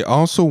they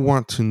also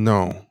want to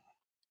know,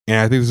 and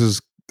I think this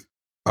is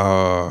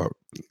uh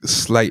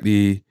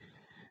slightly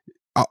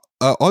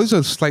all these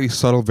are slightly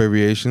subtle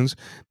variations.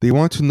 They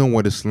want to know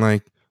what it's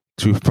like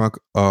to fuck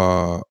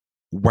a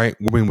white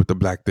woman with a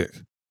black dick.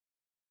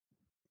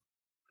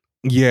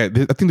 Yeah,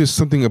 I think there's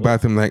something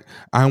about them like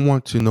I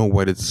want to know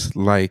what it's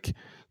like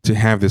to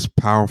have this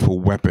powerful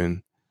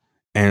weapon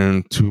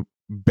and to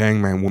bang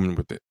my woman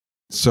with it.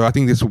 So I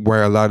think this is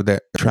where a lot of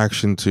that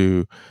attraction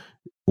to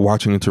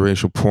watching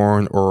interracial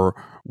porn or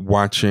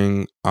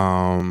watching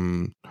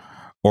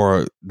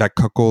or that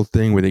cuckold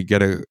thing where they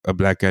get a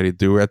black guy to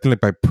do it. I think like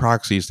by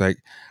proxy, it's like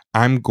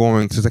I'm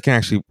going, since I can't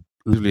actually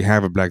literally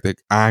have a black dick,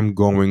 I'm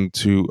going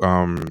to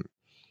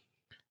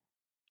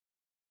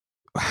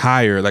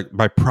hire, like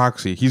by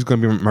proxy, he's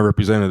gonna be my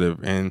representative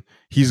and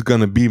he's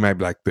gonna be my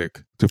black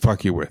dick to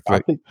fuck you with. I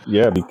Like, think,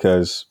 yeah,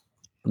 because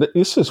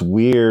it's this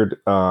weird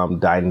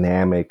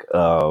dynamic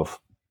of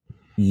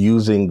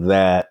using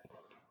that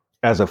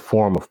as a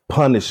form of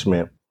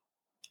punishment,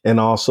 and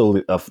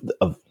also of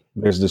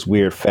there's this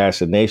weird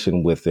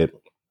fascination with it,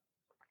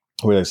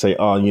 where they say,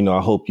 "Oh, you know,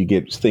 I hope you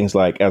get things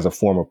like as a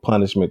form of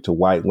punishment to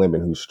white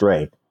women who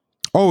stray.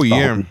 oh I hope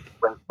yeah, you get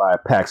raped by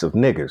packs of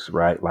niggas,"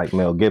 right? Like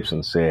Mel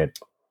Gibson said.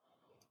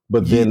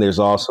 But Ye- then there's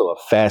also a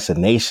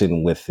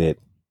fascination with it,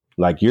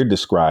 like you're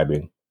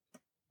describing,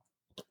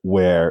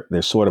 where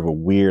there's sort of a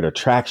weird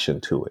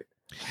attraction to it.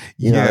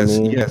 You know what I yes,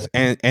 mean? yes,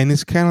 and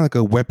it's kind of like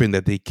a weapon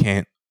that they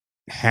can't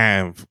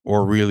have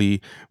or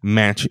really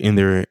match in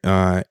their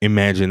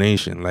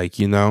imagination, like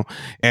and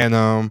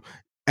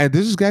there's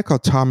this guy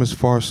called Thomas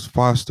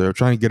Foster. I'm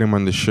trying to get him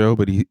on the show,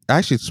 but he I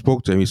actually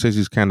spoke to him. He says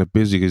he's kind of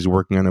busy because he's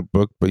working on a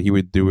book, but he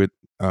would do it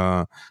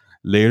uh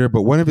later.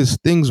 But one of his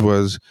things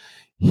was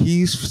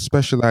he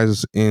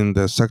specializes in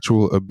the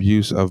sexual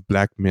abuse of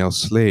black male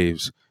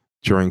slaves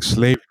during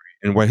slavery.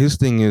 And what his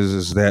thing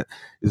is that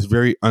it's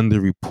very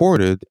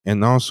underreported,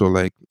 and also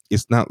like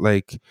it's not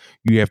like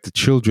you have the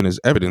children as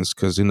evidence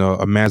because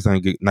a man's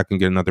not gonna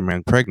get another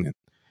man pregnant.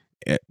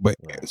 But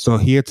Right. so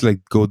he had to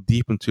like go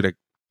deep into like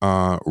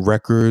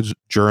records,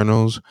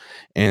 journals,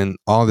 and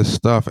all this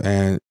stuff,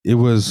 and it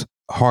was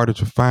harder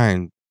to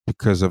find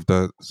because of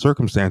the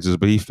circumstances.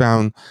 But he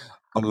found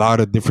a lot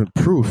of different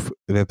proof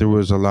that there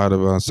was a lot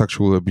of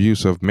sexual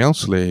abuse of male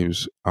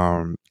slaves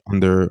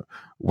under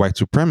white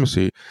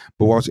supremacy.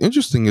 But what's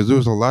interesting is there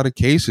was a lot of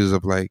cases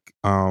of like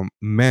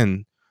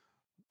men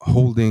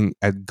holding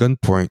at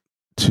gunpoint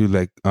to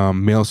like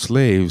male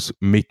slaves,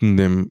 making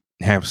them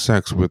have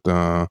sex with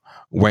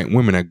white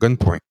women at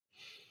gunpoint.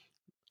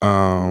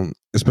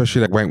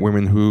 Especially like white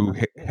women who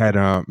had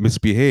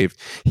misbehaved.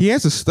 He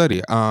has a study.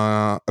 If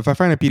I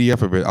find a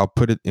PDF of it, I'll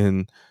put it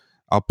in.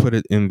 I'll put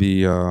it in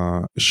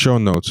the show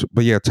notes.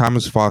 But yeah,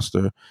 Thomas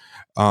Foster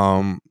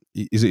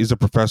is a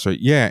professor.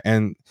 Yeah,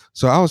 and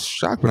so I was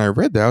shocked when I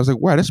read that. I was like,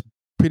 wow, that's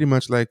pretty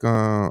much like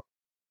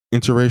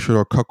interracial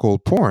or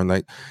cuckold porn.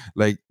 Like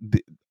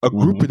a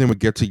group Mm-hmm. of them would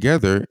get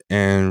together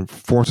and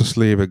force a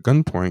slave at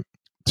gunpoint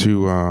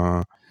to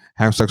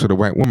have sex with a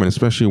white woman,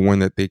 especially one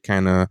that they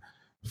kind of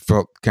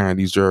felt kind of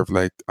deserved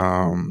like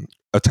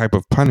a type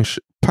of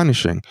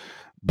punishing.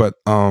 But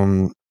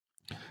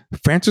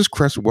Frances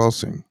Cress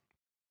Welsing,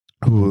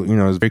 who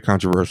is very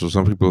controversial.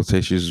 Some people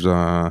say she's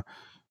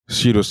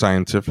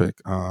pseudoscientific.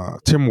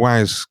 Tim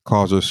Wise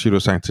calls her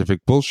pseudoscientific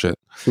bullshit.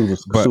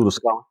 But Pseudo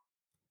scholar.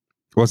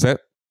 what's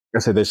that? I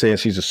said they're saying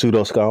she's a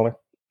pseudo scholar.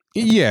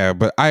 Yeah,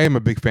 but I am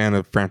a big fan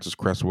of Frances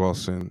Cress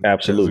Welsing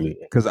Absolutely.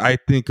 because I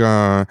think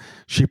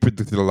she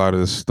predicted a lot of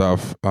this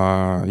stuff.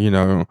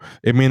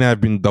 It may not have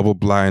been double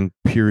blind,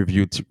 peer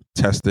reviewed,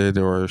 tested,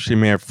 or she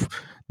may have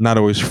not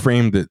always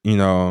framed it, in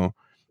a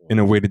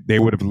way that they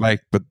would have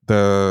liked, but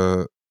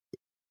the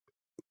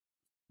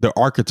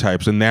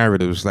archetypes and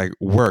narratives like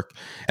work.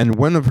 And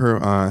one of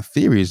her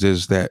theories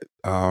is that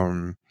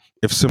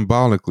if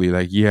symbolically,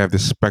 like you have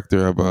this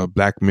specter of a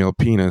black male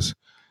penis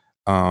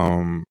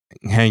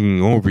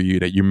hanging over you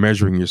that you're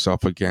measuring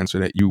yourself against, or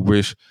that you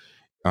wish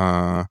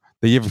that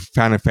you have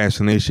found a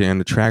fascination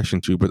and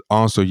attraction to, but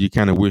also you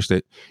kind of wish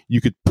that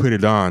you could put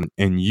it on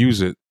and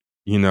use it,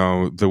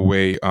 the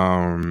way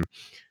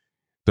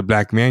the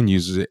black man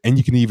uses it, and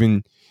you can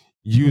even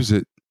use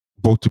it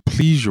both to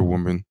please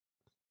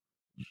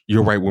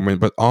your white woman,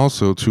 but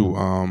also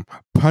to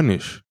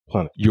punish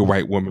Punish. your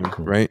white woman,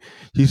 Mhm. right?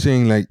 He's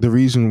saying like the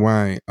reason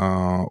why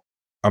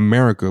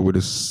America, with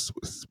its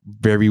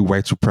very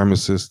white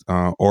supremacist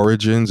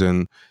origins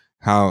and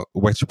how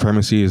white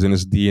supremacy is in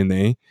its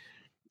DNA,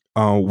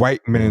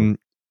 white men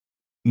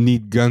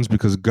need guns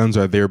because guns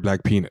are their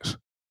black penis.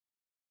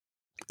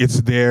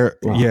 It's their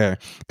Wow. yeah.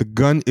 The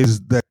gun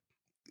is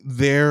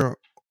their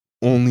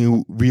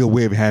only real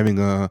way of having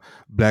a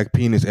black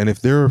penis, and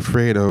if they're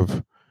afraid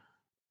of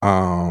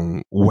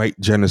white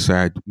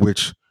genocide,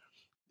 which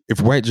if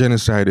white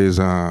genocide is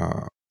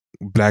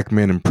black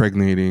men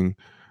impregnating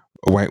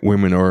white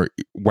women or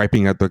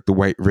wiping out the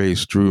white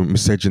race through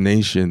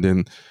miscegenation,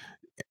 then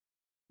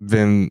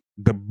then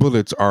the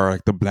bullets are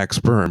like the black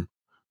sperm.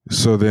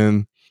 So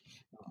then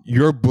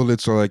your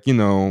bullets are like,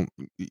 you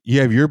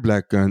have your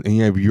black gun and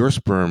you have your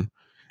sperm,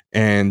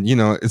 and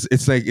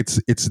it's like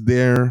it's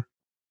their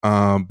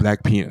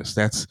black penis.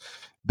 That's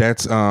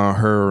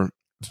her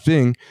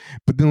thing.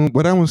 But then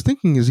what I was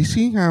thinking is, you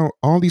see how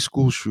all these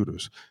school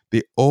shooters,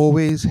 they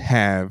always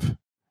have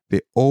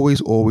they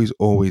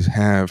always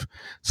have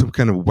some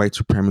kind of white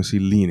supremacy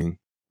leaning.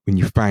 When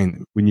you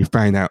find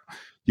out,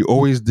 you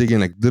always dig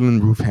in. Like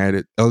Dylan Roof had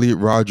it, Elliot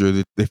Rodger,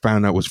 that they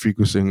found out was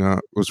frequenting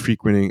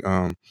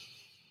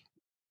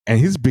and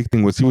his big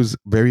thing was he was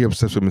very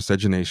obsessed with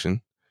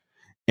miscegenation,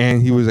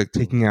 and he was like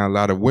taking out a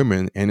lot of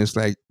women. And it's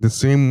like the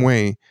same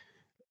way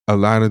a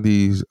lot of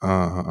these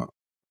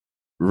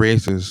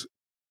races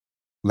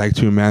like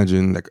to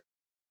imagine like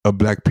a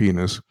black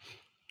penis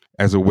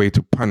as a way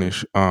to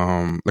punish,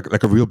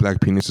 like a real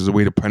black penis as a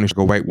way to punish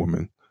like a white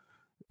woman.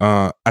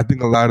 I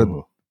think a lot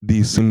of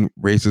these same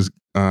racist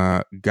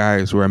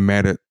guys who are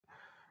mad at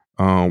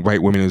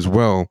white women as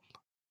well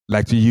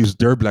like to use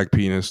their black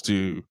penis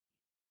to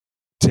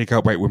take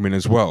out white women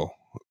as well.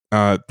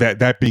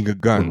 That being a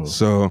gun.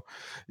 So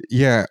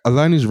yeah, a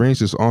lot of these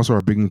racists also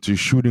are big into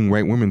shooting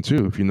white women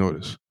too. If you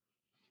notice,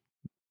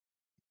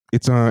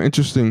 it's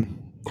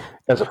interesting.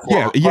 As a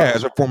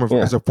form of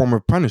As a form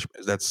of punishment.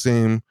 It's that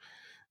same.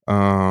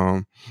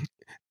 Um,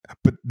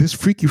 but this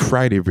Freaky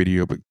Friday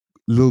video, but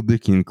Lil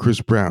Dicky and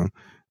Chris Brown,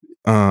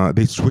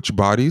 they switch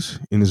bodies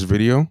in this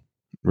video,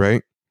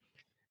 right?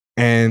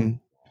 And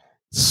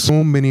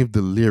so many of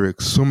the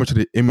lyrics, so much of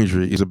the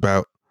imagery is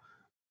about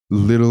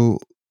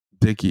Little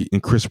Dicky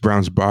in Chris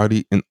Brown's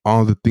body and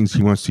all the things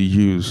he wants to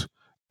use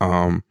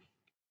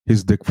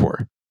his dick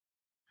for.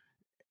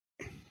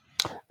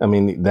 I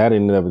mean, that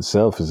in and of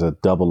itself is a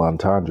double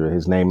entendre.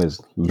 His name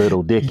is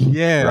Little Dicky.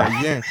 Yeah,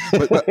 right? yeah.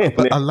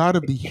 But a lot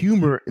of the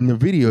humor in the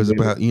video is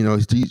about,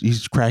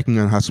 he's cracking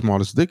on how small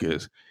his dick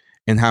is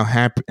and how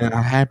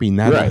happy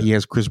now that he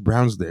has Chris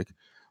Brown's dick.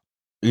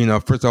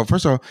 First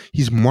off,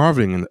 he's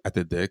marveling at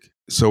the dick.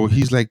 So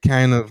he's like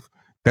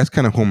that's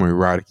kind of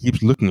homoerotic. He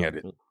keeps looking at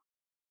it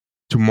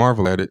to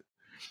marvel at it.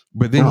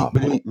 But then,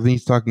 then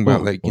he's talking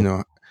about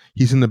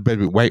he's in the bed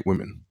with white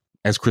women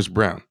as Chris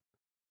Brown,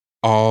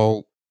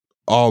 all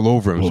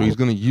over him. So he's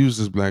going to use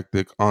this black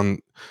dick on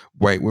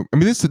white women. I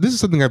mean, this is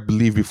something I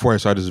believed before I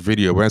saw this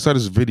video. When I saw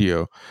this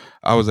video,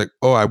 I was like,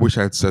 oh, I wish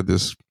I had said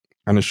this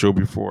on the show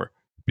before,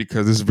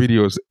 because this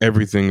video is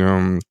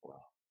everything.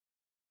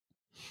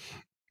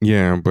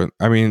 Yeah, but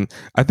I mean,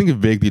 I think it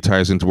vaguely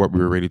ties into what we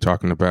were already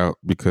talking about,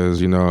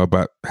 because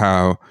about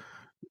how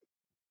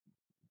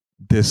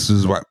this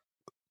is what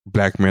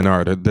black men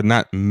are. They're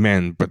not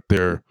men, but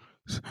they're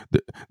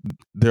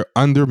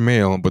under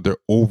male, but they're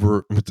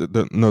over.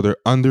 No, they're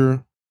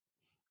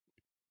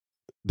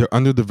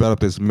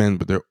underdeveloped as men,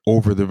 but they're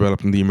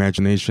overdeveloped in the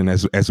imagination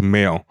as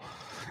male,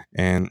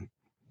 and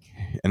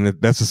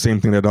that's the same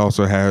thing that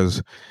also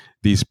has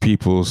these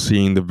people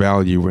seeing the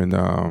value in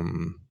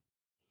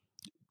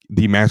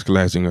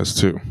demasculizing us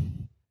too.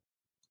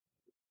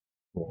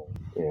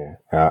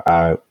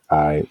 Yeah,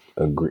 I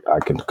agree. I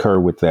concur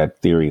with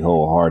that theory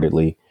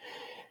wholeheartedly.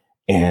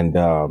 And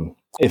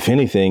if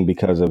anything,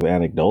 because of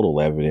anecdotal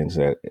evidence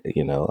that,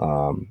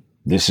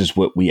 this is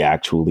what we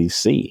actually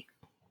see.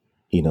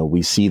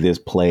 We see this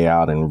play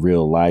out in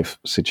real life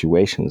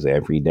situations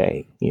every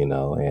day, and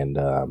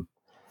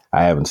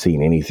I haven't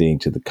seen anything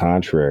to the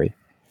contrary.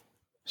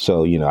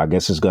 So, I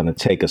guess it's going to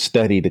take a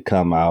study to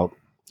come out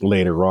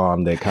later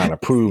on that kind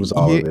of proves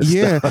all of this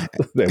stuff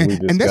that we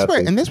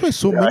discussed. And that's why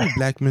so many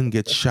black men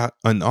get shot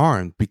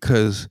unarmed,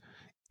 because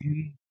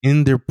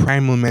in their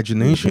primal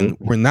imagination,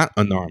 we're not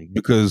unarmed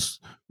because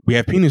we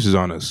have penises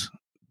on us.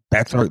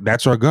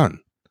 That's our gun.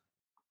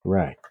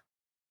 Right.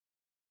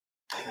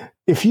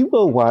 If you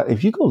go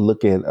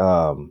look at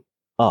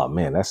oh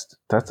man, that's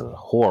a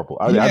horrible.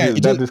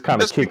 That just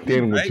kind of kicked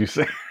in what you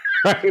said.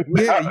 Right?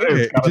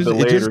 It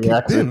just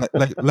kicked in.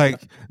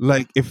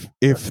 Like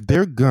if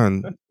their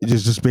gun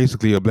is just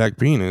basically a black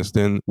penis,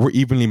 then we're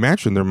evenly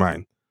matched in their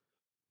mind.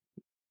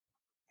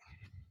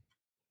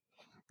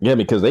 Yeah,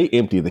 because they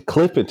empty the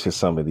clip into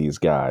some of these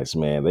guys,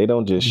 man. They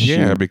don't just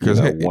shoot because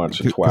once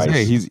or twice.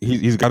 Hey,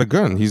 he's got a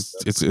gun.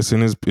 It's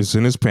in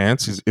his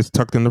pants. It's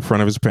tucked in the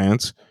front of his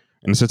pants,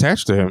 and it's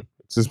attached to him.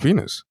 It's his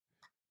penis.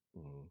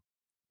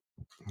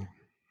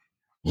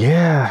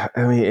 Yeah,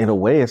 I mean, in a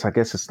way, I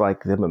guess it's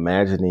like them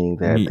imagining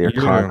that they're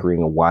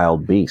conquering a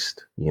wild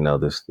beast.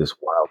 This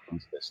wild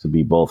beast that's to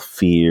be both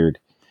feared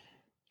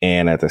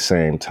and at the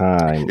same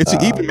time, it's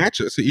an even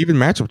matchup. It's an even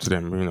matchup to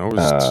them.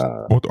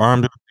 It's both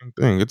armed and the same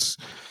thing. It's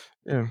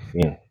yeah.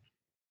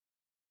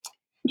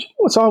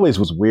 It's always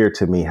was weird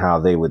to me how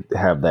they would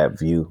have that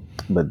view,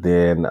 but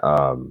then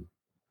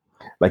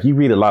like you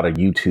read a lot of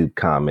YouTube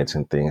comments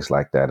and things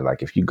like that.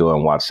 Like if you go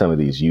and watch some of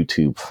these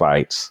YouTube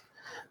fights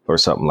or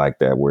something like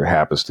that, where it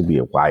happens to be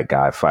a white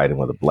guy fighting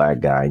with a black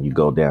guy, and you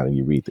go down and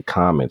you read the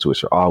comments,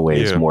 which are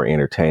always more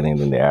entertaining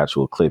than the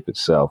actual clip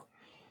itself.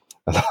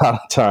 A lot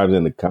of times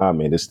in the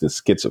comment, it's the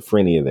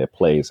schizophrenia that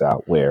plays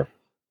out, where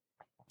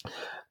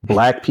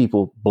black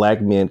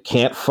men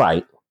can't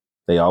fight.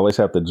 They always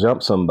have to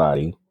jump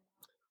somebody,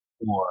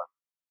 or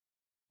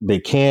they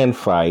can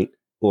fight,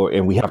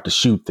 and we have to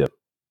shoot them.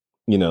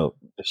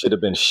 It should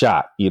have been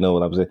shot. You know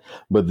what I'm saying?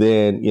 But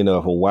then,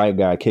 if a white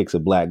guy kicks a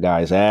black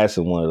guy's ass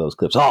in one of those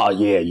clips, oh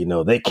yeah,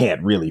 they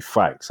can't really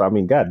fight. So I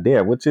mean,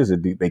 goddamn, which is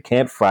it? They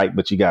can't fight,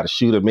 but you got to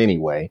shoot them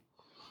anyway.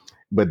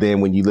 But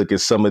then when you look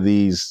at some of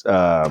these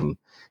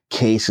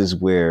cases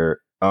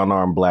where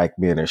unarmed black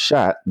men are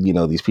shot,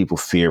 these people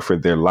fear for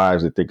their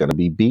lives, that they're going to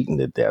be beaten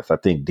to death. I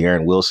think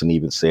Darren Wilson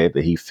even said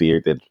that he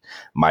feared that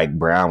Mike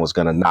Brown was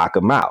going to knock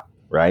him out,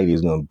 right? He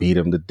was going to beat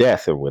him to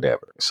death or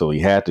whatever. So he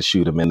had to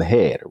shoot him in the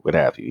head or what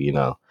have you,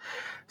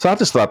 So I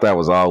just thought that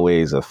was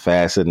always a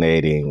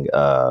fascinating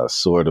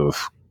sort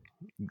of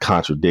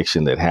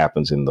contradiction that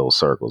happens in those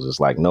circles. It's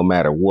like no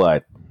matter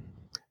what,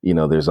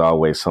 there's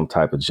always some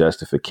type of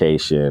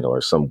justification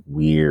or some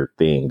weird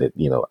thing that,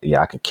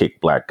 I can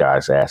kick black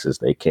guys' asses.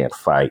 They can't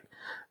fight.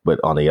 But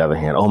on the other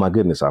hand, oh my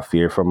goodness, I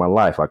fear for my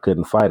life. I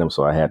couldn't fight him,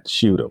 so I had to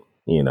shoot him.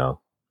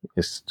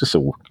 It's just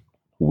a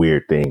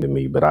weird thing to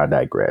me, but I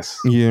digress.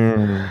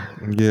 Yeah.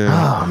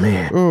 Oh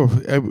man.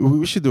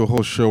 We should do a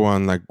whole show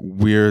on like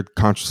weird,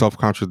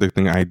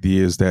 self-contradicting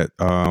ideas that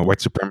white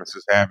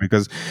supremacists have,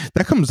 because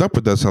that comes up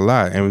with us a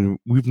lot, and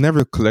we've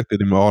never collected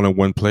them all in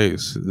one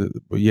place.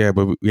 But we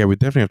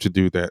definitely have to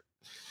do that.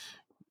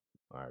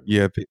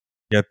 Right.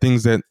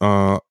 Things that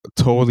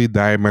totally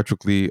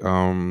diametrically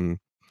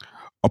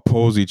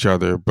oppose each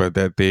other, but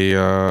that they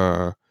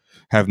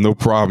have no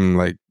problem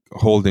like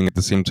holding at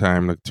the same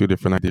time, like two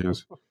different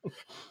ideas.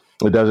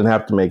 It doesn't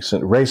have to make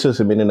sense.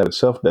 Racism in and of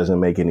itself doesn't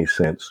make any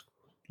sense.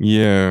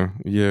 Yeah.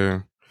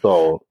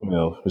 So,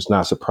 it's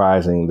not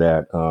surprising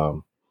that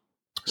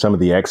some of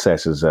the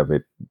excesses of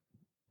it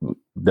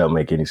don't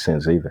make any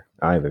sense either.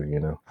 I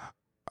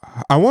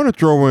want to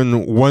throw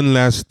in one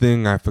last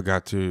thing I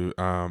forgot to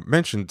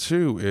mention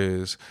too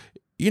is,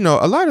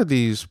 a lot of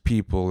these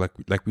people,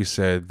 like we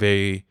said,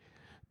 they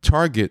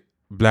target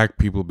black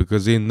people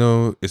because they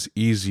know it's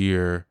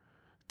easier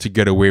to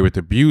get away with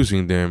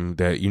abusing them,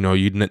 that, you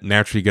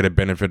naturally get a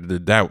benefit of the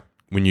doubt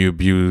when you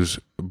abuse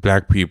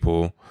black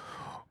people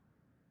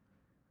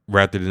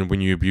rather than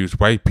when you abuse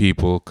white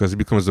people, because it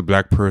becomes the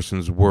black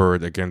person's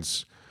word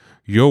against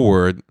your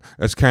word.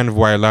 That's kind of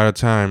why a lot of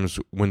times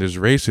when there's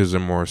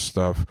racism or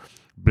stuff,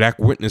 black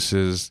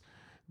witnesses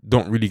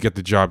don't really get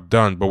the job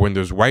done. But when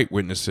there's white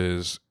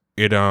witnesses,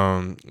 it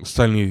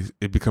suddenly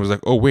it becomes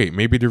like, oh wait,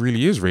 maybe there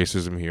really is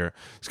racism here.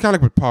 It's kind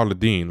of like with Paula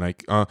Deen,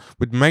 like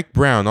with Mike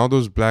Brown, all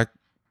those black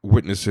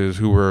witnesses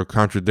who were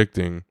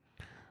contradicting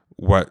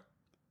what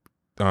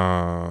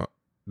the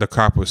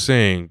cop was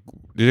saying,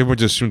 they would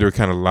just assume they were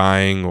kind of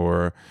lying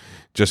or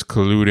just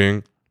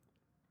colluding.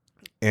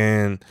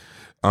 And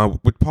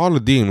with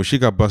Paula Deen, when she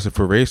got busted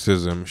for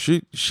racism,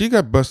 she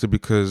got busted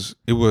because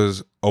it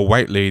was a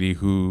white lady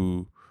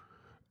who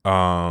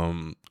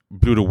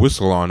blew the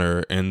whistle on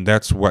her, and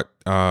that's what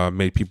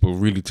made people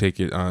really take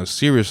it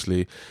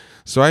seriously.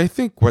 So I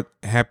think what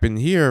happened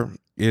here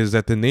is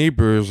that the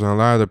neighbors and a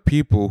lot of the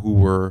people who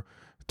were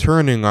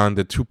turning on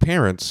the two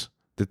parents,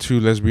 the two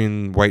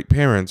lesbian white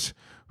parents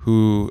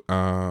who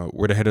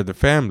were the head of the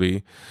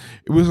family,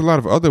 it was a lot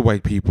of other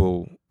white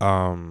people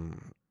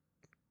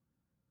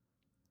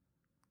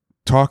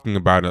talking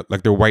about it,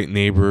 like their white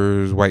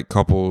neighbors, white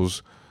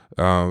couples,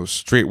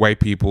 straight white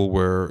people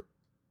were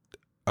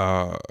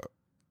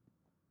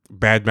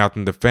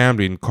bad-mouthing the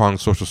family and calling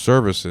social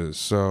services.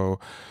 So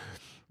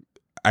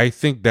I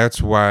think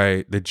that's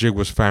why the jig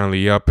was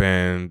finally up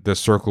and the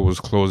circle was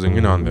closing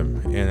in on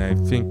them. And I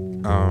think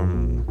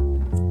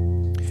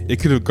it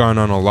could have gone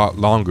on a lot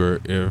longer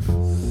if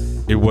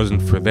it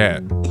wasn't for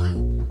that.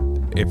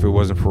 If it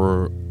wasn't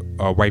for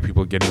white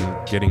people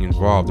getting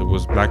involved, it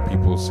was black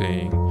people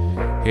saying,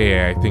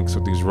 hey, I think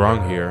something's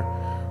wrong here.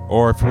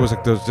 Or if it was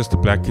like just the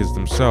black kids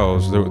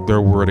themselves,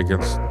 their word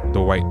against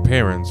the white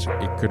parents,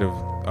 it could have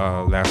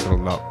lasted a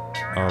lot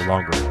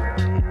longer.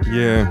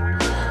 Yeah.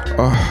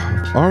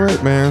 All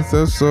right, man.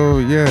 So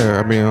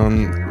yeah, I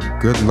mean,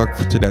 good luck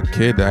to that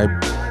kid.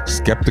 I'm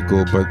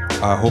skeptical, but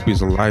I hope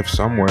he's alive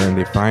somewhere and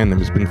they find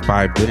him. It's been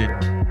 5 days,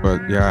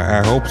 but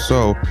yeah, I hope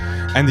so.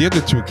 And the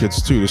other two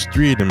kids too. There's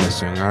 3 of them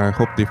missing. I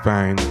hope they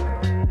find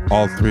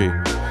all 3.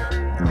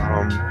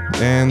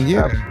 And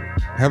yeah,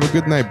 have a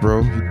good night,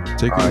 bro.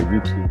 Take it.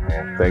 You too,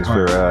 man. Thanks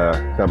for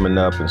coming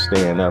up and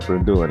staying up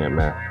and doing it,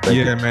 man. Thank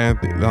you. Man.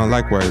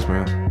 Likewise,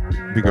 man.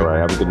 Be good. All right.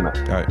 Have a good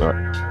night. All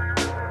right.